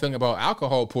the whole thing about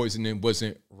alcohol poisoning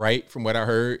wasn't right from what I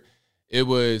heard. It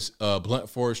was blunt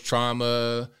force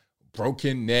trauma,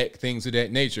 broken neck, things of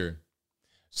that nature.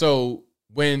 So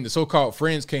when the so-called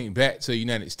friends came back to the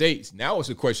United States, now it's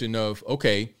a question of,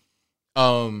 okay,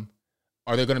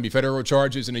 are there going to be federal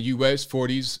charges in the U.S. for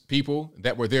these people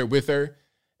that were there with her?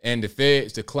 And the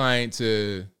feds declined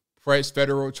to press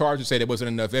federal charges, say there wasn't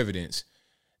enough evidence.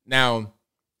 Now,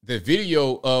 the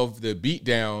video of the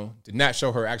beatdown did not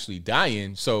show her actually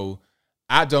dying, so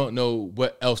I don't know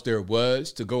what else there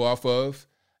was to go off of.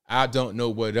 I don't know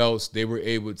what else they were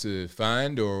able to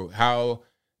find or how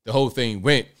the whole thing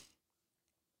went.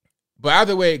 But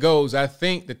either way it goes, I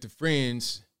think that the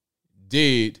friends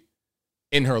did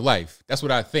in her life. That's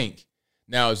what I think.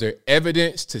 Now, is there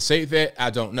evidence to say that? I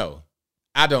don't know.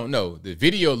 I don't know. The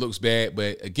video looks bad,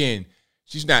 but again,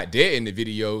 she's not dead in the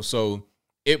video, so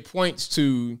it points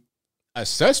to a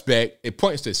suspect. It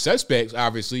points to suspects,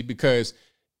 obviously, because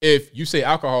if you say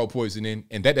alcohol poisoning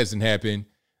and that doesn't happen,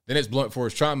 then it's blunt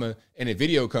force trauma, and a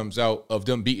video comes out of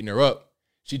them beating her up.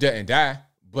 She doesn't die,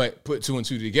 but put two and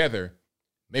two together.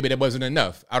 Maybe that wasn't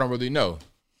enough. I don't really know.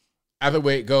 Either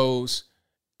way it goes,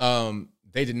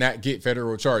 they did not get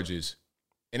federal charges.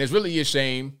 And it's really a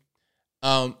shame.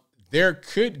 There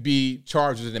could be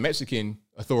charges in the Mexican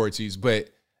authorities, but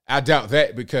I doubt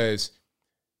that because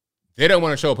they don't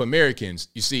want to show up Americans.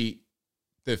 You see,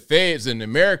 the feds in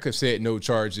America said no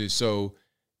charges. So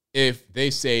if they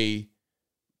say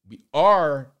we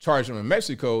are charging them in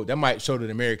Mexico, that might show the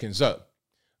Americans up.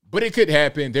 But it could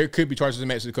happen. There could be charges in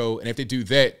Mexico. And if they do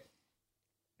that,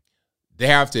 they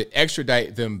have to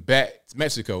extradite them back to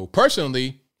Mexico.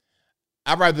 Personally,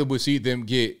 I'd rather would see them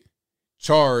get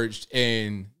charged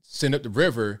and sent up the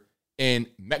river in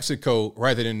Mexico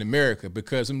rather than America,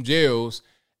 because some jails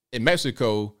in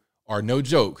Mexico are no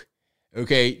joke.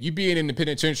 Okay, you being in the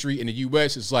penitentiary in the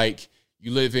U.S. is like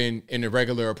you live in a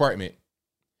regular apartment.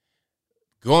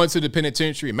 Going to the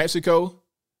penitentiary in Mexico,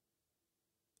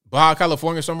 Baja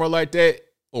California, somewhere like that,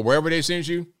 or wherever they send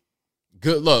you,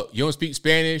 good luck. You don't speak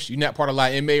Spanish. You're not part of La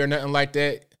MA or nothing like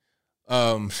that.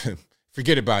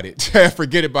 Forget about it.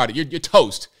 Forget about it. You're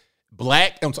toast.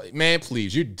 black. I'm sorry, man,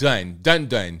 please, you're done.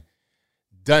 Done.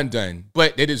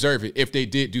 But they deserve it if they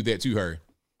did do that to her.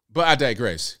 But I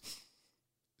digress.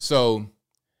 So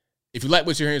if you like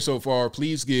what you're hearing so far,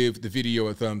 please give the video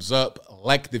a thumbs up,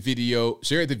 like the video,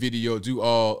 share the video, do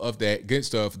all of that good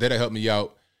stuff. That'll help me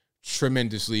out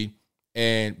tremendously.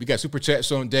 And we got super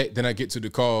chats on deck. Then I get to the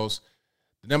calls.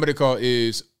 The number to call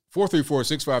is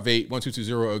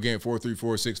 434-658-1220. Again,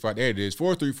 434-65. There it is,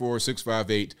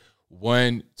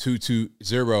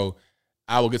 434-658-1220.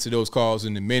 I will get to those calls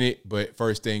in a minute, but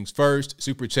first things first,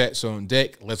 super chats on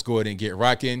deck. Let's go ahead and get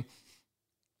rocking.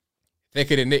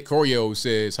 Thank you to Nick Corio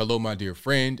says, hello, my dear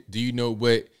friend. Do you know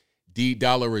what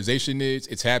de-dollarization is?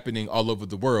 It's happening all over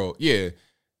the world. Yeah,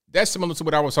 that's similar to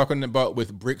what I was talking about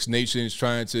with BRICS nations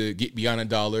trying to get beyond a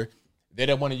dollar. They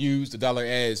don't want to use the dollar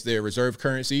as their reserve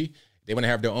currency. They want to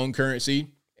have their own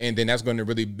currency, and then that's going to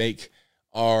really make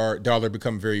our dollar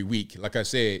become very weak. Like I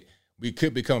said, we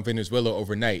could become Venezuela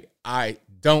overnight. I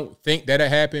don't think that'll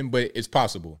happen, but it's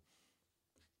possible.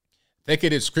 Thank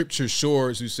you to Scripture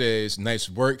Shores, who says, nice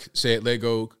work, sad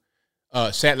Lego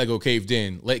caved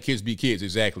in. Let kids be kids,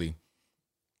 exactly.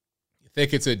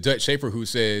 Thank you to Dutch Schaefer, who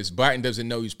says, Biden doesn't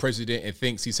know he's president and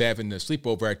thinks he's having a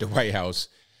sleepover at the White House.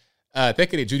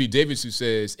 Thank you to Judy Davis, who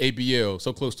says, ABL,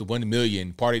 so close to 1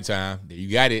 million, party time. There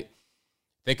you got it.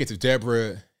 Thank you to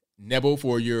Deborah Nebel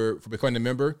for becoming a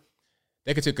member.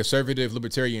 Thank you to Conservative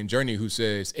Libertarian Journey, who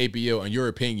says, ABL, in your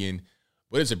opinion,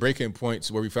 what is the breaking point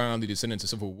where we finally descend into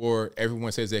civil war?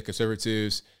 Everyone says that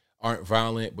conservatives aren't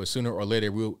violent, but sooner or later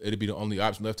it'll be the only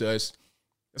option left to us.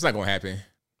 That's not going to happen.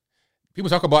 People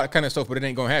talk about that kind of stuff, but it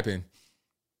ain't going to happen.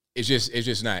 It's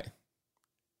just not.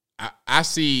 I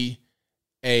see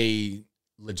a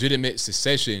legitimate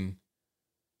secession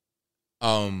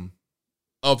of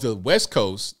the West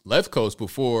Coast, left coast,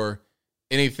 before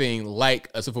anything like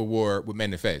a civil war would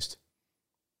manifest.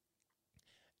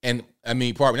 And I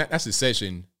mean, probably not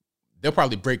secession. They'll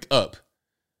probably break up.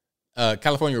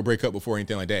 California will break up before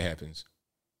anything like that happens.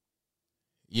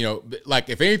 You know, like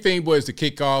if anything was to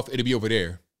kick off, it'd be over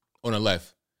there on the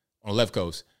left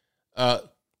coast. Thank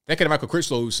you to Michael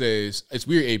Critchlow, who says, it's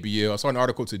weird, ABL. I saw an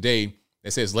article today that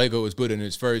says Lego is building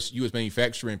its first U.S.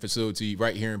 manufacturing facility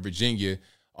right here in Virginia.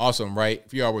 Awesome, right? A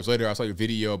few hours later, I saw your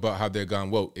video about how they're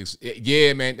gone woke.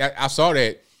 Yeah, man, I saw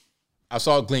that. I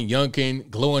saw Glenn Youngkin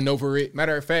glowing over it.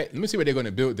 Matter of fact, let me see where they're going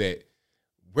to build that.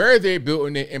 Where they're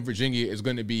building it in Virginia is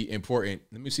going to be important.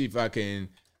 Let me see if I can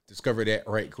discover that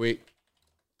right quick.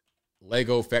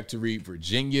 Lego Factory,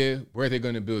 Virginia. Where are they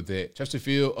going to build that?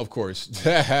 Chesterfield, of course.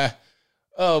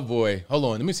 Oh, boy. Hold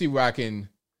on. Let me see where I can.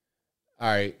 All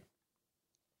right.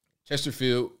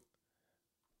 Chesterfield.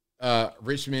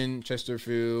 Richmond,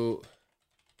 Chesterfield.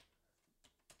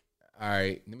 All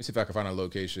right. Let me see if I can find a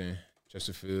location.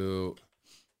 Chesterfield.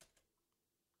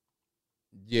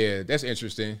 Yeah, that's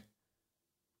interesting.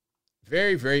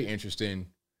 Very, very interesting.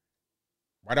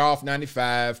 Right off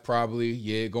 95, probably.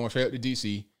 Yeah, going straight up to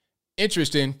DC.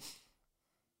 Interesting.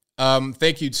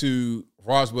 Thank you to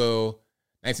Roswell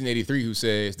 1983, who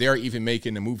says they are even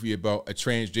making a movie about a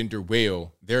transgender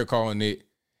whale. They're calling it,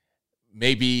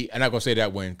 maybe, I'm not gonna say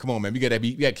that one. Come on, man. We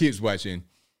got kids watching.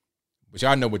 But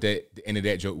y'all know what the end of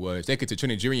that joke was. Thank you to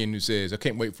Trinitarian, who says, I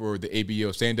can't wait for the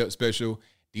ABL stand-up special.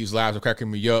 These lives are cracking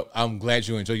me up. I'm glad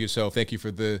you enjoy yourself. Thank you for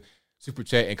the super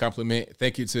chat and compliment.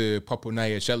 Thank you to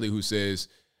Papunaya Shelley, who says,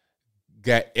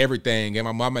 got everything in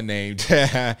my mama name.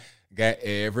 Got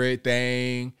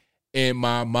everything in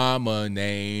my mama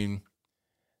name.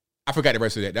 I forgot the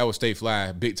rest of that. That was Stay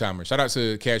Fly, Big Timer. Shout out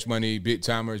to Cash Money, Big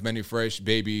Timers, Manny Fresh,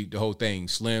 Baby, the whole thing,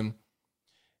 Slim.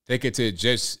 Thank you to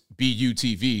Just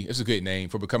BUTV. It's a good name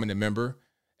for becoming a member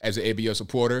as an ABL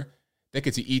supporter. Thank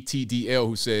you to ETDL,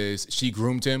 who says she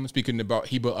groomed him. Speaking about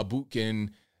Hiba Abuk and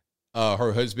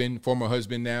her husband, former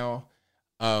husband now.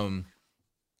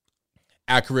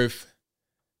 Akrif.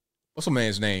 What's the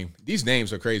man's name? These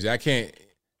names are crazy. I can't.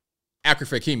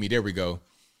 Akrif Hakimi. There we go.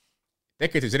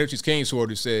 Thank you to Zedetrix Kane Sword,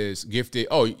 who says gifted.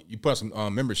 Oh, you put some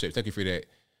memberships. Thank you for that.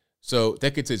 So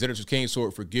thank you to Zedetrix Kane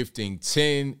Sword for gifting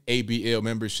 10 ABL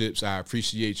memberships. I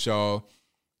appreciate y'all.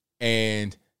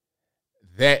 And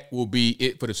that will be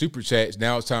it for the super chats.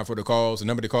 Now it's time for the calls. The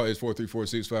number to call is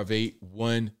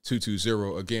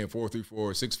 434-658-1220. Again,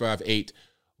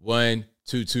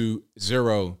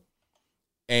 434-658-1220.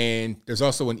 And there's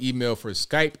also an email for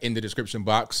Skype in the description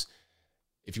box.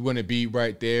 If you want to be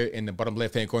right there in the bottom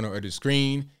left-hand corner of the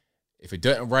screen. If it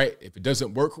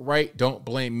doesn't work right, don't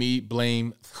blame me,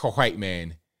 blame the white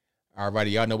man. All righty,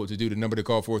 y'all know what to do. The number to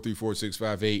call,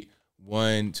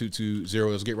 434-658-1220.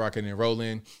 Let's get rocking and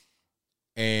rolling.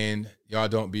 And y'all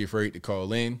don't be afraid to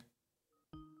call in.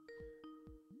 All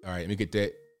right, let me get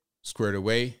that squared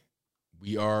away.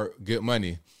 We are good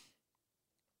money.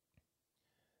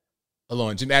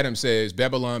 Alone. Jim Adams says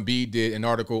Babylon B did an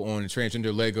article on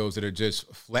transgender Legos that are just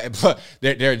flat.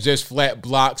 They're just flat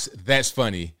blocks. That's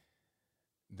funny.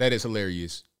 That is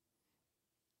hilarious.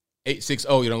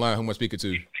 860. You're on line. Who am I speaking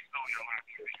to?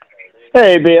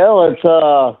 Hey, ABL. It's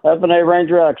F&A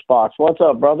Ranger Xbox. What's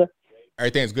up, brother?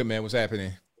 Everything's good, man. What's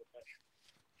happening?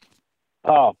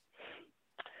 Oh,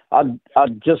 I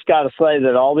just got to say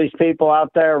that all these people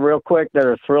out there, real quick, that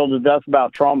are thrilled to death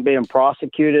about Trump being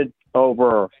prosecuted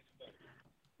over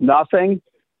nothing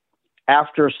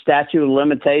after statute of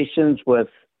limitations with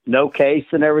no case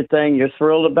and everything. You're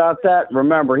thrilled about that?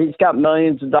 Remember, he's got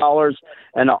millions of dollars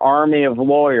and an army of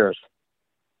lawyers.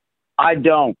 I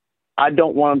don't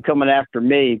want them coming after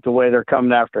me the way they're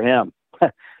coming after him.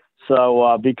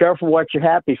 So be careful what you're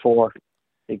happy for,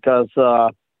 because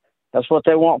that's what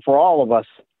they want for all of us.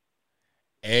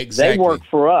 Exactly. They work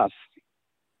for us.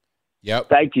 Yep.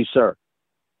 Thank you, sir.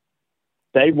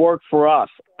 They work for us.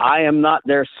 I am not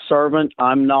their servant.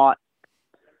 I'm not.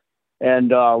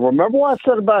 And remember what I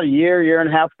said about a year and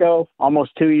a half ago,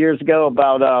 almost 2 years ago,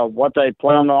 about what they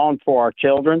plan on for our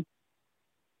children?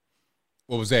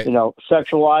 What was that?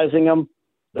 Sexualizing them,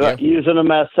 using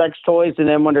them as sex toys, and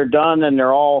then when they're done and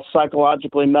they're all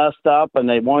psychologically messed up and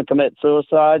they want to commit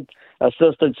suicide,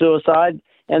 assisted suicide,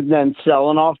 and then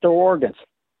selling off their organs.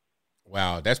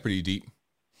 Wow, that's pretty deep.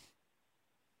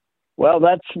 Well,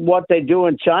 that's what they do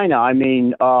in China. I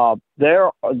mean, they're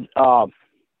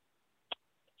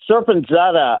Serpent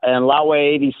Zeta and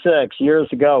Laoway 86 years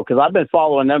ago, because I've been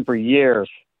following them for years,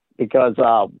 because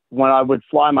when I would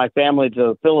fly my family to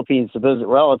the Philippines to visit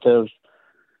relatives,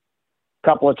 a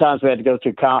couple of times we had to go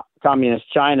to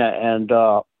communist China. And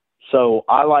so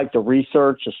I like to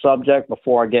research a subject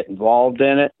before I get involved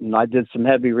in it. And I did some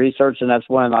heavy research, and that's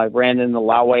when I ran into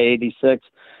Laoway 86.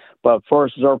 But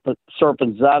first,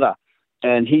 Serpent Zeta.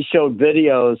 And he showed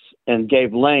videos and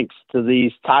gave links to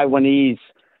these Taiwanese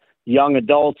young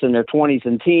adults in their 20s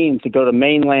and teens to go to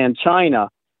mainland China,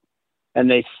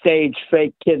 and they stage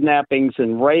fake kidnappings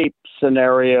and rape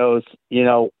scenarios,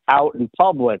 out in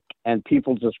public, and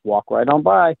people just walk right on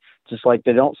by, just like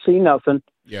they don't see nothing.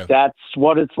 Yeah. That's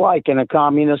what it's like in a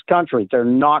communist country. They're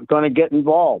not going to get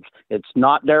involved. It's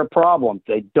not their problem.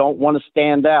 They don't want to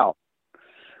stand out,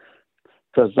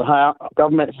 because the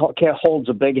government holds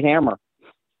a big hammer.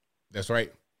 That's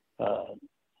right.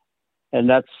 And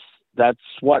that's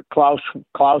what Klaus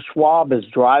Schwab is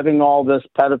driving all this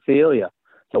pedophilia.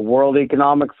 The World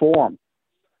Economic Forum.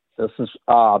 This is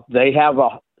they have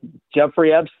a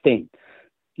Jeffrey Epstein.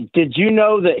 Did you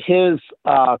know that his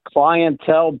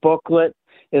clientele booklet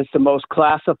is the most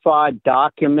classified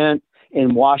document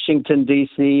in Washington,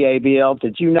 D.C., ABL?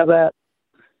 Did you know that?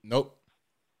 Nope.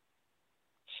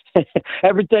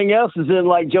 Everything else is in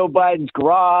like Joe Biden's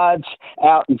garage,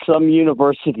 out in some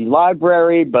university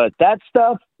library, but that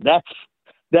stuff,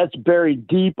 that's buried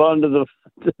deep under the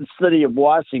city of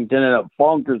Washington in a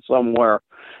bunker somewhere.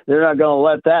 They're not going to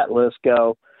let that list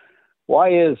go. Why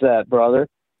is that, brother?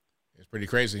 It's pretty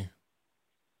crazy.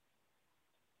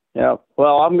 Yeah.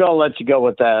 Well, I'm going to let you go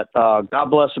with that. God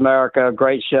bless America.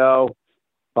 Great show.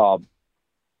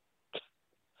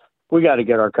 We got to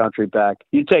get our country back.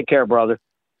 You take care, brother.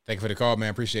 Thank you for the call,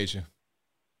 man. Appreciate you.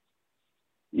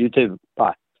 You too.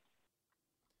 Bye.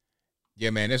 Yeah,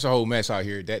 man, there's a whole mess out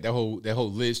here. That whole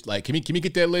list. Like, can we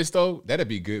get that list though? That'd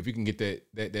be good if we can get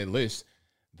that list,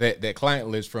 that client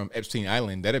list from Epstein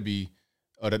Island. That'd be,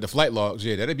 the flight logs.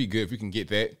 Yeah, that'd be good if we can get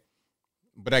that.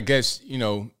 But I guess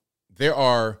there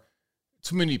are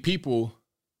too many people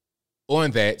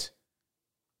on that,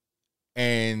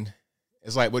 and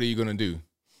it's like, what are you gonna do?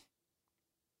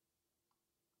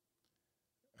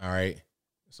 All right.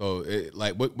 So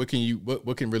what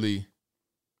can really,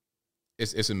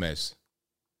 it's a mess.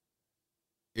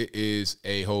 It is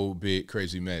a whole big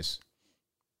crazy mess.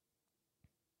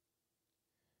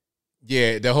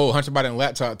 Yeah, the whole Hunter Biden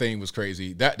laptop thing was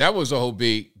crazy. That was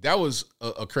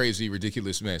a crazy,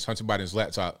 ridiculous mess. Hunter Biden's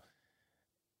laptop.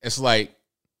 It's like,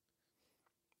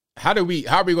 how are we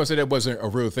gonna say that wasn't a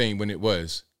real thing when it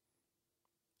was?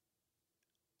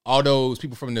 All those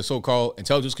people from the so-called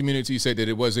intelligence community said that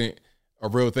it wasn't a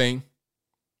real thing.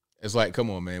 It's like, come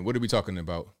on, man. What are we talking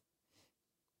about?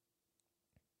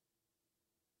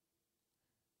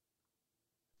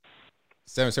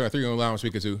 Seven 3 on the line. I'm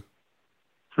speaking to.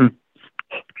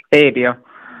 Hey, ABL.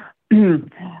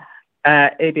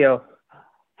 ABL.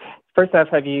 First off,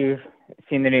 have you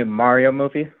seen the new Mario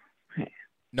movie?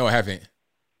 No, I haven't.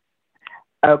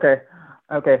 Okay.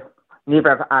 Neither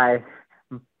have I.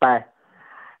 But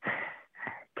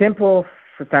Temple,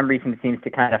 for some reason, seems to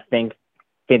kind of think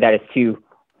say that it's too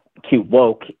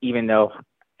woke, even though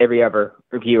every other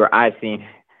reviewer I've seen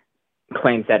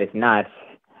claims that it's not.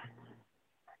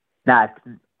 Not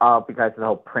all because of the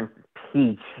whole Princess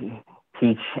Peach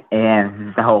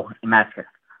and the whole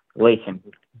emasculation.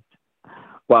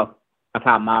 Well, of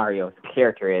how Mario's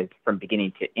character is from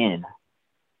beginning to end.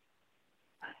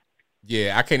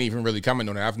 Yeah, I can't even really comment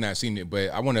on it. I've not seen it, but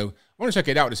I want to check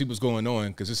it out to see what's going on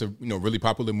because it's a really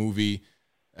popular movie,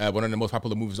 one of the most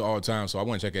popular movies of all time. So I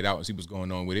want to check it out and see what's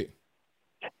going on with it.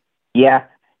 Yeah.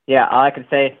 All I can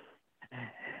say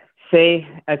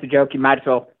as a joke, you might as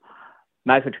well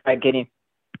try getting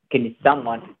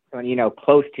someone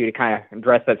close to kind of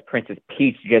dress as Princess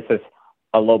Peach, just as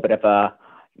a little bit of a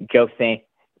joke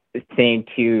saying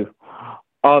to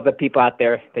all the people out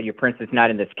there that your prince is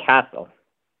not in this castle.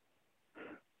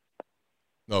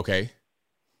 Okay.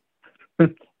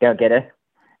 Don't get it?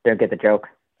 Don't get the joke?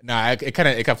 Nah, it kind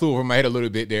of flew over my head a little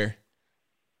bit there.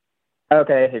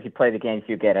 Okay, if you play the games,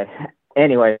 you get it.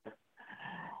 Anyway,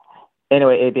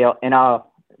 ABL, in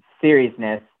all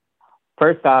seriousness,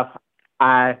 first off,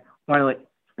 I want to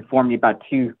inform you about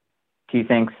two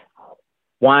things.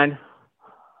 One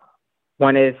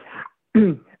is,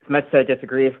 as much as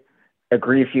I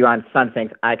agree with you on some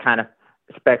things, I kind of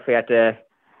respectfully have to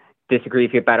disagree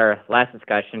with you about our last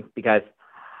discussion because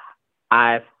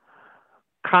I've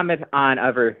commented on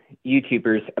other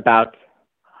YouTubers about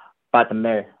the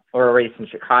mayoral race in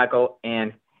Chicago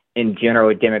and in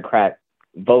general Democrat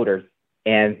voters,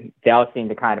 and they all seem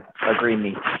to kind of agree with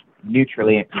me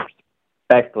neutrally and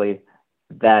respectfully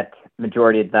that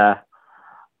majority of the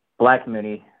black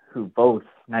community who votes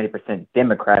 90%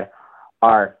 Democrat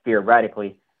are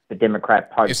theoretically the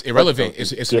Democrat Party. It's irrelevant.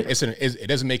 It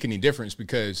doesn't make any difference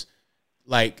because,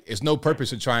 like, it's no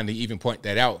purpose in trying to even point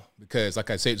that out because, like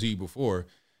I said to you before,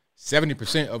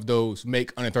 70% of those who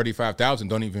make under $35,000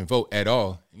 don't even vote at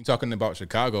all. You're talking about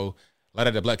Chicago. A lot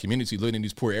of the black community living in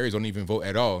these poor areas don't even vote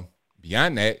at all.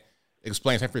 Beyond that,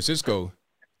 explain San Francisco,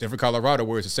 Denver, Colorado,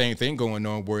 where it's the same thing going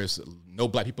on, where it's no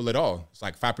black people at all. It's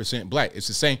like 5% black. It's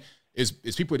the same. It's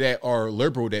people that are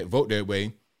liberal that vote that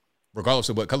way, regardless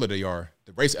of what color they are.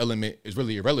 The race element is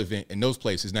really irrelevant in those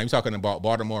places. Now, you're talking about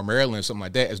Baltimore, Maryland, something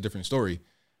like that. It's a different story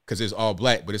because it's all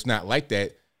black, but it's not like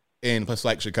that in places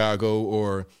like Chicago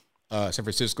or San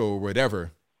Francisco or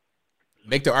whatever.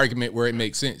 Make the argument where it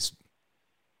makes sense.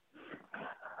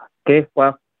 Okay,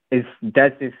 well,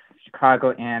 that's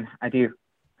Chicago, and I do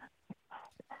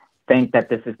think that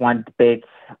this is one debate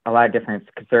a lot of different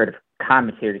conservative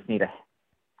commentators need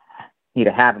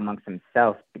to have amongst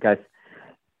themselves because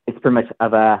it's pretty much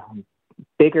of a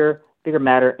bigger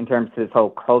matter in terms of this whole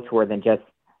culture than just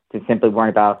to simply worry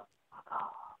about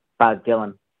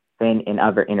Dylan Finn and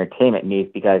other entertainment news.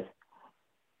 Because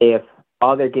if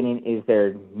all they're getting is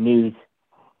their news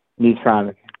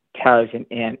from television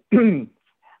and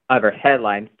other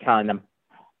headlines telling them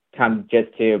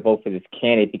just to vote for this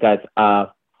candidate because of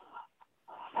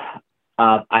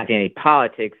identity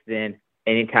politics, then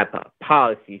any type of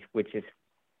policies, which is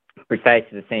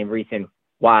precisely the same reason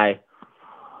why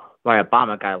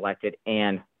Obama got elected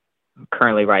and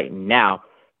currently right now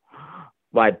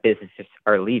why businesses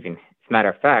are leaving. As a matter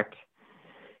of fact,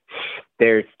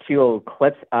 there's 2 old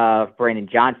clips of Brandon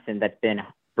Johnson that's been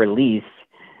released.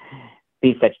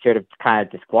 These that should have kind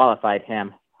of disqualified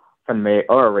him from the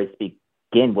mayoral race to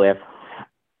begin with,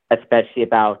 especially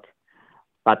about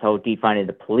the whole defunding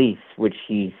the police, which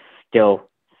he's still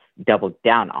doubled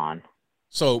down on.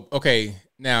 So, okay,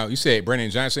 now you said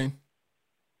Brandon Johnson?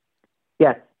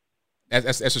 Yes.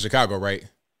 That's in Chicago, right?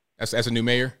 That's a new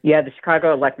mayor? Yeah, the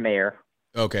Chicago elect mayor.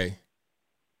 Okay.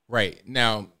 Right.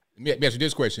 Now, let me ask you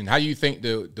this question. How do you think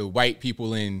the white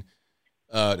people in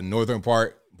the northern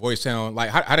part, Boys Town, like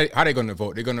how they going to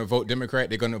vote? They're going to vote Democrat?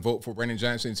 They're going to vote for Brandon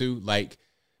Johnson too? Like,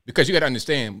 because you got to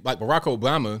understand, like Barack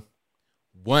Obama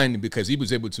won because he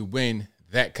was able to win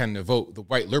that kind of vote, the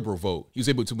white liberal vote. He was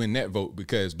able to win that vote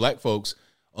because black folks,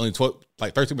 only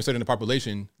 13% of the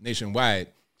population nationwide.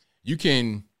 You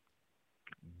can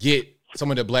get some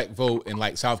of the black vote in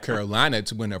like South Carolina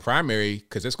to win a primary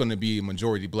because it's going to be a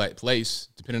majority black place,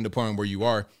 depending upon where you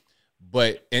are.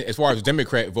 But as far as the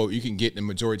Democrat vote, you can get the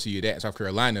majority of that in South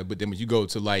Carolina. But then when you go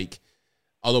to like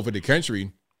all over the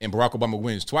country and Barack Obama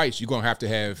wins twice, you're going to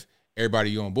have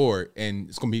everybody on board. And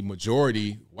it's going to be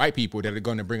majority white people that are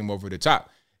going to bring him over the top.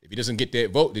 If he doesn't get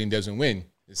that vote, then he doesn't win.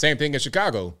 The same thing in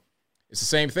Chicago. It's the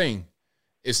same thing.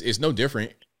 It's no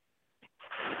different.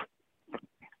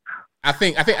 I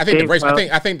think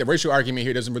the racial argument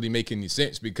here doesn't really make any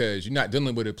sense because you're not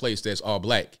dealing with a place that's all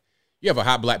black. You have a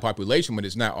high black population, but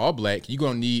it's not all black. You're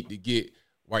gonna need to get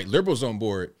white liberals on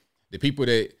board, the people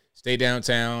that stay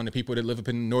downtown, the people that live up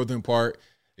in the northern part,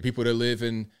 the people that live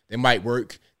in, they might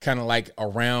work kind of like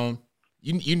around.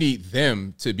 You need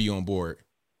them to be on board.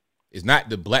 It's not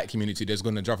the black community that's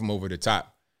going to drop them over the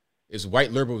top. It's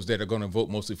white liberals that are going to vote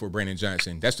mostly for Brandon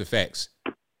Johnson. That's the facts.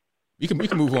 We can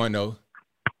move on though.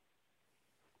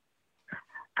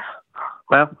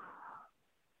 Well,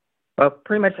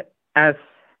 pretty much as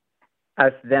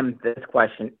them this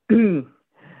question.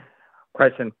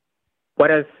 What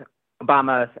has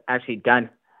Obama actually done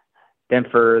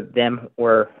for them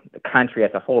or the country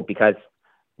as a whole? Because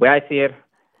the way I see it,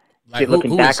 like,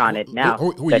 looking back on it now,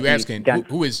 who are you asking?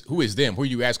 Who is them? Who are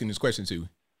you asking this question to?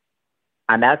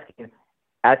 I'm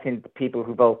asking the people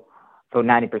who vote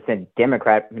 90%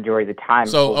 Democrat majority of the time.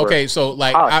 So okay, so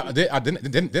like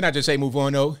didn't I just say move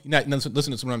on though? You're not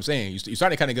listening to what I'm saying. You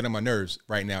started kind of getting on my nerves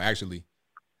right now. Actually,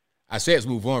 I said let's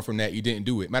move on from that. You didn't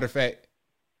do it. Matter of fact,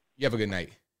 you have a good night.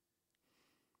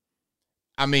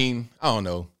 I mean, I don't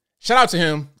know. Shout out to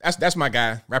him. That's my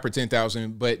guy, rapper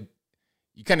 10,000. But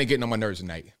you kind of getting on my nerves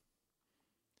tonight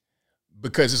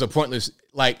because it's a pointless.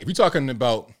 Like if you're talking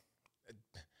about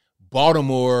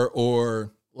Baltimore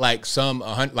or like some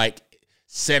like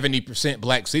 70%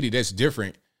 black city, that's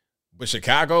different. But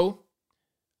Chicago,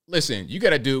 listen, you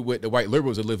got to do with the white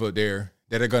liberals that live up there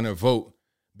that are going to vote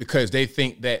because they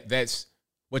think that that's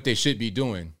what they should be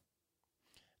doing.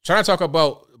 Trying to talk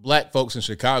about black folks in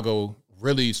Chicago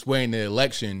really swaying the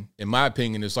election, in my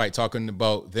opinion, is like talking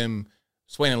about them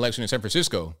swaying the election in San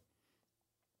Francisco.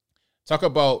 Talk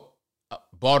about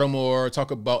Baltimore,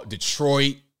 talk about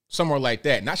Detroit, somewhere like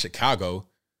that, not Chicago.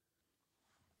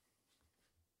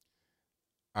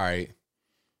 All right.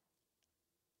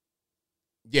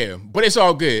 Yeah, but it's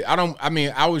all good. I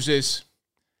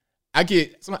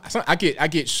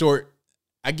get short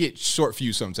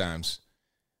fuse sometimes,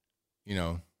 you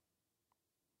know.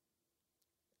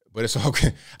 But it's all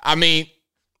good. I mean,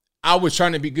 I was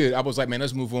trying to be good. I was like, man,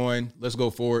 let's move on. Let's go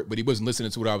forward. But he wasn't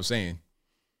listening to what I was saying.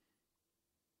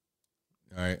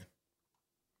 All right.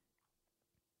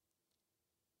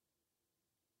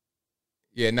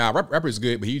 Yeah, nah, rapper's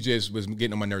good, but he just was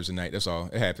getting on my nerves tonight. That's all.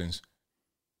 It happens.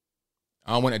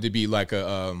 I don't want it to be like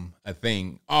a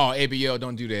thing. Oh, ABL,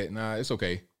 don't do that. Nah, it's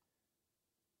okay.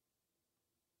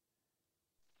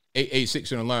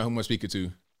 886 on the line. Who am I speaking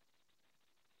to?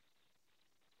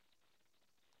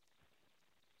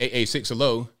 886,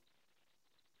 hello.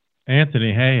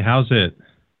 Anthony, hey, how's it?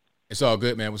 It's all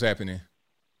good, man. What's happening?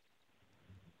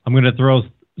 I'm going to throw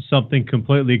something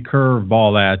completely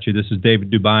curveball at you. This is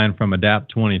David Dubine from Adapt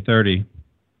 2030.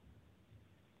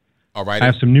 All right. I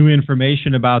have some new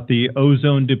information about the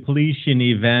ozone depletion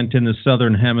event in the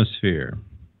Southern Hemisphere.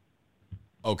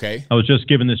 Okay. I was just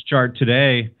given this chart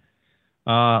today.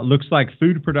 Looks like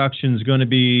food production is going to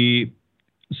be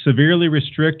severely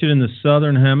restricted in the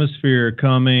Southern Hemisphere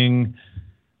coming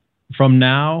from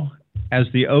now as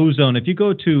the ozone. If you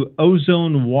go to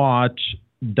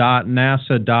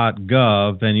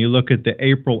ozonewatch.nasa.gov and you look at the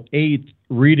April 8th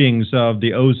readings of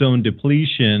the ozone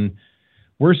depletion,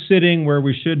 we're sitting where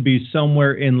we should be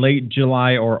somewhere in late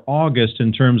July or August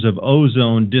in terms of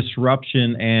ozone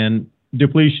disruption and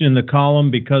depletion in the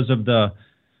column because of the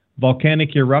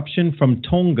volcanic eruption from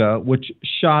Tonga, which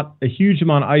shot a huge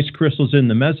amount of ice crystals in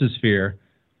the mesosphere.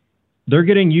 They're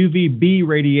getting UVB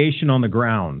radiation on the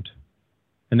ground,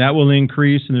 and that will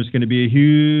increase, and there's going to be a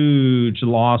huge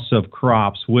loss of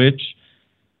crops, which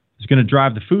is going to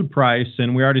drive the food price,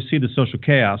 and we already see the social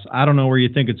chaos. I don't know where you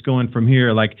think it's going from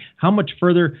here. Like, how much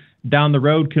further down the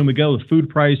road can we go with food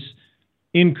price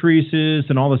increases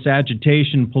and all this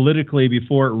agitation politically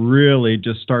before it really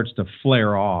just starts to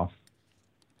flare off?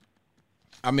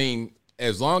 I mean,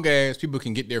 as long as people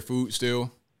can get their food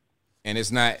still, and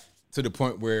it's not to the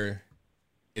point where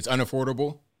it's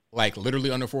unaffordable, like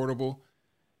literally unaffordable,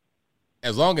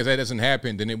 as long as that doesn't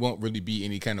happen, then it won't really be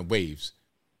any kind of waves.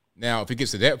 Now, if it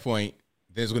gets to that point,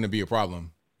 there's going to be a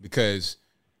problem because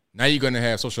now you're going to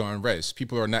have social unrest.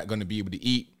 People are not going to be able to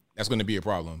eat. That's going to be a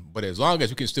problem. But as long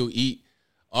as we can still eat,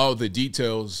 all the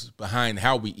details behind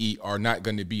how we eat are not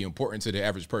going to be important to the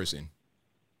average person.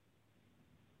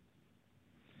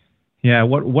 Yeah,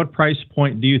 what price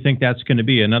point do you think that's going to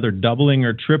be? Another doubling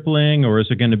or tripling, or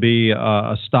is it going to be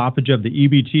a stoppage of the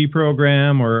EBT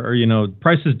program, or you know,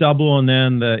 prices double and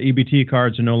then the EBT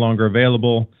cards are no longer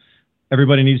available?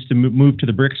 Everybody needs to move to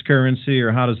the BRICS currency,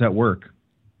 or how does that work?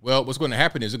 Well, what's going to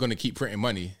happen is they're going to keep printing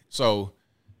money. So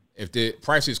if the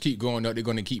prices keep going up, they're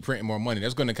going to keep printing more money.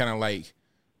 That's going to kind of like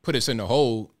put us in a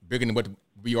hole bigger than what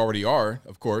we already are,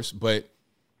 of course, but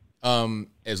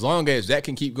as long as that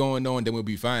can keep going on, then we'll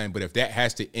be fine. But if that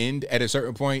has to end at a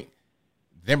certain point,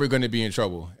 then we're going to be in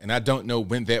trouble. And I don't know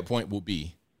when that point will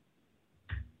be.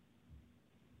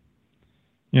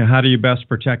 You know, how do you best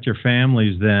protect your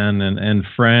families then and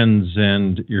friends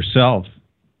and yourself?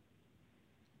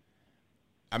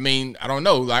 I mean, I don't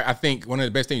know. Like, I think one of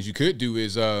the best things you could do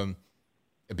is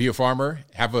be a farmer,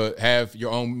 have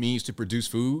your own means to produce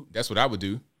food. That's what I would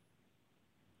do.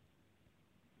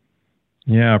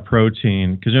 Yeah,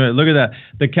 protein. Because look at that,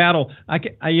 the cattle.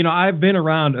 I've been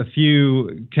around a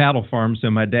few cattle farms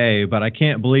in my day, but I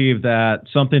can't believe that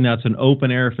something that's an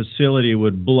open air facility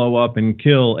would blow up and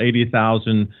kill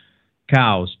 80,000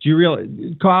 cows. Do you realize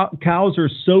cows are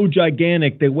so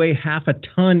gigantic? They weigh half a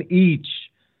ton each.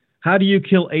 How do you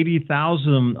kill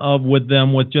 80,000 with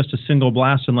them with just a single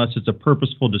blast unless it's a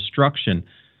purposeful destruction?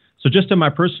 So just in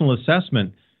my personal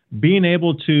assessment, being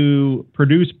able to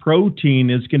produce protein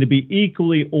is going to be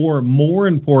equally or more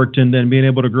important than being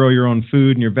able to grow your own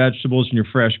food and your vegetables and your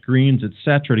fresh greens, et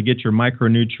cetera, to get your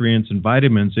micronutrients and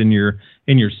vitamins in your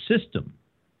system.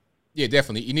 Yeah,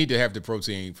 definitely. You need to have the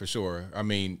protein for sure. I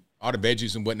mean, all the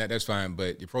veggies and whatnot, that's fine,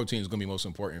 but your protein is going to be most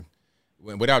important.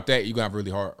 Without that, you're going to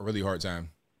have a really hard time.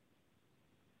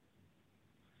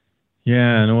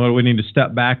 Yeah, and what we need to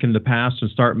step back in the past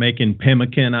and start making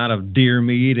pemmican out of deer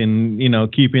meat and,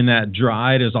 keeping that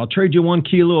dried is I'll trade you 1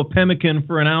 kilo of pemmican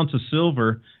for an ounce of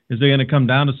silver. Is it going to come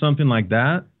down to something like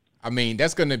that? I mean,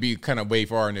 that's going to be kind of way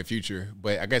far in the future,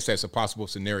 but I guess that's a possible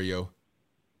scenario.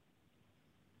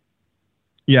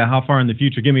 Yeah, how far in the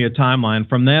future? Give me a timeline.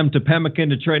 From them to pemmican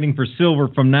to trading for silver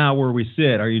from now where we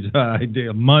sit. Are you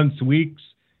months, weeks,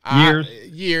 years?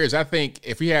 Years. I think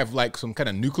if we have like some kind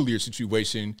of nuclear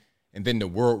situation and then the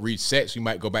world resets, we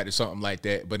might go back to something like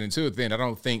that. But until then, I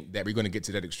don't think that we're going to get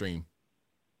to that extreme.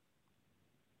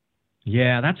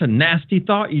 Yeah, that's a nasty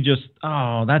thought.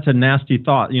 That's a nasty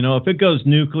thought. If it goes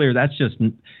nuclear, that's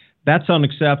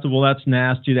unacceptable. That's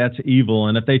nasty. That's evil.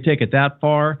 And if they take it that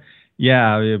far,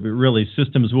 yeah, really,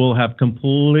 systems will have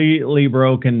completely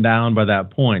broken down by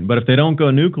that point. But if they don't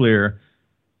go nuclear,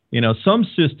 some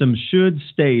systems should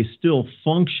stay still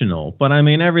functional. But I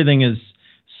mean, everything is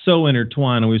so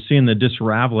intertwined, and we've seen the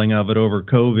disraveling of it over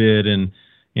COVID and,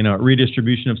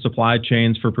 redistribution of supply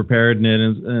chains for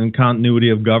preparedness and continuity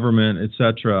of government, et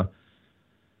cetera.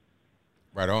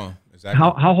 Right on. Exactly.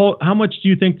 How much do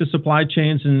you think the supply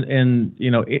chains and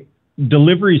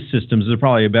delivery systems is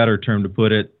probably a better term to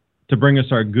put it, to bring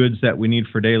us our goods that we need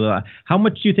for daily life? How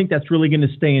much do you think that's really going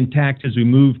to stay intact as we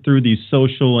move through these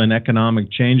social and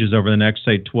economic changes over the next,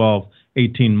 say, 12,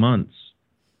 18 months?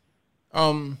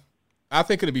 I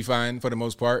think it'll be fine for the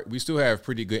most part. We still have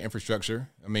pretty good infrastructure.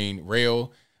 I mean,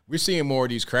 rail, we're seeing more of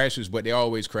these crashes, but they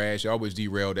always crash, they always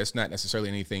derail. That's not necessarily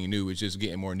anything new. It's just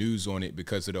getting more news on it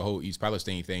because of the whole East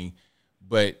Palestine thing.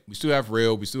 But we still have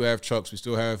rail, we still have trucks, we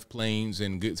still have planes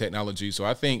and good technology. So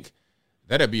I think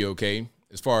that'll be okay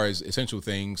as far as essential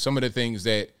things. Some of the things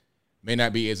that may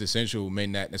not be as essential may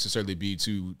not necessarily be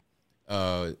too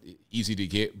easy to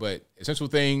get, but essential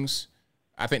things,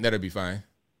 I think that'll be fine.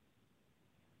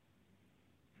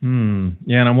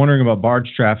 Yeah, and I'm wondering about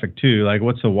barge traffic too. Like,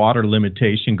 what's the water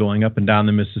limitation going up and down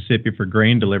the Mississippi for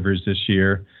grain deliveries this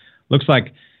year? Looks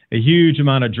like a huge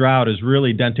amount of drought is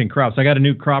really denting crops. I got a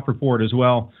new crop report as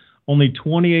well. Only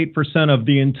 28% of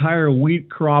the entire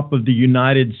wheat crop of the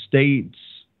United States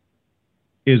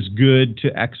is good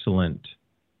to excellent.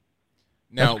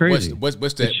 Now, that's crazy. What's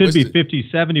the, it should be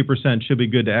 50-70% should be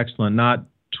good to excellent, not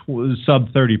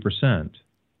sub 30%.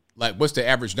 Like, what's the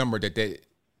average number that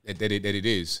it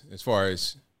is, as far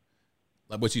as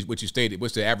like what you stated?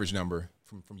 What's the average number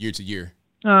from year to year?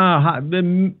 High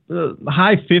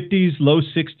 50s, low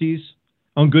 60s.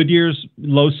 On good years,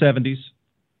 low 70s.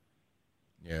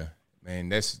 Yeah, man,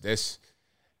 that's it's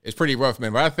pretty rough,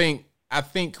 man. But I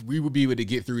think we will be able to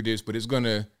get through this. But we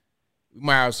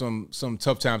might have some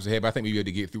tough times ahead. But I think we'll be able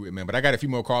to get through it, man. But I got a few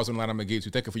more calls on the line I'm gonna get to.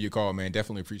 Thank you for your call, man.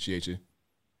 Definitely appreciate you.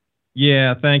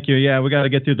 Yeah, thank you. Yeah, we got to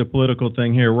get through the political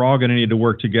thing here. We're all going to need to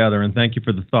work together, and thank you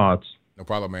for the thoughts. No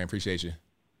problem, man. Appreciate you.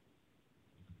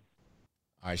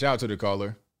 All right, shout out to the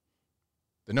caller.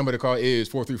 The number to call is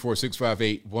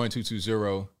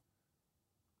 434-658-1220.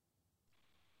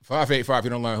 585,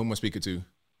 you're online. Who am I speaking to?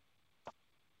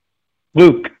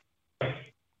 Luke.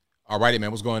 All righty,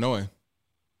 man. What's going on?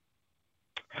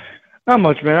 Not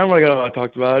much, man. I'm not gonna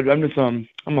talk about it. I'm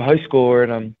a high schooler,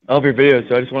 and I love your videos,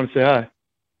 so I just want to say hi.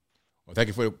 Well, thank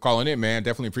you for calling in, man.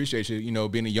 Definitely appreciate you,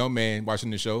 being a young man watching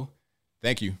the show.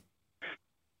 Thank you.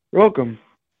 You're welcome.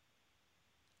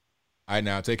 All right,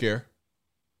 now, take care.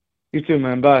 You too,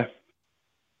 man. Bye.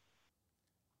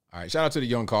 All right, shout out to the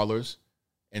young callers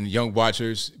and the young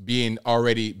watchers being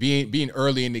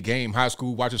early in the game, high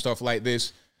school, watching stuff like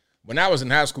this. When I was in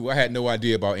high school, I had no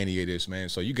idea about any of this, man.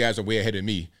 So you guys are way ahead of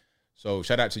me. So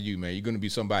shout out to you, man. You're going to be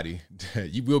somebody.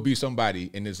 You will be somebody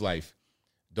in this life.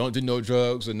 Don't do no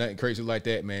drugs or nothing crazy like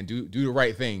that, man. Do the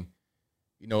right thing.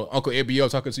 You know, Uncle ABL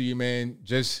talking to you, man.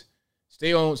 Just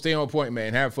stay on point,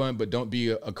 man. Have fun, but don't be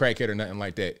a crackhead or nothing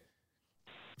like that.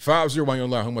 501 your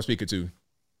line. Who am I speaking to?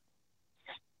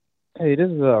 Hey, this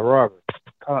is Robert.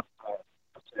 All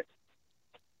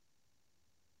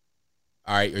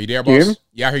right, are you there, Can you hear boss? me?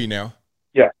 Yeah, I hear you now.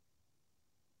 Yeah.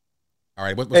 All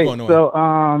right, what's going on?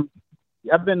 So,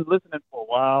 I've been listening for a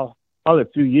while, probably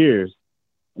a few years.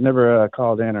 I never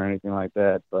called in or anything like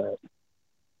that, but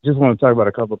just want to talk about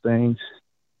a couple things.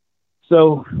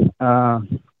 So, I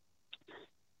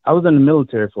was in the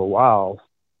military for a while.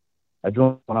 I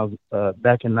joined when I was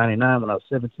back in '99 when I was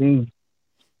 17,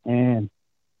 and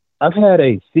I've had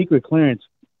a secret clearance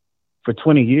for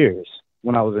 20 years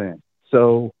when I was in.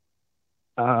 So,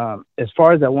 as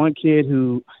far as that one kid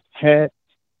who had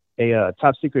a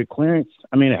top secret clearance,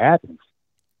 I mean, it happens.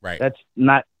 Right. That's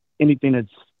not anything that's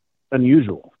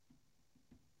unusual.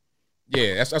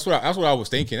 Yeah, that's what I was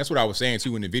thinking. That's what I was saying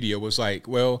too in the video. Was like,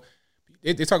 well,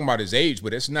 they're talking about his age,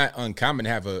 but it's not uncommon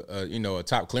to have a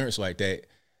top clearance like that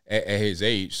at his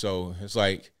age. So it's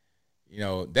like,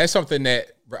 that's something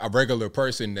that a regular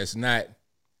person that's not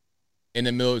in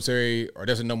the military or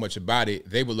doesn't know much about it,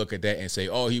 they would look at that and say,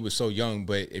 oh, he was so young.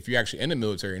 But if you're actually in the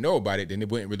military and know about it, then it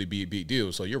wouldn't really be a big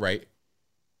deal. So you're right.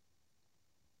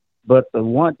 But the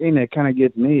one thing that kind of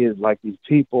gets me is like these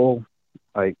people,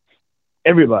 like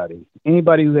anybody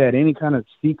who had any kind of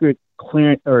secret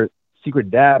clearance or secret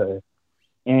data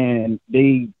and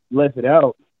they left it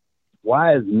out,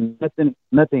 why is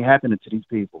nothing happening to these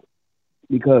people?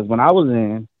 Because when I was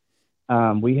in,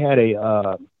 we had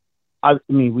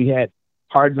we had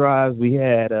hard drives, we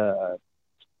had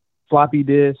floppy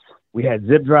disks, we had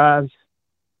zip drives,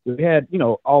 we had,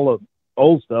 all of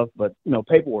old stuff, but,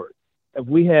 paperwork. If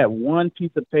we had one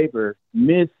piece of paper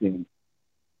missing,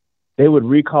 they would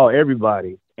recall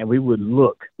everybody and we would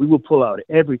pull out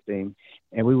everything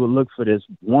and we would look for this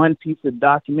one piece of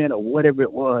document or whatever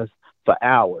it was for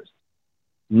hours.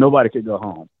 Nobody could go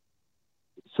home.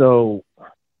 So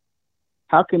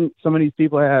how can some of these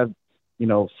people have,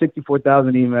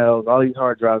 64,000 emails, all these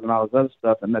hard drives and all this other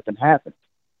stuff and nothing happens?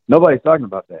 Nobody's talking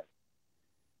about that.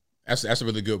 That's a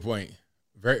really good point.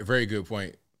 Very, very good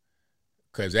point.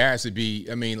 Because there has to be,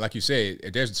 like you said,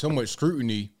 if there's so much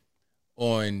scrutiny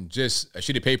on just a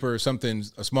sheet of paper or something,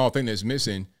 a small thing that's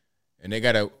missing, and they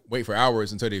got to wait for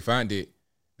hours until they find it,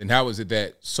 then how is it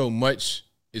that so much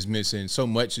is missing, so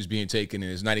much is being taken,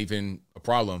 and it's not even a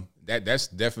problem? That's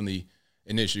definitely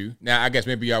an issue. Now, I guess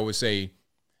maybe I would say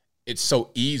it's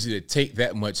so easy to take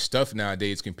that much stuff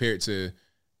nowadays compared to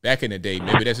back in the day.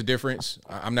 Maybe that's a difference.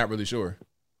 I'm not really sure.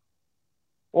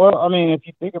 Well, if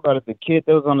you think about it, the kid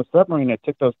that was on the submarine that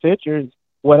took those pictures,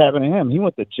 what happened to him? He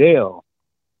went to jail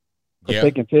for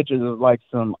taking pictures of like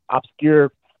some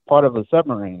obscure part of a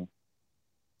submarine.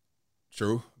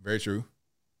 True. Very true.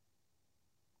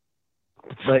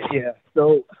 But yeah,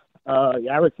 so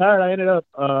I retired. I ended up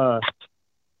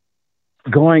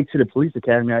going to the police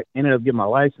academy. I ended up getting my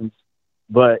license.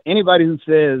 But anybody who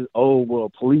says, oh,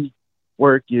 well, police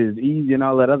work is easy and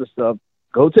all that other stuff,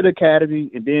 go to the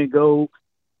academy and then go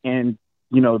and,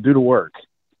 do the work.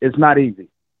 It's not easy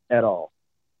at all.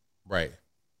 Right.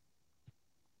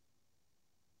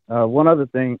 One other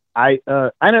thing, I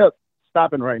ended up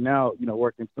stopping right now,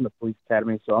 working from the police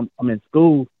academy. So I'm in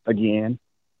school again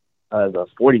as a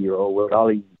 40-year-old with all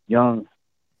these young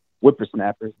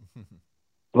whippersnappers.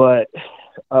 But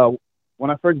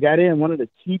when I first got in, one of the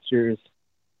teachers,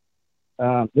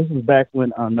 this was back when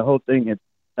the whole thing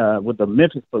with the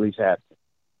Memphis police happened.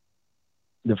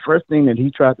 The first thing that he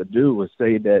tried to do was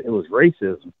say that it was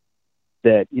racism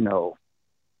that,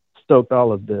 stoked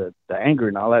all of the anger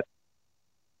and all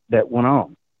that went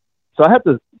on. So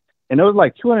and there was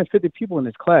like 250 people in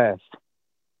this class.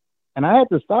 And I had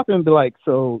to stop him and be like,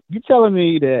 so you telling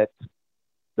me that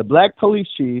the black police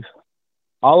chief,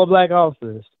 all the black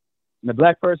officers, and the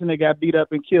black person that got beat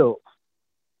up and killed,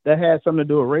 that had something to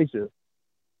do with racism?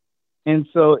 And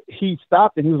so he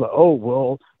stopped and he was like, oh,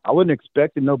 well, I wasn't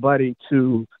expecting nobody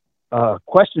to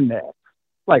question that.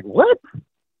 Like, what?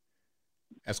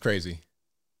 That's crazy.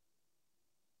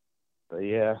 But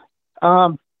yeah.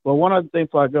 Well, one other thing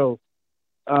before I go,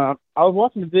 I was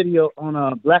watching a video on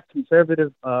the Black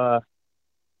Conservative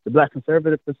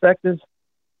Perspective,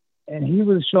 and he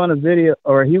was showing a video,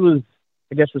 or he was,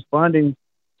 I guess, responding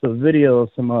to a video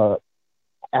of some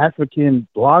African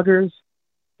bloggers,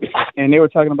 and they were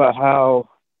talking about how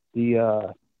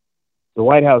the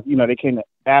White House, they came to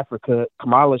Africa.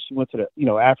 Kamala, she went to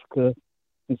Africa,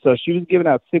 And so she was giving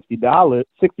out $60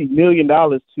 million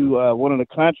to one of the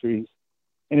countries,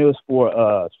 and it was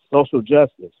for social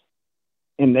justice.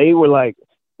 And they were like,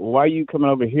 why are you coming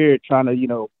over here trying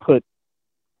to, put,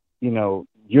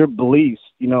 your beliefs,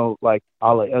 like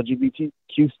all the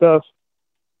LGBTQ stuff?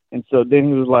 And so then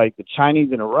he was like, the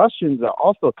Chinese and the Russians are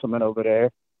also coming over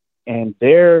there, and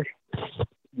they're,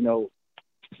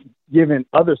 giving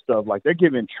other stuff. Like they're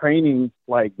giving training,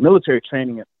 like military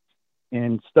training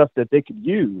and stuff that they could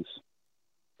use.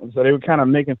 And so they were kind of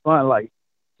making fun, like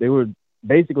they were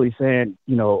basically saying,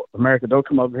 America, don't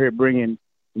come over here bringing,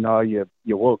 all your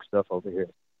woke stuff over here.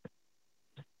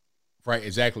 Right,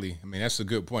 exactly. I mean, that's a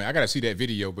good point. I got to see that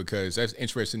video because that's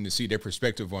interesting to see their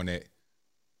perspective on that.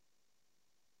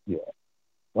 Yeah.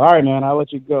 All right, man. I'll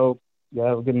let you go. Yeah,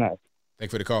 have a good night.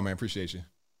 Thanks for the call, man. Appreciate you.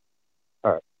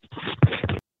 All right.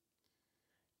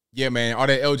 Yeah, man. All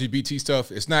that LGBT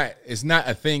stuff, it's not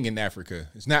a thing in Africa.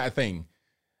 It's not a thing.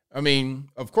 I mean,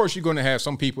 of course, you're going to have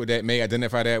some people that may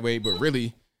identify that way, but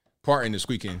really, pardon the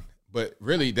squeaking, but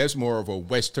really, that's more of a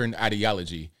Western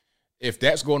ideology. If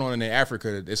that's going on in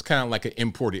Africa, it's kind of like an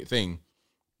imported thing.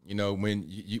 When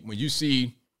you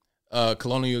see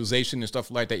colonialization and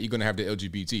stuff like that, you're going to have the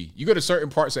LGBT. You go to certain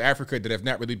parts of Africa that have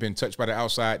not really been touched by the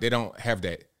outside, they don't have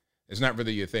that. It's not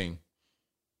really a thing.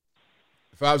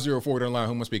 504 on the line,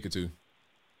 who am I speaking to?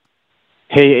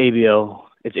 Hey, ABL.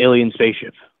 It's Alien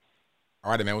Spaceship.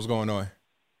 All right, man. What's going on?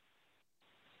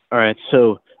 All right.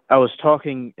 So I was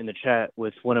talking in the chat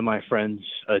with one of my friends,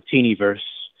 Teenyverse,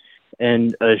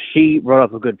 and she brought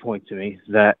up a good point to me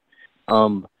that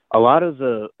a lot of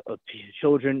the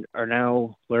children are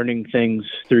now learning things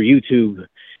through YouTube,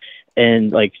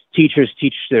 and like teachers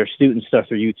teach their students stuff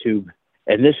through YouTube.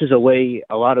 And this is a way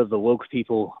a lot of the woke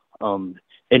people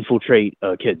infiltrate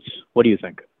kids. What do you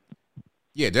think?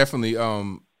 Yeah, definitely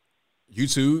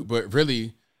YouTube, but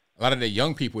really a lot of the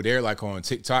young people, they're like on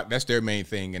TikTok. That's their main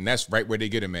thing, and that's right where they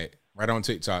get them at, right on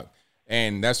TikTok.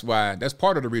 And that's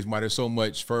part of the reason why there's so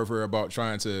much fervor about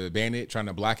trying to ban it, trying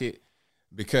to block it,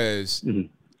 because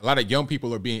a lot of young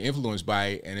people are being influenced by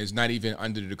it, and it's not even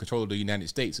under the control of the United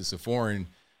States. It's a foreign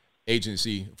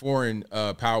agency, foreign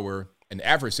power, an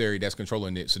adversary that's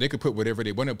controlling it. So they could put whatever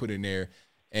they want to put in there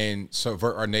and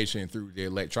subvert our nation through the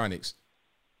electronics.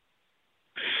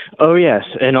 Oh, yes.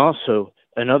 And also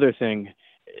another thing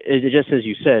is, just as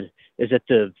you said, is that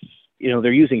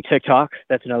they're using TikTok.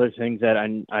 That's another thing that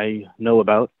I know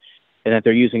about, and that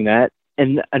they're using that.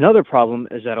 And another problem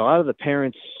is that a lot of the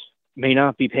parents may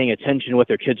not be paying attention to what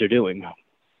their kids are doing.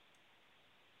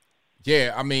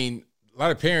 Yeah, I mean, a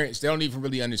lot of parents, they don't even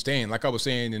really understand. Like I was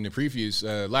saying in the previous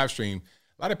live stream,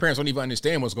 a lot of parents don't even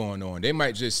understand what's going on. They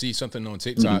might just see something on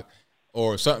TikTok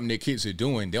or something their kids are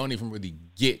doing. They don't even really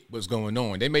get what's going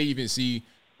on. They may even see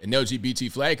an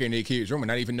LGBT flag in their kids' room and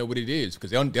not even know what it is because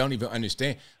they don't even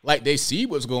understand. Like they see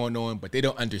what's going on, but they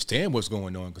don't understand what's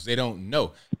going on because they don't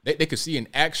know. They could see an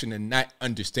action and not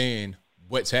understand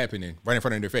what's happening right in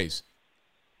front of their face.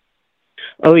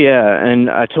 Oh, yeah, and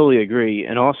I totally agree.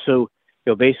 And also,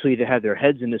 basically to have their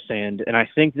heads in the sand. And I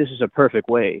think this is a perfect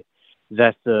way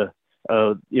that the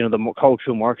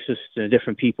cultural Marxists and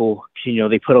different people,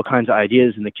 they put all kinds of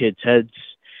ideas in the kids' heads,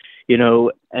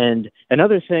 and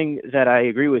another thing that I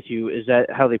agree with you is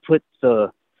that how they put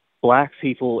the black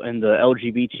people and the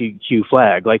LGBTQ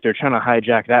flag, like they're trying to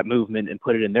hijack that movement and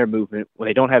put it in their movement when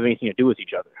they don't have anything to do with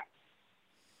each other.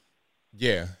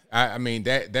 Yeah, I mean,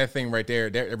 that thing right there,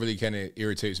 that really kind of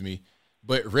irritates me.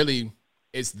 But really,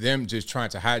 it's them just trying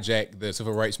to hijack the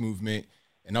civil rights movement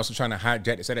and also trying to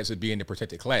hijack the status of being the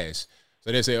protected class.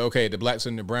 So they say, okay, the blacks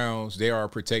and the browns, they are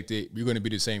protected. We're going to be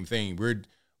the same thing. We're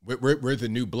the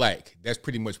new black. That's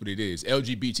pretty much what it is.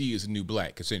 LGBT is the new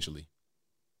black, essentially.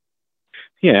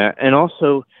 Yeah, and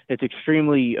also it's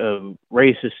extremely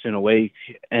racist in a way,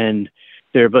 and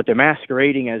they're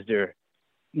masquerading as they're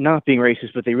not being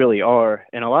racist, but they really are.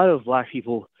 And a lot of black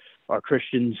people are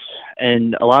Christians,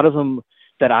 and a lot of them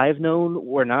that I've known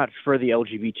were not for the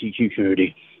LGBTQ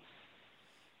community.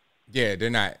 Yeah, they're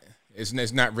not.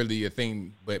 It's not really a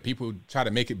thing, but people try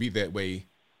to make it be that way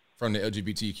from the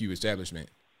LGBTQ establishment.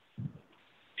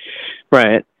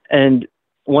 Right. And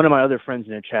one of my other friends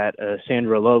in the chat,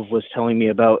 Sandra Love, was telling me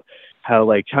about how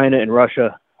like China and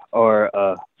Russia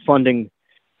are funding,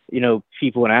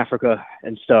 people in Africa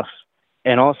and stuff.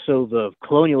 And also the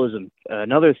colonialism.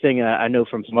 Another thing I know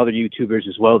from some other YouTubers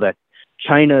as well, that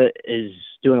China is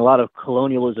doing a lot of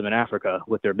colonialism in Africa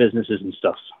with their businesses and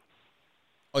stuff.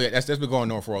 Oh, yeah, that's been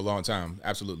going on for a long time.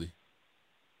 Absolutely.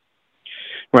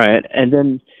 Right. And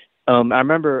then I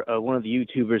remember one of the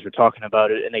YouTubers were talking about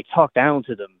it, and they talked down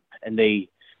to them, and they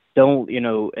don't,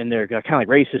 and they're kind of like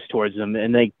racist towards them.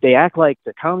 And they act like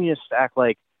the communists act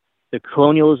like the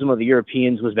colonialism of the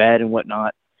Europeans was bad and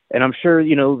whatnot. And I'm sure,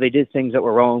 they did things that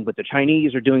were wrong, but the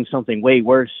Chinese are doing something way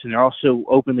worse, and they're also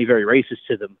openly very racist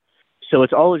to them. So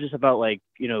it's all just about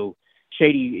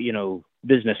shady,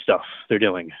 business stuff they're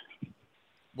doing.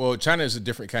 Well, China is a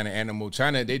different kind of animal.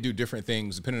 China, they do different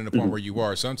things depending upon where you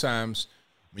are. Sometimes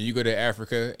when you go to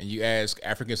Africa and you ask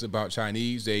Africans about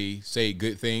Chinese, they say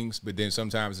good things, but then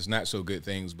sometimes it's not so good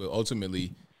things. But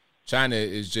ultimately, China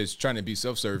is just trying to be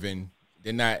self-serving.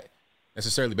 They're not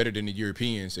necessarily better than the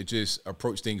Europeans. They just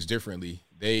approach things differently.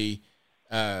 They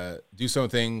do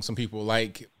something some people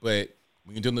like, but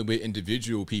when you're dealing with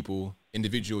individual people,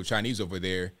 individual Chinese over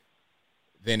there,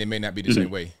 then it may not be the same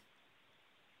way.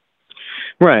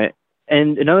 Right.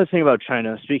 And another thing about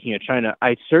China, speaking of China,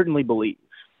 I certainly believe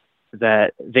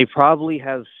that they probably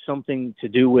have something to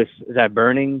do with that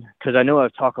burning, because I know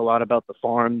I've talked a lot about the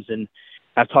farms, and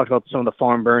I've talked about some of the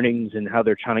farm burnings and how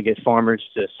they're trying to get farmers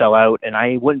to sell out, and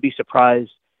I wouldn't be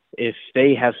surprised if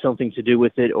they have something to do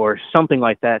with it or something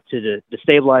like that to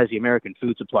destabilize the American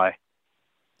food supply.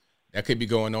 That could be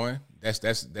going on.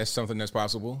 That's something that's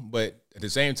possible. But at the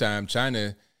same time,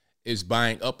 China is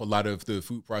buying up a lot of the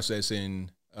food processing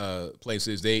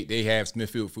places. They have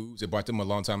Smithfield Foods. They bought them a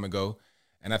long time ago.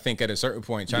 And I think at a certain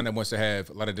point, China wants to have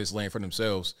a lot of this land for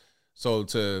themselves. So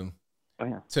to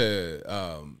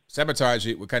sabotage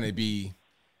it would kind of be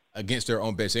against their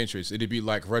own best interest. It'd be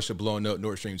like Russia blowing up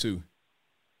Nord Stream 2.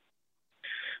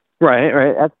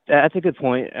 Right. That's a good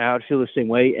point. I would feel the same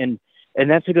way. And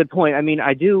that's a good point. I mean,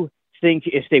 I do think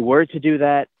if they were to do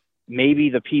that,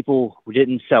 maybe the people who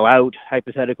didn't sell out,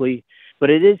 hypothetically, but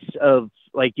it is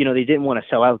they didn't want to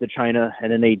sell out to China,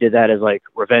 and then they did that as like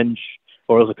revenge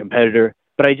or as a competitor.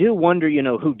 But I do wonder,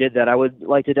 who did that. I would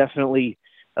like to definitely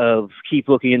keep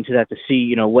looking into that to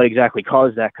see, what exactly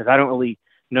caused that, because I don't really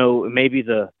know. Maybe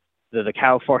the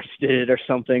cow farts did it or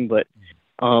something, but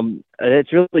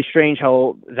it's really strange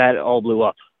how that all blew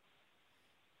up.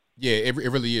 Yeah, it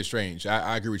really is strange.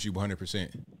 I agree with you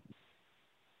 100%.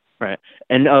 Right.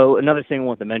 And another thing I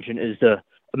want to mention is the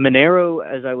Monero,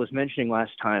 as I was mentioning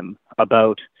last time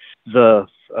about the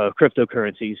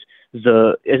cryptocurrencies. As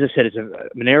I said,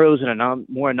 Monero is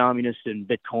more anonymous than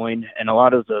Bitcoin, and a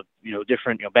lot of the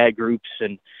different bad groups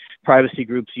and privacy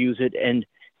groups use it. And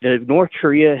the North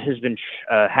Korea has been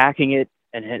hacking it,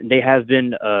 and they have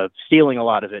been stealing a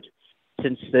lot of it,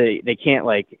 since they can't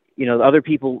other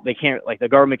people, they can't, the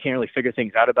government can't really figure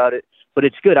things out about it. But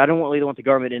it's good. I don't really want the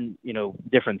government in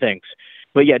different things.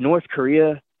 But yeah, North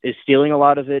Korea is stealing a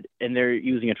lot of it, and they're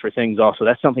using it for things also.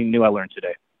 That's something new I learned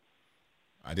today.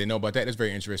 I didn't know about that. That's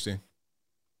very interesting.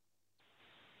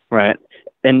 Right.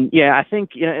 And yeah, I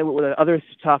think, the other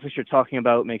topics you're talking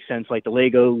about make sense, like the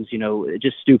Legos,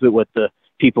 just stupid what the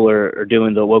people are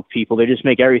doing, the woke people. They just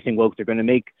make everything woke. They're going to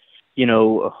make,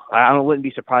 I wouldn't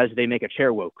be surprised if they make a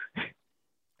chair woke.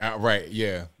 Right.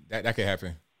 Yeah, that could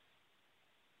happen.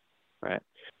 Right.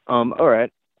 All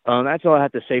right. That's all I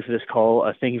have to say for this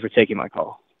call. Thank you for taking my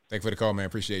call. Thank you for the call, man.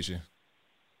 Appreciate you.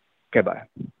 Okay, bye.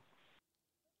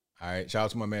 All right. Shout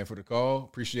out to my man for the call.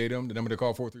 Appreciate him. The number to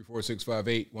call,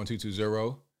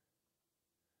 434-658-1220.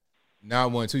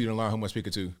 912, you don't line who am I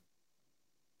speaking to?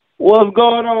 What's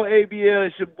going on, ABL?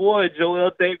 It's your boy,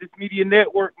 Joel Davis Media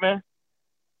Network, man.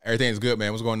 Everything's good,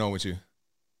 man. What's going on with you?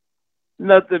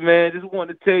 Nothing, man. Just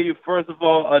wanted to tell you, first of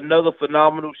all, another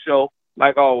phenomenal show,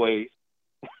 like always.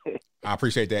 I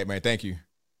appreciate that, man. Thank you.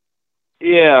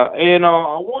 Yeah, and I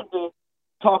want to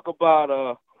talk about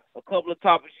a couple of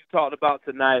topics you talked about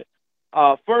tonight.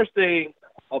 First thing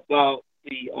about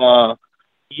the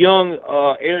young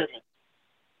airman.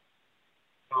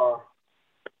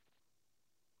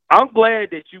 I'm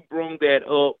glad that you brought that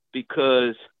up,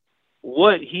 because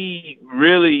what he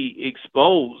really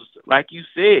exposed, like you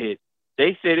said,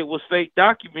 they said it was fake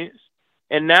documents,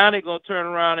 and now they're going to turn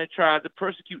around and try to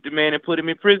persecute the man and put him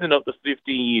in prison up to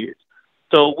 15 years.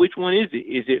 So which one is it?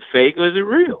 Is it fake or is it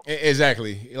real?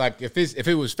 Exactly. Like if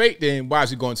it was fake, then why is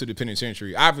he going to the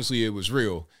penitentiary? Obviously, it was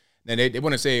real. Now they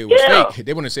want to say it was fake.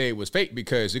 They want to say it was fake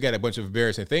because you got a bunch of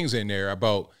embarrassing things in there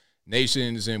about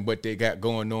nations and what they got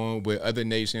going on with other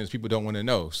nations. People don't want to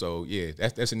know. So yeah,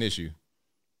 that's an issue.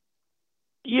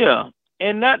 Yeah,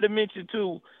 and not to mention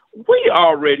too, we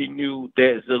already knew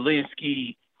that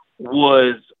Zelensky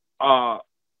was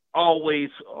always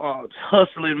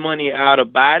hustling money out of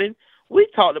Biden. We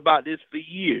talked about this for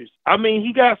years. I mean,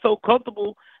 he got so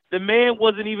comfortable, the man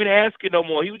wasn't even asking no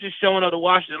more. He was just showing up to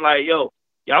Washington like, yo,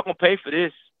 y'all gonna pay for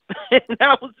this. And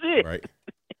that was it. Right.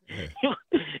 Yeah.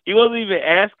 He wasn't even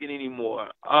asking anymore.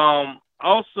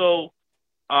 Also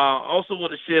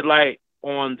want to shed light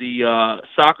on the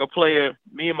soccer player,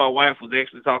 me and my wife was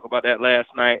actually talking about that last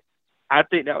night. I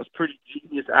think that was pretty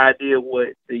genius idea what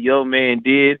the young man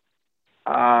did.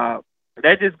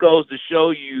 That just goes to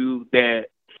show you that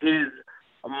his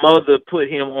mother put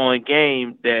him on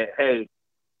game that, hey,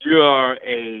 you are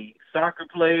a soccer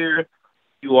player,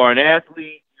 you are an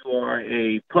athlete, you are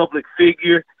a public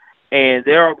figure, and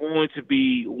there are going to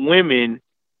be women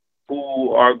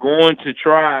who are going to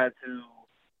try to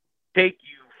take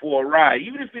you for a ride.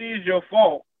 Even if it is your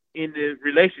fault in the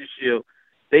relationship,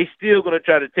 they still going to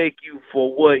try to take you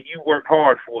for what you worked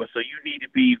hard for. So you need to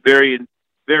be very,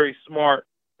 very smart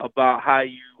about how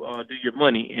you do your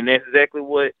money. And that's exactly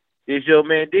what this young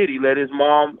man did. He let his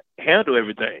mom handle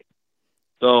everything.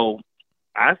 So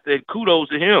I said kudos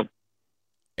to him.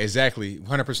 Exactly.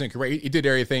 100% correct. He did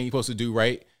everything he's supposed to do,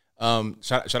 right?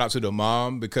 Shout out to the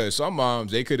mom, because some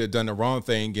moms, they could have done the wrong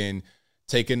thing and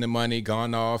taken the money,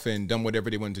 gone off and done whatever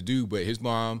they wanted to do. But his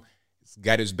mom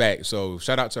got his back. So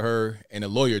shout out to her, and the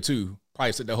lawyer too.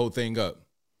 Probably set the whole thing up.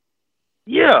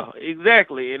 Yeah,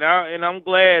 exactly. And I'm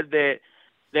glad that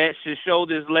should show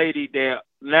this lady that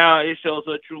now it shows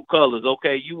her true colors.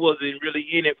 Okay, you wasn't really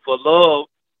in it for love,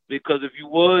 because if you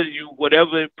was,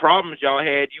 whatever problems y'all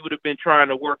had, you would have been trying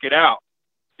to work it out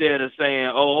instead of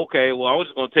saying, oh, okay, well, I was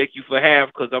just going to take you for half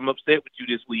because I'm upset with you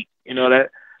this week. You know,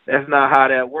 that's not how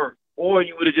that works. Or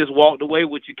you would have just walked away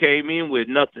what you came in with,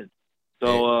 nothing.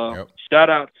 So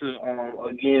shout out to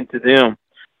again to them.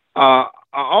 I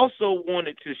also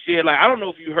wanted to share, like, I don't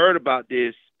know if you heard about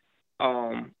this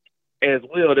as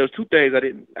well. There's two things I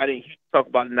didn't talk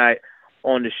about tonight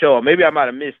on the show. Maybe I might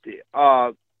have missed it.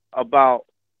 About,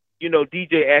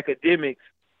 DJ Academics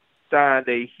signed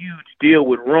a huge deal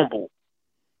with Rumble.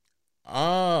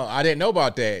 Oh, I didn't know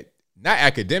about that. Not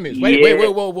Academics. Wait,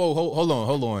 whoa,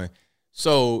 hold on.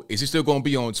 So is he still going to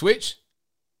be on Twitch?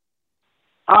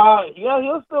 Yeah,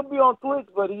 he'll still be on Twitch,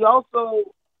 but he also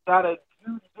got a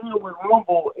huge deal with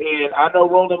Rumble, and I know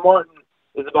Roland Martin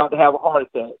is about to have a heart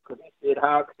attack because he said,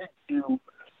 how can you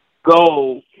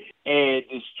go and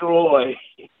destroy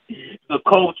the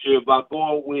culture by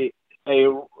going with a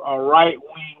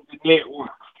right-wing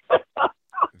network?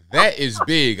 That is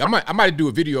big. I might do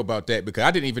a video about that because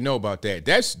I didn't even know about that.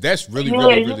 That's really. Out,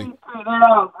 bro. I'm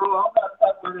not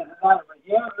talking about it tonight, but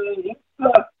yeah, man,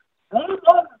 it's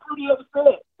pretty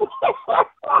upset.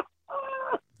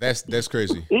 That's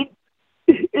crazy.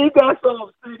 He got so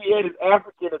upset he had his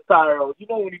African attire on. You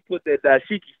know when he put that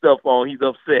dashiki stuff on, he's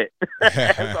upset.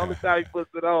 That's the only time he puts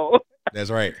it on. That's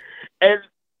right. And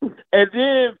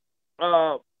then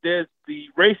there's the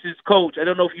racist coach. I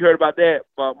don't know if you heard about that,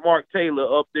 but Mark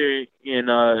Taylor up there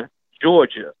in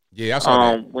Georgia. Yeah, I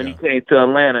saw that. When he came to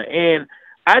Atlanta. And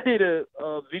I did a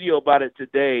video about it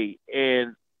today,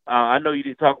 and I know you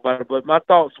didn't talk about it, but my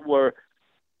thoughts were,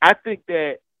 I think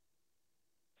that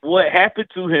what happened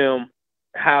to him,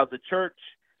 how the church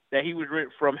that he was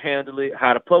written from handled it,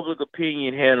 how the public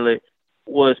opinion handled it,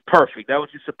 was perfect. That's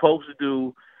what you're supposed to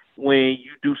do when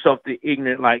you do something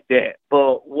ignorant like that.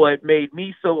 But what made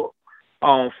me so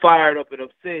fired up and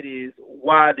upset is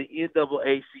why the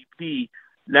NAACP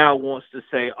now wants to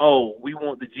say, oh, we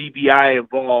want the GBI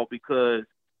involved because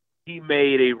he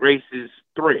made a racist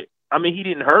threat. I mean, he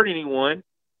didn't hurt anyone.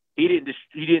 He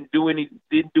didn't do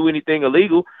anything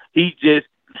illegal. He just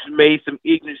made some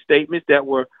ignorant statements that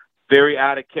were very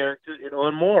out of character and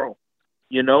unmoral.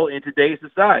 In today's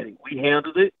society, we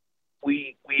handled it.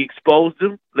 We exposed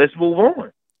him. Let's move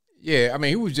on. Yeah, I mean,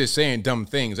 he was just saying dumb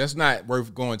things. That's not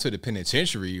worth going to the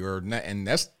penitentiary or not, and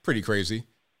that's pretty crazy.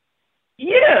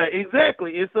 Yeah,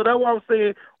 exactly. And so that's why I'm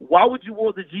saying, why would you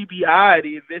want the GBI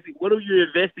to investigate? What are you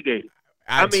investigating?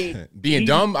 I mean, being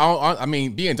dumb.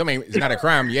 Being dumb is not a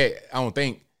crime yet. I don't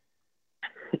think.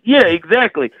 Yeah,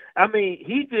 exactly. I mean,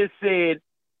 he just said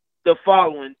the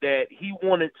following, that he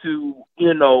wanted to,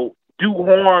 do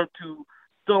harm to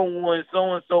someone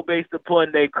so and so based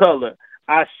upon their color.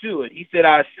 I should. He said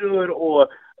I should, or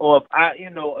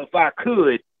if I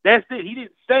could. That's it. He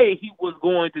didn't say he was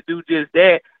going to do just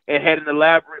that and had an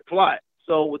elaborate plot.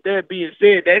 So with that being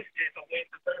said, that's just a waste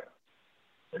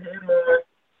of time.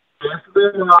 Just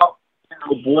let him out,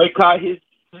 boycott his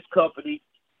company.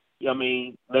 I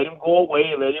mean, let him go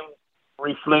away and let him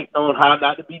reflect on how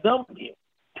not to be dumb again.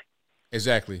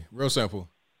 Exactly. Real simple.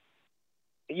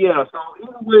 Yeah, so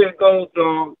either way it goes,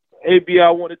 ABL,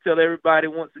 I want to tell everybody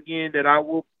once again that I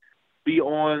will be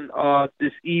on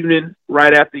this evening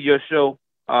right after your show,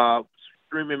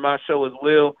 streaming my show as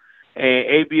well. And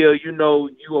ABL,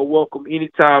 you are welcome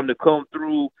anytime to come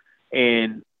through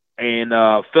and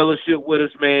fellowship with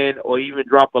us, man, or even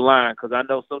drop a line, because I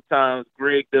know sometimes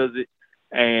Greg does it,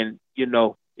 and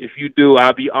If you do,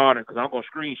 I'll be honored because I'm going to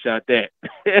screenshot that.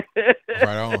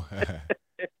 Right on.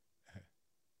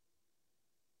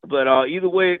 But either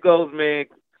way it goes, man,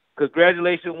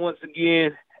 congratulations once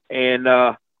again. And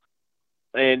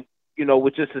you know,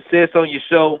 with your success on your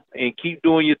show, and keep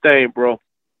doing your thing, bro.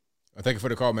 Well, thank you for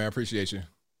the call, man. I appreciate you.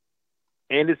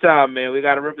 Anytime, man. We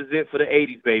got to represent for the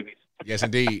 80s, babies. Yes,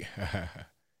 indeed.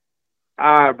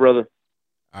 All right, brother.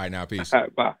 All right, now, peace. All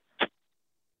right, bye.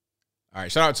 All right,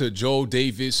 shout out to Joel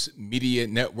Davis Media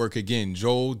Network again.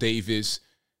 Joel Davis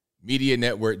Media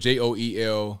Network,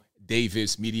 JOEL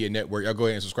Davis Media Network. Y'all go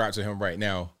ahead and subscribe to him right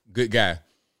now. Good guy.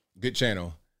 Good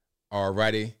channel. All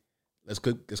righty. Let's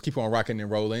keep on rocking and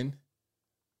rolling.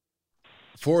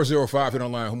 405 hit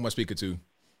online. Who am I speaking to?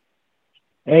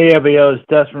 Hey, ABL, it's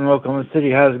Des from Oklahoma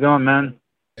City. How's it going, man?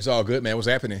 It's all good, man. What's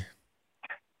happening?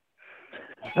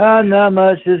 Not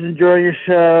much. Just enjoy your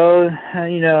show.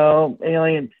 You know,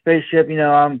 Alien Spaceship, you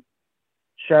know,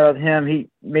 shout out to him. He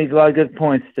made a lot of good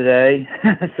points today.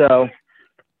 So,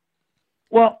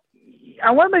 well,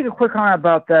 I want to make a quick comment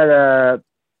about that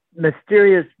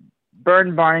mysterious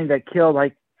burn barn that killed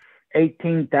like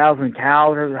 18,000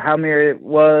 cows or how many it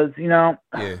was, you know.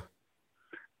 Yeah.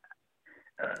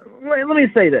 Let me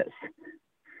say this.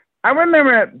 I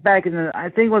remember back in the, I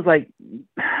think it was like,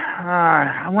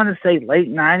 I want to say late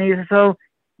 90s or so.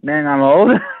 Man, I'm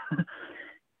old.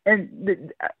 And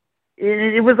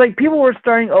it was like people were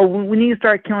starting, we need to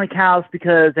start killing cows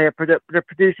because they're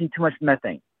producing too much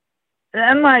methane. And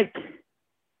I'm like,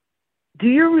 do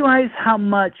you realize how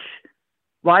much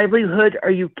livelihood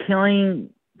are you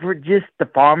killing for just the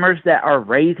farmers that are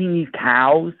raising these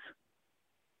cows?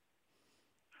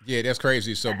 Yeah, that's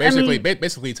crazy. So basically,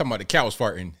 basically talking about the cows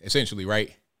farting, essentially,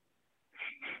 right?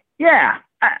 Yeah,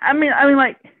 I mean,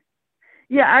 like,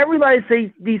 yeah, I realize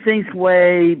these things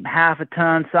weigh half a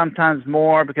ton, sometimes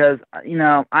more, because you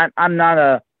know I'm not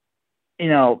a, you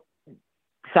know,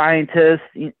 scientist,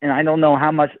 and I don't know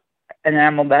how much an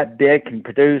animal that big can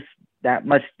produce that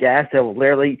much gas that will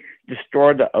literally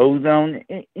destroy the ozone.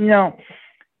 You know,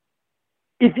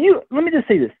 let me just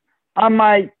say this: on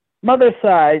my mother's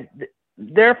side,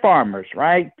 they're farmers,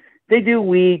 right? They do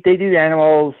wheat, they do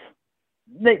animals.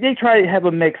 They try to have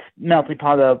a mixed melting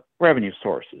pot of revenue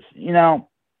sources, you know.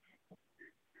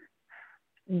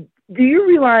 Do you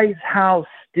realize how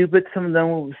stupid some of them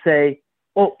will say,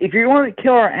 well, if you want to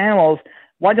kill our animals,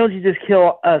 why don't you just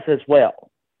kill us as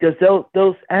well? Because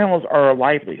those animals are our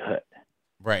livelihood.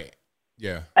 Right.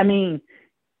 Yeah. I mean,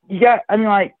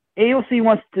 like, AOC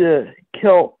wants to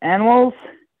kill animals.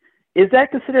 Is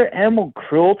that considered animal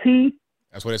cruelty?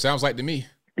 That's what it sounds like to me.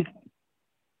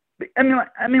 I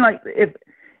mean, like,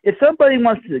 if somebody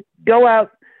wants to go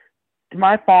out to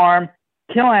my farm,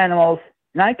 kill animals,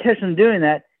 and I catch them doing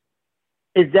that,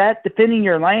 is that defending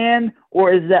your land,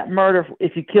 or is that murder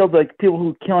if you kill the people who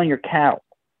are killing your cattle?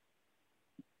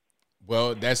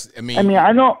 Well,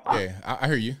 I know. Yeah, I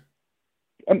hear you.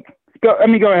 Go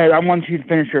ahead. I want you to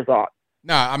finish your thought.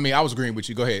 Nah, I mean, I was agreeing with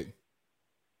you. Go ahead.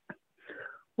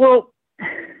 Well,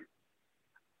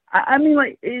 I mean,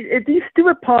 like, if these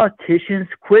stupid politicians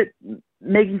quit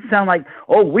making it sound like,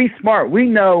 oh, we smart, we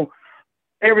know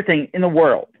everything in the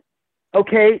world.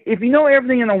 Okay, if you know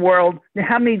everything in the world, then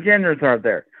how many genders are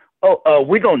there?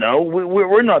 We don't know.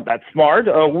 We're not that smart.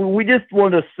 We just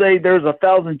want to say there's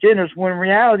 1,000 genders when in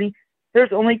reality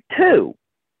there's only 2.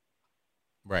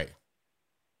 Right.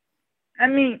 I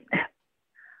mean,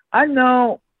 I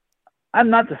know I'm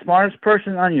not the smartest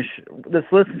person on your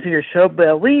that's listening to your show, but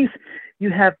at least you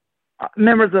have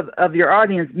members of your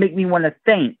audience make me want to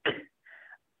think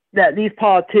that these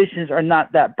politicians are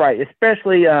not that bright,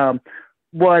 especially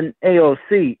one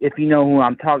AOC, if you know who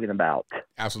I'm talking about.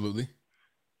 Absolutely.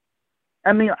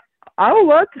 I mean, I would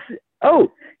love to see,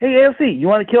 oh, hey, AOC, you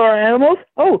want to kill our animals?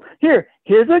 Oh, here's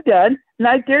a gun, and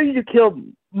I dare you to kill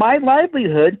my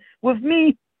livelihood with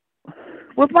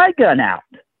my gun out.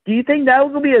 Do you think that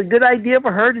would be a good idea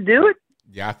for her to do it?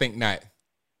 Yeah, I think not.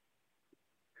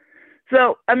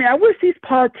 So, I mean, I wish these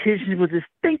politicians would just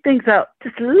think things out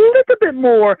just a little bit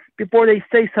more before they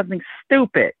say something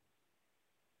stupid.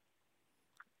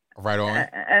 Right on.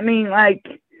 I mean,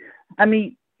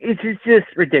 it's just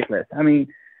ridiculous. I mean,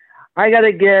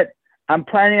 I'm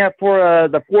planning up for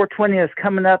the 420 that's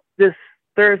coming up this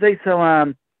Thursday, so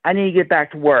I need to get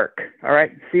back to work. All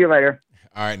right, see you later.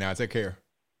 All right, now take care.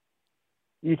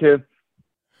 You too.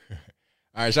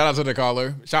 All right, shout out to the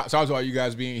caller. Shout out to all you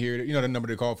guys being here. You know the number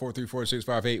to call,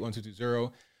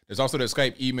 434-658-1220. There's also the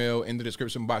Skype email in the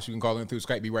description box. You can call in through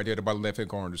Skype. Be right there at the bottom left-hand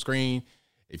corner of the screen.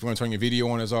 If you want to turn your video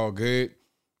on, it's all good.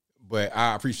 But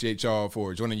I appreciate y'all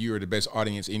for joining. You are the best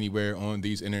audience anywhere on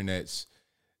these internets.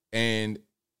 And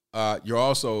You're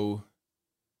also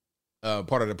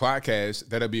part of the podcast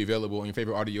that'll be available on your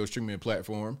favorite audio streaming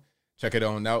platform. Check it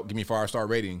on out. Give me a 5-star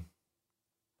rating.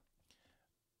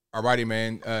 All righty,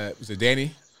 man. Is it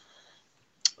Danny?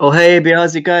 Oh, hey, AB,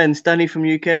 how's it going? It's Danny from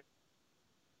UK.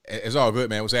 It's all good,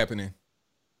 man. What's happening?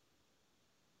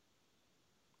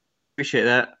 Appreciate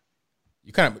that.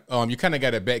 You kind of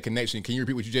got a bad connection. Can you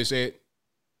repeat what you just said?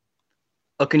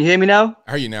 Oh, can you hear me now?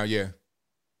 I hear you now, yeah.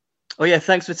 Oh, yeah,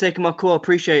 thanks for taking my call.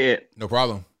 Appreciate it. No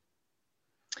problem.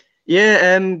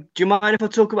 Yeah, do you mind if I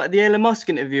talk about the Elon Musk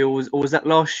interview, or was that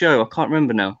last show? I can't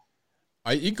remember now.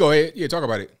 You go ahead. Yeah, talk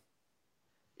about it.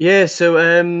 Yeah, so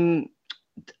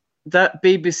that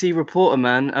BBC reporter,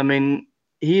 man, I mean,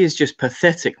 he is just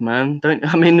pathetic, man.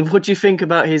 What do you think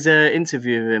about his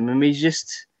interview of him? I mean, he's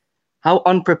just, how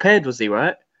unprepared was he,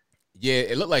 right? Yeah,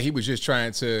 it looked like he was just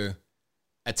trying to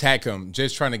attack him,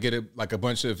 just trying to get a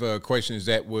bunch of questions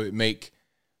that would make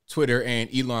Twitter and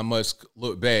Elon Musk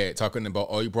look bad, talking about,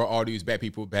 oh, you brought all these bad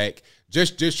people back,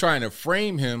 just trying to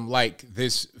frame him like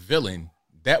this villain.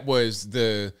 That was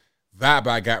the vibe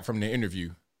I got from the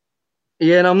interview.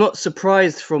 Yeah, and I'm not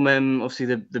surprised from obviously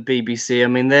the BBC. I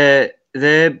mean,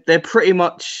 they're pretty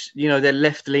much, they're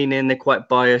left leaning, they're quite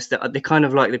biased. They're kind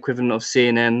of like the equivalent of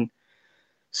CNN.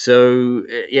 So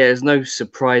yeah, there's no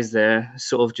surprise there.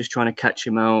 Sort of just trying to catch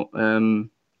him out.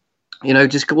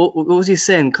 Just what was he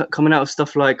saying? Coming out of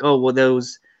stuff like, oh, well, there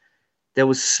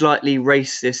was slightly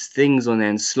racist things on there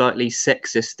and slightly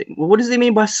sexist things. Well, what does he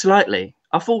mean by slightly?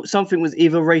 I thought something was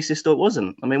either racist or it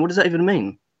wasn't. I mean, what does that even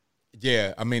mean?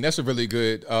 Yeah, I mean, that's a really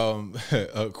good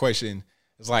question.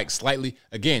 It's like slightly,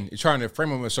 again, you're trying to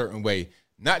frame him a certain way.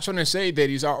 Not trying to say that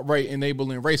he's outright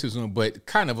enabling racism, but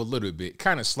kind of a little bit,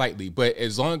 kind of slightly. But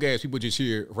as long as people just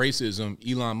hear racism,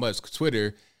 Elon Musk,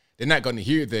 Twitter, they're not going to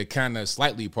hear the kind of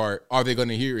slightly part. All they're going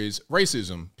to hear is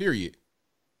racism, period.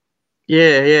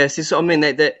 Yeah. So I mean,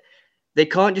 they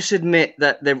can't just admit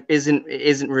that it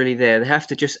isn't really there. They have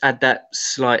to just add that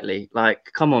slightly.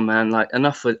 Like, come on, man. Like,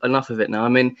 enough of it now. I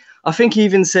mean, I think he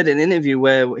even said in an interview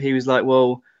where he was like,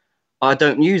 well, I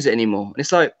don't use it anymore. And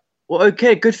it's like, well,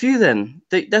 okay, good for you then.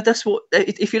 That's what,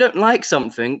 if you don't like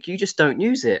something, you just don't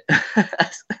use it.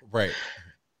 Right.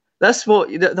 That's what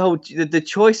the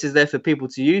choice is there for people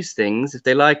to use things if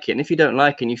they like it. And if you don't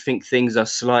like it and you think things are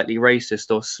slightly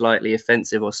racist or slightly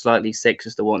offensive or slightly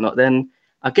sexist or whatnot, then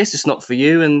I guess it's not for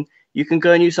you and you can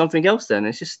go and use something else then.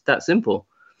 It's just that simple.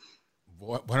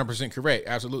 100% correct.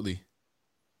 Absolutely.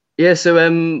 Yeah. So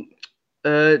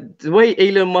the way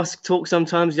Elon Musk talks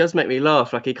sometimes does make me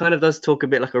laugh. Like, he kind of does talk a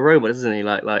bit like a robot, doesn't he?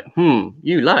 Like,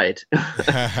 you lied.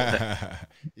 Yeah,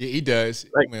 he does.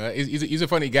 Like, I mean, he's a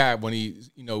funny guy when he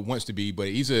wants to be, but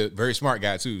he's a very smart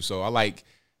guy too. So I like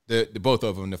the both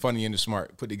of them, the funny and the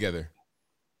smart put together.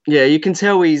 Yeah, you can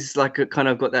tell he's like kind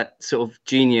of got that sort of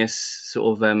genius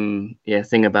sort of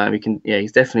thing about him.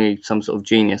 He's definitely some sort of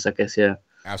genius, I guess. Yeah,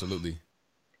 absolutely.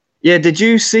 Yeah, did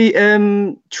you see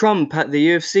Trump at the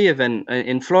UFC event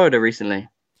in Florida recently?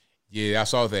 Yeah, I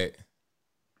saw that.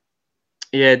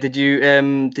 Yeah, did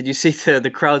you see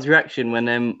the crowd's reaction when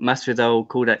Masvidal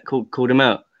called him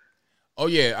out? Oh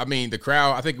yeah, I mean the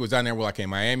crowd. I think it was down there like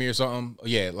in Miami or something.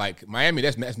 Yeah, like Miami,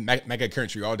 that's mega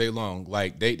country all day long.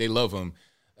 Like they love him.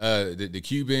 The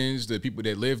Cubans, the people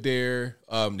that live there,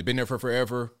 they've been there for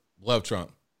forever. Love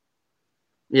Trump.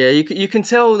 Yeah, you can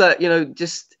tell that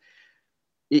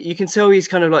you can tell he's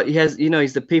kind of like, he has,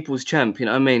 he's the people's champ. You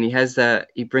know what I mean?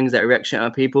 He brings that reaction out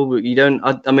of people. But you don't.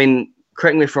 I mean,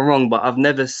 correct me if I'm wrong, but I've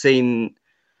never seen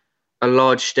a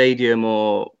large stadium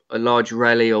or a large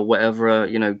rally or whatever,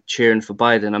 cheering for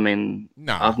Biden. I mean,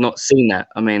 no, I've not seen that.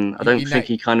 I mean, I don't think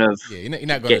he kind of you're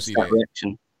not going to see that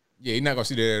reaction. Yeah, you're not going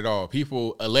to see that at all.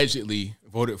 People allegedly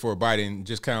voted for Biden,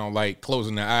 just kind of like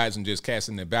closing their eyes and just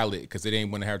casting the ballot because they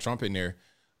didn't want to have Trump in there.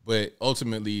 But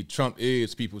ultimately, Trump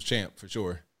is people's champ for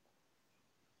sure.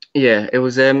 Yeah, it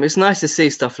was. It's nice to see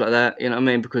stuff like that. You know what I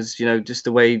mean? Because just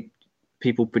the way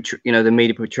people portray, the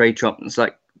media portray Trump, it's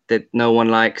like that no one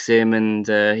likes him and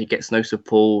he gets no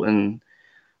support. And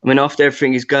I mean, after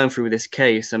everything he's going through with this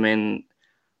case, I mean,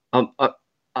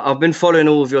 I've been following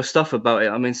all of your stuff about it.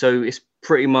 I mean, so it's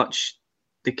pretty much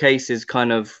the case is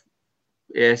kind of,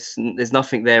 yes, there's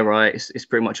nothing there, right? It's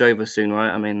pretty much over soon, right?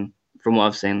 I mean, from what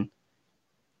I've seen.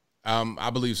 I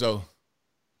believe so.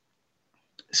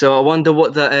 So I wonder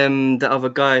what the other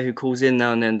guy who calls in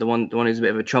now and then, the one who's a bit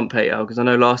of a Trump hater, because I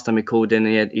know last time he called in,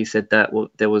 he said that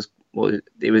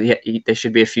there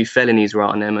should be a few felonies right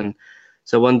on him, and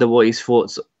so I wonder what his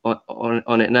thoughts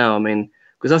on it now. I mean,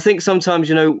 because I think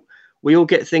sometimes we all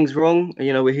get things wrong.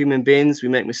 We're human beings, we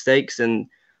make mistakes, and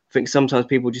I think sometimes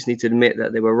people just need to admit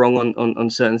that they were wrong on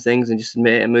certain things and just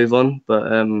admit it and move on.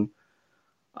 But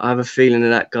I have a feeling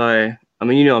that guy, I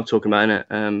mean, you know what I'm talking about,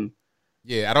 innit?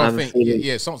 Yeah, I don't think.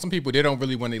 Yeah, some people, they don't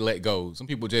really want to let go. Some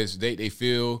people just they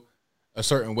feel a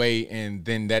certain way, and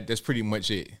then that's pretty much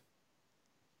it.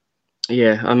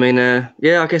 Yeah, I mean,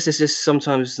 yeah, I guess it's just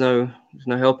sometimes there's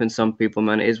no helping some people,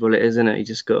 man. It is what it is, isn't it? You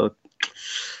just gotta,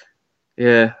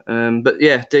 yeah. But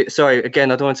yeah, sorry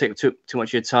again. I don't want to take too much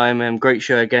of your time. Great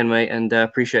show again, mate, and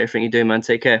appreciate everything you do, man.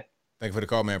 Take care. Thank you for the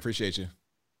call, man. Appreciate you.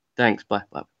 Thanks. Bye.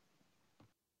 Bye.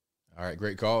 All right,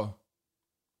 great call.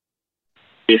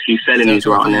 A few felonies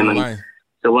right on them, and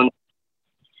so one.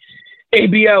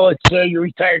 ABL, it's your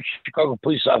retired Chicago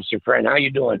police officer friend. How you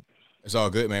doing? It's all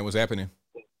good, man. What's happening?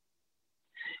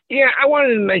 Yeah, I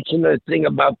wanted to mention the thing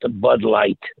about the Bud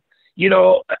Light. You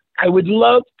know, I would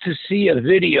love to see a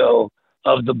video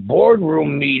of the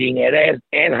boardroom meeting at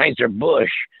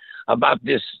Anheuser-Busch about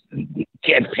this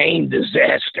campaign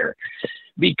disaster,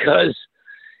 because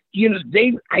you know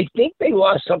I think they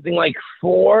lost something like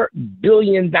 $4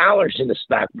 billion in the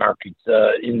stock market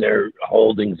in their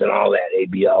holdings and all that.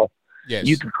 ABL. Yes.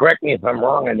 You can correct me if I'm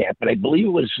wrong on that, but I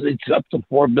believe it's up to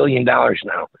 $4 billion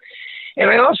now. And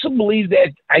I also believe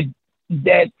that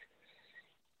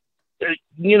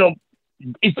you know,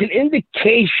 it's an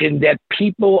indication that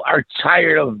people are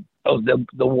tired of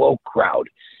the woke crowd,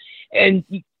 and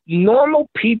normal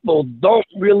people don't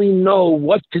really know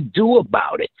what to do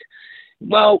about it.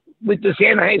 Well, with this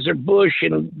Anheuser-Busch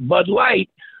and Bud Light,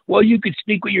 well, you could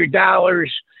speak with your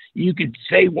dollars. You could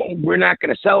say, well, we're not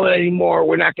going to sell it anymore.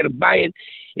 We're not going to buy it.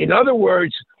 In other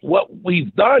words, what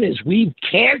we've done is we've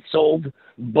canceled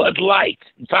Bud Light.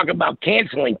 Talk about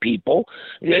canceling people.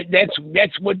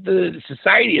 That's what the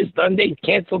society has done. They've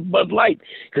canceled Bud Light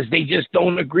because they just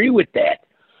don't agree with that.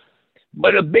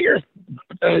 But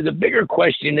the bigger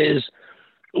question is,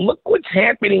 look what's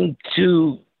happening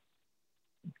to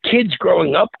kids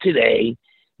growing up today.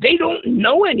 They don't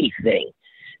know anything.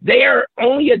 They are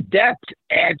only adept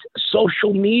at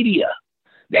social media.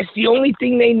 That's the only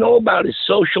thing they know about is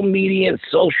social media and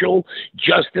social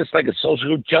justice, like a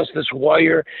social justice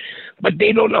warrior. But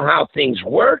they don't know how things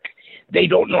work. They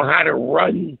don't know how to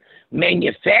run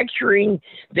manufacturing.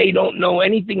 They don't know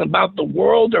anything about the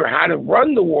world or how to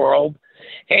run the world.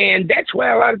 And that's why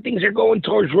a lot of things are going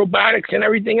towards robotics and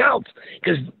everything else,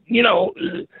 because, you know,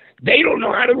 they don't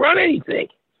know how to run anything.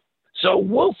 So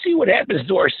we'll see what happens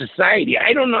to our society.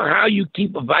 I don't know how you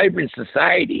keep a vibrant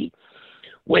society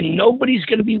when nobody's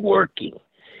going to be working,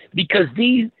 because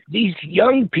these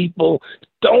young people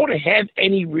don't have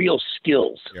any real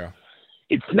skills. Yeah.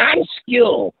 It's not a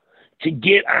skill to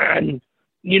get on,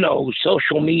 you know,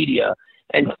 social media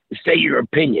and say your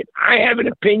opinion. I have an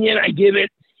opinion, I give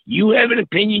it. You have an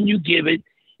opinion, you give it.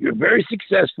 You're very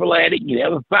successful at it. You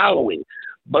have a following.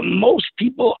 But most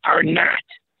people are not.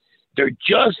 They're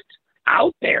just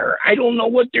out there. I don't know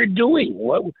what they're doing.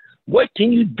 What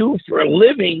can you do for a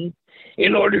living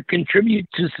in order to contribute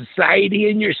to society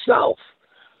and yourself?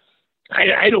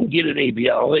 I don't get it,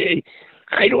 ABL.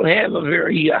 I don't have a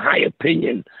very high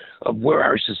opinion of where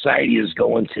our society is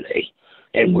going today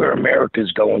and where America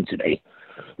is going today.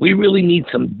 We really need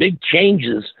some big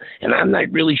changes, and I'm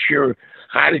not really sure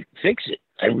how to fix it.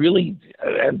 I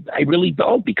really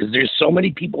don't, because there's so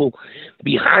many people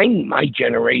behind my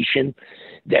generation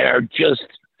that are just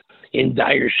in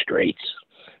dire straits.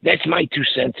 That's my 2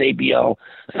 cents, ABL.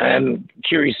 I'm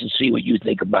curious to see what you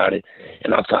think about it,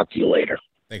 and I'll talk to you later.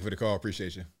 Thank you for the call.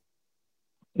 Appreciate you.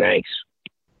 Thanks.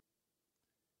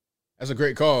 That's a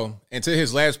great call. And to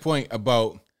his last point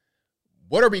about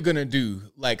what are we going to do?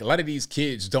 Like, a lot of these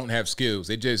kids don't have skills.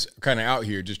 They just kind of out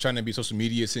here just trying to be social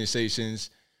media sensations,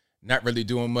 not really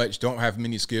doing much, don't have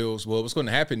many skills. Well, what's going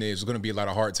to happen is there's going to be a lot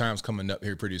of hard times coming up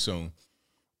here pretty soon.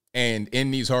 And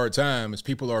in these hard times,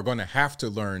 people are going to have to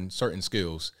learn certain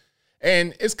skills.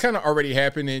 And it's kind of already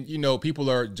happening. You know, people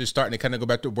are just starting to kind of go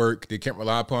back to work. They can't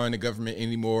rely upon the government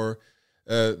anymore.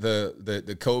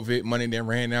 The COVID money then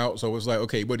ran out. So it's like,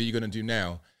 okay, what are you going to do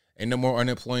now? Ain't no more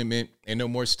unemployment, ain't no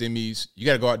more stimmies. You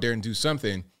got to go out there and do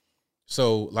something.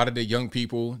 So a lot of the young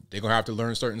people, they're going to have to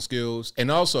learn certain skills.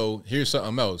 And also, here's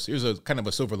something else. Here's a kind of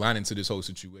a silver lining to this whole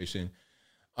situation.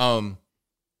 I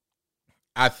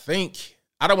think,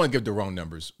 I don't want to give the wrong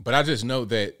numbers, but I just know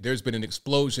that there's been an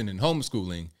explosion in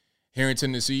homeschooling here in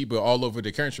Tennessee, but all over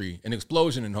the country, an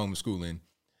explosion in homeschooling.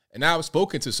 And I've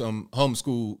spoken to some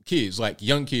homeschool kids, like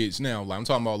young kids now, like I'm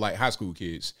talking about like high school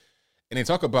kids. And they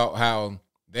talk about how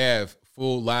they have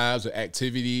full lives of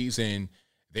activities and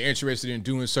they're interested in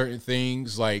doing certain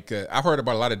things. Like I've heard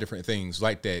about a lot of different things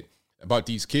like that about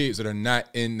these kids that are not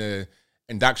in the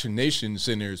indoctrination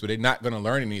centers where they're not going to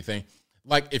learn anything.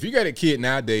 Like if you got a kid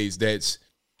nowadays that's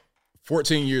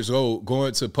 14 years old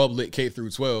going to public K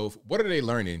through 12, what are they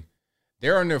learning?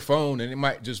 They're on their phone and they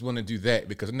might just want to do that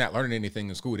because they're not learning anything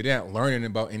in school. They're not learning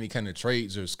about any kind of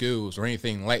trades or skills or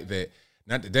anything like that.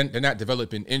 They're not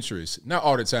developing interest. Not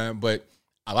all the time, but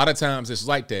a lot of times it's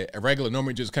like that. A regular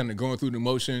normally just kind of going through the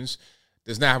motions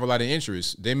does not have a lot of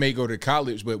interest. They may go to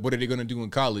college, but what are they going to do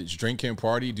in college? Drink and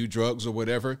party, do drugs or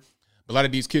whatever. A lot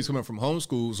of these kids coming from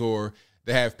homeschools or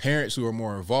they have parents who are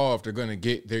more involved are going to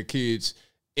get their kids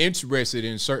interested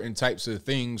in certain types of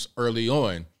things early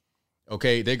on.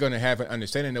 Okay, they're going to have an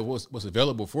understanding of what's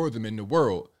available for them in the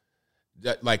world.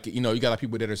 That, like, you know, you got a lot of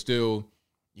people that are still,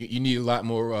 you need a lot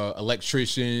more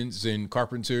electricians and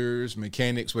carpenters,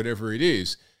 mechanics, whatever it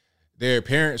is. Their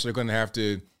parents are going to have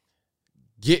to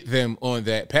get them on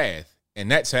that path. And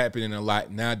that's happening a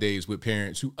lot nowadays with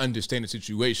parents who understand the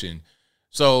situation.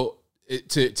 So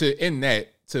to end that,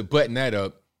 to button that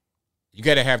up, you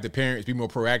got to have the parents be more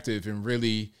proactive and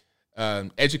really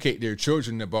educate their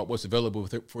children about what's available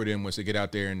for them once they get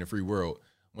out there in the free world,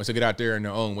 once they get out there on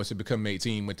their own, once they become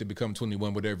 18, once they become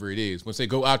 21, whatever it is. Once they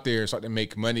go out there and start to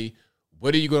make money,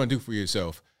 what are you going to do for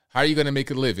yourself? How are you going to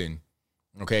make a living?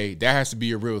 Okay, that has to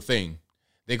be a real thing.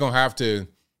 They're going to have to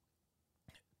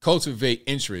cultivate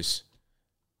interest,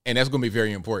 and that's going to be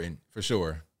very important for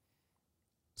sure.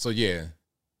 So, yeah,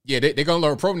 they're going to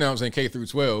learn pronouns in K through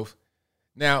 12.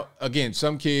 Now, again,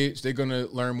 some kids, they're going to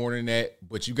learn more than that,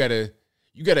 but you gotta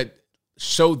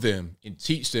show them and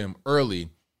teach them early.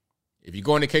 If you're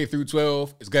going to K through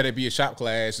 12, it's got to be a shop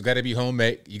class. It's got to be home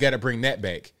ec. You got to bring that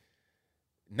back.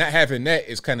 Not having that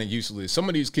is kind of useless. Some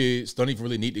of these kids don't even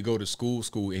really need to go to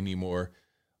school anymore.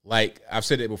 Like I've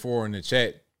said it before in the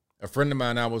chat, a friend of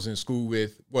mine I was in school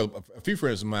with, well, a few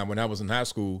friends of mine when I was in high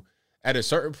school, at a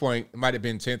certain point, it might have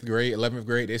been 10th grade, 11th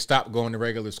grade, they stopped going to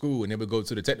regular school and they would go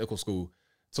to the technical school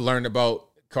to learn about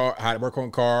how to work on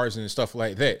cars and stuff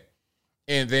like that.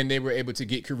 And then they were able to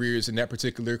get careers in that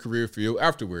particular career field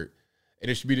afterward. And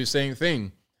it should be the same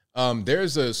thing.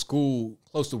 There's a school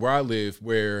close to where I live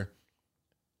where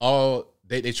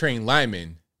they train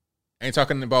linemen. I ain't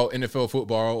talking about NFL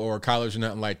football or college or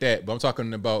nothing like that, but I'm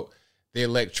talking about the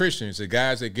electricians, the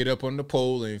guys that get up on the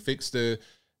pole and fix the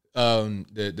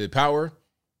power.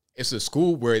 It's a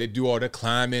school where they do all the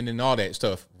climbing and all that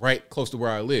stuff right close to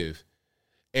where I live.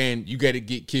 And you got to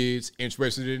get kids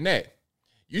interested in that.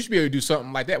 You should be able to do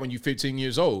something like that when you're 15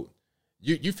 years old.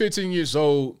 You're 15 years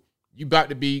old, you about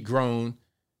to be grown.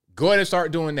 Go ahead and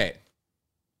start doing that.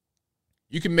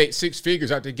 You can make 6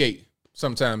 figures out the gate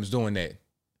sometimes doing that.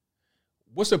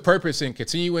 What's the purpose in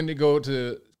continuing to go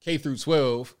to K through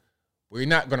 12 where you're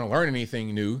not going to learn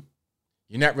anything new?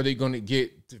 You're not really going to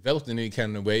get developed in any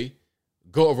kind of way.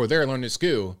 Go over there and learn the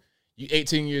skill. You're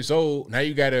 18 years old. Now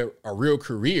you got a real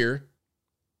career.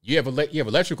 You have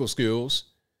electrical skills.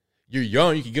 You're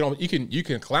young. You can get on. You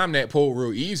can climb that pole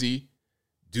real easy.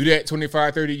 Do that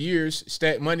 25, 30 years.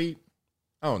 Stack money.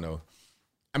 I don't know.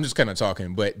 I'm just kind of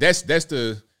talking, but that's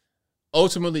the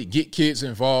ultimately get kids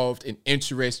involved and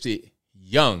interested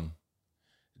young.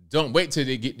 Don't wait till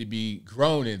they get to be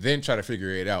grown and then try to figure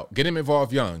it out. Get them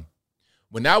involved young.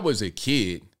 When I was a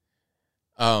kid,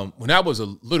 when I was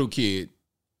a little kid,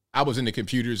 I was into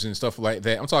computers and stuff like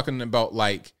that. I'm talking about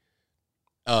like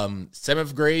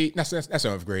 7th grade, not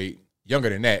 7th grade, younger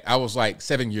than that. I was like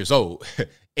 7 years old,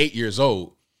 8 years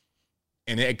old.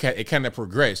 And it kind of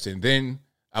progressed. And then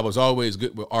I was always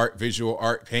good with art, visual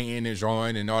art, painting and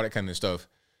drawing and all that kind of stuff.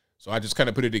 So I just kind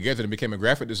of put it together and became a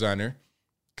graphic designer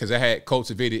because I had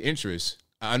cultivated interests.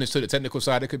 I understood the technical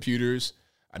side of computers.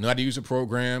 I knew how to use the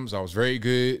programs. I was very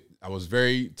good. I was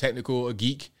very technical, a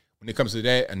geek when it comes to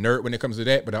that, a nerd when it comes to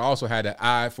that. But I also had an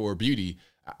eye for beauty,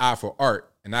 an eye for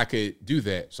art, and I could do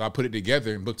that. So I put it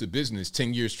together and booked a business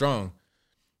 10 years strong.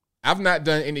 I've not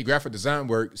done any graphic design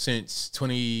work since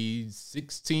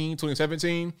 2016,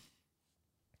 2017.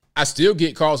 I still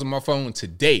get calls on my phone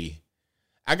today.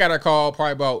 I got a call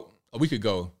probably about a week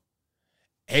ago.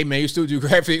 Hey, man, you still do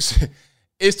graphics?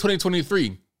 It's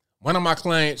 2023. One of my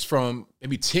clients from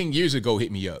maybe 10 years ago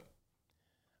hit me up.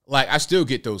 Like, I still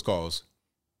get those calls.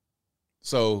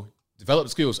 So develop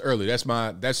skills early. That's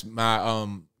my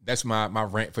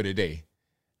rant for the day.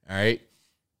 All right.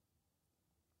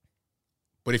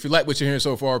 But if you like what you're hearing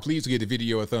so far, please give the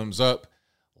video a thumbs up.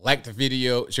 Like the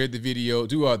video, share the video,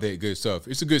 do all that good stuff.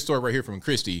 It's a good story right here from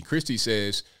Christy. Christy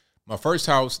says, my first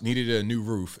house needed a new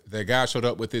roof. The guy showed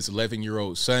up with his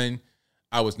 11-year-old son.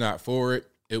 I was not for it.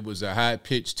 It was a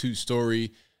high-pitched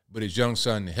 2-story, but his young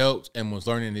son helped and was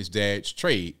learning his dad's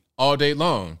trade all day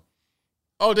long.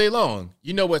 All day long.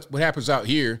 You know what happens out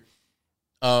here?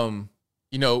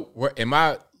 you know, in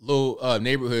my little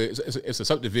neighborhood, it's a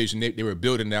subdivision they were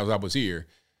building as I was here.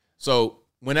 So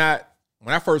when I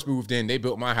first moved in, they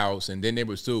built my house, and then they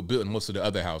were still building most of the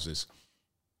other houses.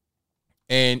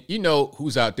 And you know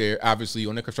who's out there, obviously,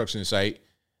 on the construction site.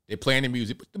 They're playing the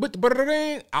music. But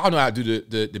I don't know how to do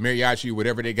the mariachi or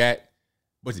whatever they got,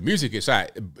 but the music is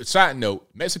hot. Side note,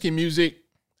 Mexican music,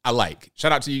 I like.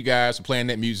 Shout out to you guys for playing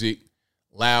that music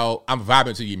loud. I'm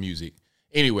vibing to your music.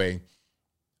 Anyway,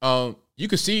 you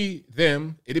could see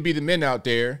them. It'd be the men out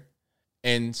there,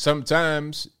 and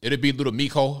sometimes it'd be little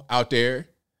Miko out there,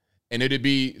 and it'd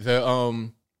be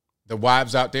the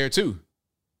wives out there too.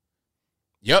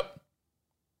 Yep.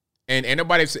 And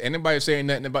anybody saying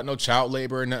nothing about no child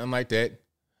labor or nothing like that.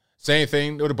 Same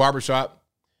thing with the barbershop.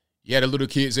 You had the little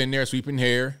kids in there sweeping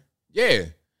hair. Yeah,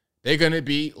 they're going to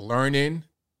be learning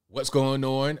what's going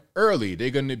on early. They're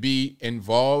going to be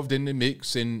involved in the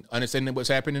mix and understanding what's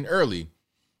happening early.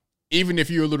 Even if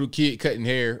you're a little kid cutting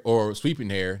hair or sweeping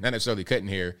hair, not necessarily cutting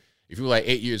hair, if you're like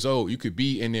 8 years old, you could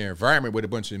be in their environment with a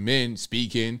bunch of men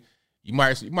speaking. You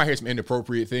might hear some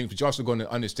inappropriate things, but you're also going to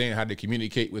understand how to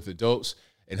communicate with adults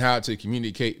and how to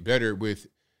communicate better with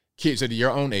kids that are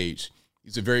your own age.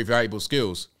 These are very valuable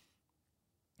skills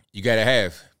you got to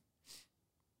have.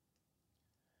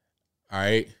 All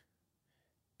right.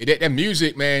 That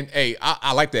music, man, hey,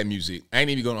 I like that music. I ain't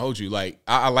even going to hold you. Like,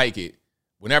 I like it.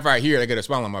 Whenever I hear it, I get a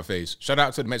smile on my face. Shout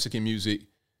out to the Mexican music.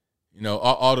 You know,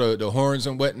 all the horns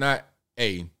and whatnot.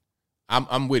 Hey,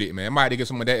 I'm with it, man. I might have to get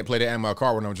some of that and play that in my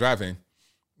car when I'm driving.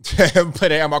 Play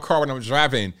that in my car when I'm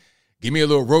driving. Give me a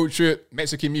little road trip,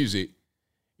 Mexican music.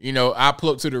 You know, I pull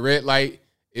up to the red light.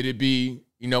 It'd be,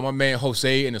 you know, my man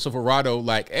Jose and the Silverado,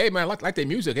 like, hey, man, I like that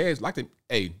music. Hey, it's like the,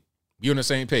 hey, be on the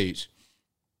same page.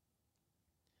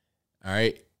 All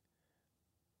right.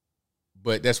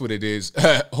 But that's what it is.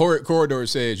 Horrid Corridor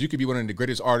says you could be one of the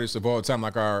greatest artists of all time,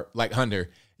 like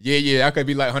Hunter. Yeah, I could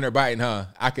be like Hunter Biden, huh?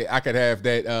 I could have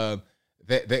that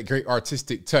that great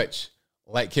artistic touch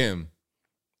like him.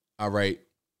 All right.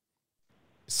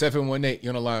 718,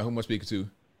 you're on the line. Who am I speaking to?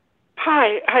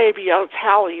 Hi, ABL. It's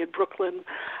Hallie in Brooklyn.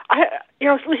 I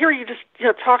hear you just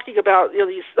talking about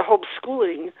the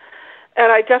homeschooling,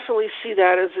 and I definitely see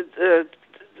that as a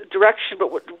direction.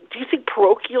 But do you think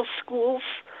parochial schools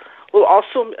will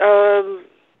also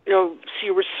see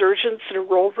a resurgence in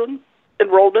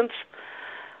enrollments?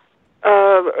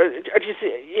 Or do you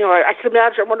think, I can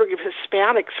imagine. I'm wondering if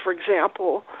Hispanics, for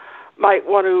example, might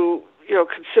want to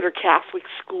consider Catholic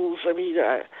schools. I mean,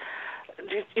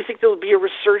 do you think there'll be a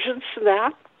resurgence in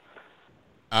that?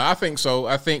 I think so.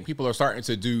 I think people are starting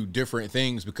to do different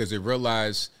things because they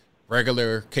realize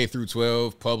regular K through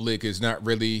 12 public is not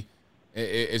really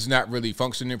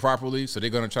functioning properly. So they're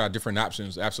going to try different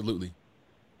options. Absolutely.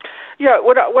 Yeah.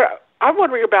 What I'm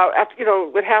wondering about,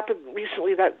 what happened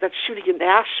recently, that shooting in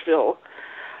Nashville,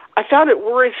 I found it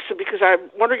worrisome because I'm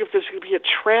wondering if there's going to be a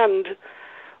trend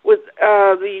with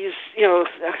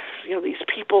these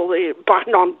people, the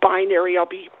non-binary, I'll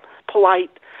be polite,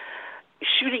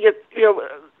 shooting at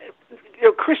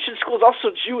Christian schools, also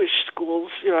Jewish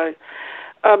schools.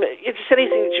 It's just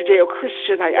anything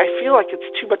Judeo-Christian. I feel like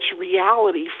it's too much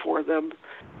reality for them.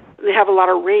 They have a lot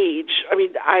of rage. I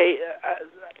mean, I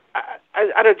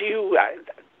don't. Do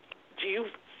you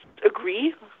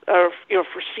agree or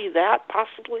foresee that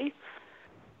possibly?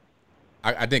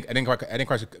 I didn't quite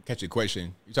catch your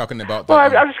question. You're talking about. Well,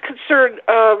 I was concerned.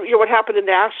 What happened in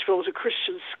Nashville was a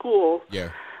Christian school. Yeah.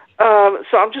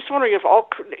 So I'm just wondering if all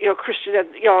Christian and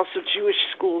also Jewish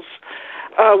schools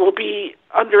will be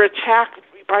under attack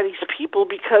by these people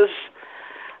because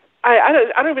I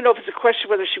don't even know if it's a question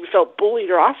whether she felt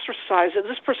bullied or ostracized. And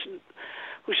this person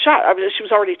who shot, I mean, she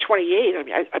was already 28. I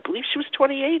mean, I believe she was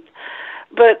 28,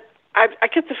 but I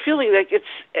get the feeling that it's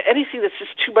anything that's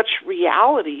just too much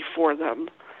reality for them.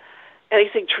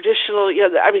 Anything traditional,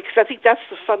 I mean, because I think that's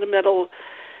the fundamental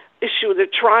issue. They're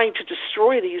trying to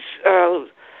destroy these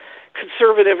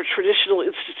conservative or traditional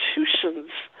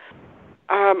institutions.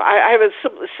 I have a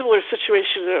similar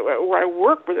situation where I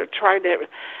work, where they're trying to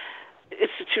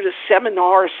institute a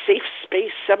seminar, a safe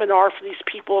space seminar for these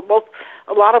people.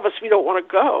 A lot of us, we don't want to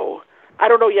go. I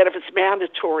don't know yet if it's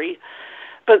mandatory.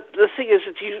 But the thing is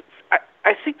that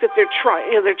I think that they're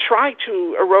trying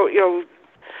to erode,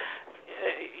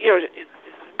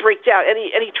 break down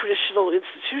any traditional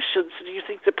institutions. Do you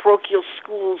think the parochial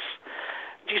schools?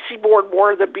 Do you see more and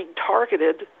more of them being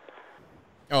targeted?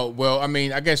 Oh well, I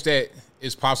mean, I guess that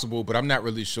is possible, but I'm not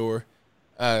really sure.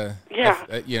 Yeah,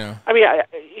 I mean,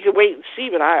 you can wait and see,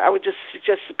 but I would just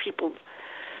suggest that people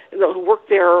who work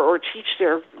there or teach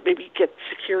there maybe get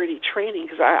security training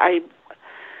because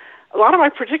a lot of my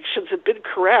predictions have been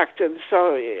correct, and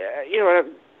so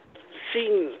I'm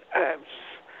seeing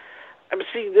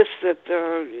this that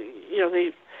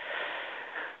they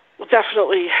will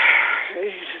definitely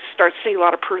start seeing a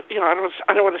lot of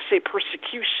I don't want to say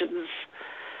persecutions,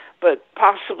 but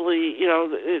possibly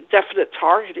definite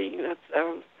targeting.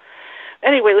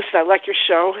 Anyway, listen, I like your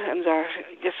show, and I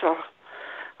guess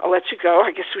I'll let you go.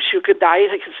 I guess wish you a good night.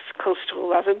 I guess it's close to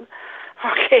 11.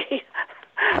 Okay.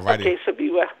 Alrighty. Okay, so be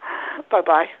well.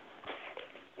 Bye-bye.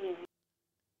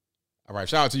 All right,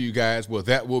 shout out to you guys. Well,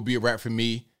 that will be a wrap for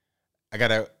me. I got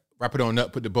to wrap it on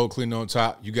up, put the bow clean on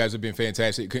top. You guys have been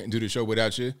fantastic. Couldn't do the show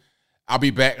without you. I'll be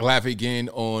back live again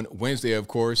on Wednesday, of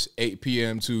course, 8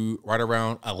 p.m. to right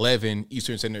around 11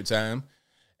 Eastern Standard Time.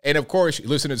 And, of course, you're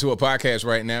listening to a podcast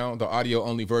right now. The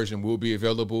audio-only version will be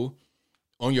available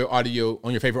on your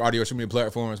favorite audio streaming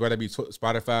platforms, whether it be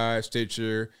Spotify,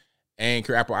 Stitcher,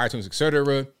 Anchor, Apple, iTunes,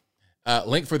 etc.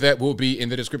 Link for that will be in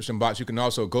the description box. You can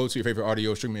also go to your favorite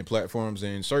audio streaming platforms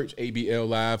and search ABL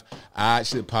Live. I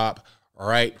should pop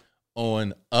right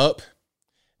on up.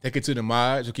 Thank you to the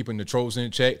mods for keeping the trolls in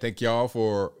check. Thank y'all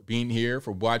for being here,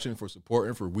 for watching, for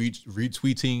supporting, for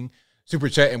retweeting, super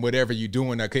chatting, whatever you're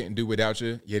doing. I couldn't do without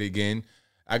you yet again.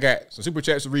 I got some super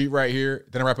chats to read right here.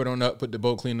 Then I wrap it on up, put the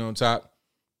bow clean on top.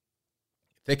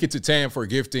 Thank you to Tam for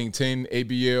gifting 10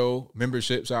 ABL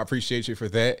memberships. I appreciate you for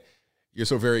that. You're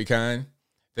so very kind.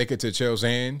 Thank you to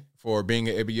Chelzanne for being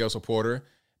an ABL supporter.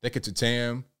 Thank you to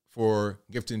Tam for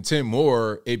gifting 10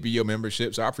 more ABL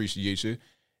memberships. I appreciate you.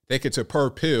 Thank you to Per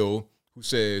Pill, who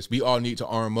says we all need to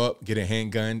arm up, get a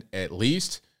handgun at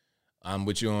least. I'm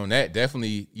with you on that.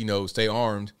 Definitely, stay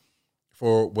armed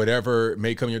for whatever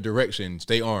may come your direction.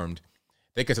 Stay armed.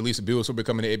 Thank you to Lisa Bills for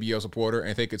becoming an ABL supporter.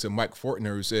 And thank you to Mike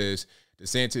Fortner, who says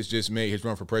DeSantis just made his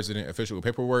run for president official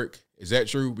paperwork. Is that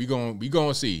true? We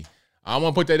gonna see. I don't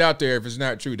want to put that out there if it's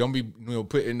not true. Don't be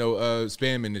putting no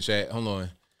spam in the chat. Hold on.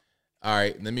 All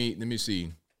right, let me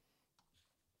see.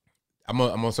 I'm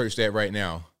gonna search that right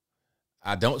now.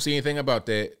 I don't see anything about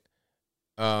that.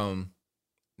 Hold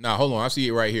on. I see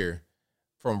it right here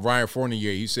from Ryan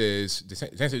Fournier. He says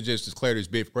DeSantis just declared his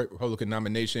bid for Republican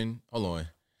nomination. Hold on.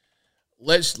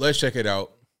 Let's check it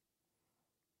out.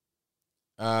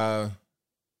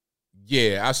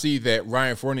 Yeah, I see that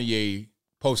Ryan Fournier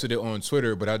posted it on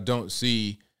Twitter, but I don't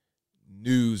see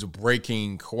news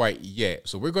breaking quite yet.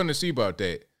 So we're going to see about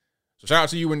that. So shout out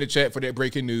to you in the chat for that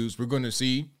breaking news. We're going to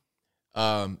see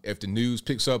if the news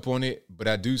picks up on it. But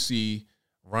I do see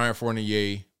Ryan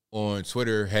Fournier on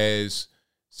Twitter has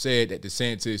said that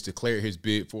DeSantis declared his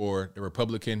bid for the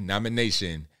Republican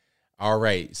nomination. All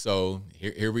right, so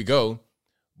here we go.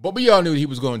 But we all knew he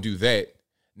was going to do that.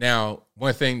 Now,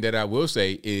 one thing that I will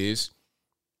say is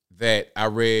that I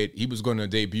read he was going to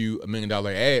debut $1 million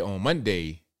ad on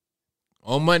Monday.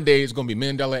 On Monday, it's going to be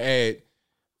 $1 million ad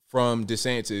from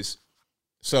DeSantis.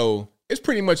 So it's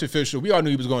pretty much official. We all knew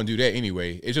he was going to do that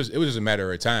anyway. It was just a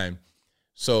matter of time.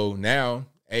 So now,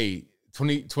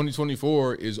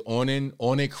 2024 is on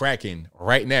and cracking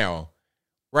right now.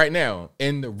 Right now.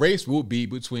 And the race will be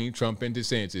between Trump and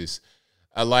DeSantis.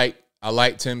 I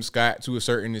like Tim Scott to a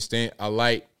certain extent. I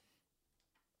like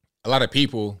a lot of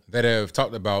people that have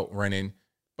talked about running,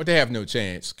 but they have no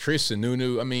chance. Chris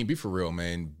Sununu, I mean, be for real,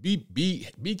 man.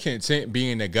 Be content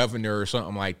being a governor or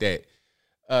something like that.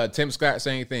 Tim Scott,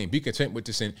 same thing. Be content with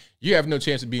the Senate. You have no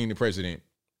chance of being the president.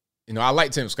 I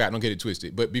like Tim Scott. Don't get it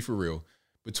twisted, but be for real.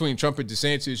 Between Trump and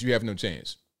DeSantis, you have no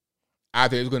chance.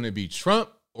 Either it's going to be Trump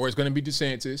or it's going to be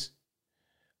DeSantis.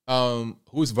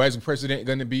 Who's vice president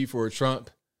going to be for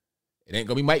Trump? It ain't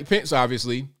going to be Mike Pence,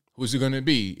 obviously. Who's he going to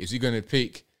be? Is he going to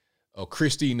pick a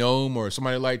Kristi Noem or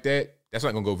somebody like that? That's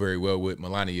not going to go very well with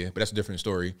Melania, but that's a different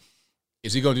story.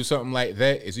 Is he going to do something like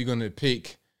that? Is he going to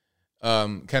pick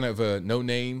kind of a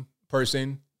no-name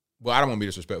person? Well, I don't want to be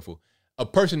disrespectful. A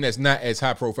person that's not as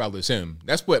high profile as him.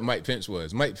 That's what Mike Pence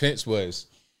was. Mike Pence was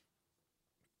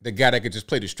the guy that could just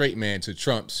play the straight man to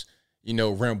Trump's,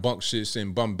 rambunctious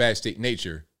and bombastic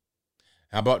nature.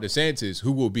 How about DeSantis?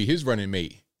 Who will be his running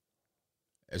mate?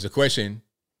 As a question,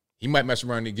 he might mess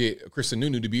around and get Chris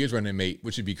Sununu to be his running mate,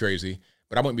 which would be crazy,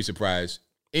 but I wouldn't be surprised.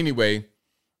 Anyway,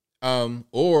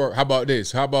 or how about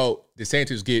this? How about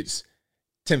DeSantis gets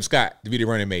Tim Scott to be the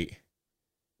running mate?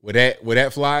 Would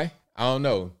that fly? I don't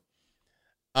know.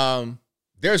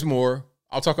 There's more.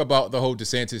 I'll talk about the whole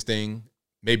DeSantis thing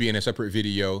maybe in a separate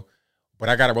video, but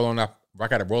I gotta roll on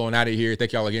out of here.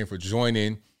 Thank y'all again for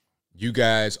joining. You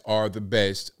guys are the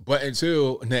best. But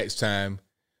until next time,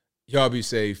 y'all be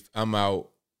safe. I'm out.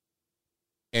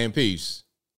 And peace.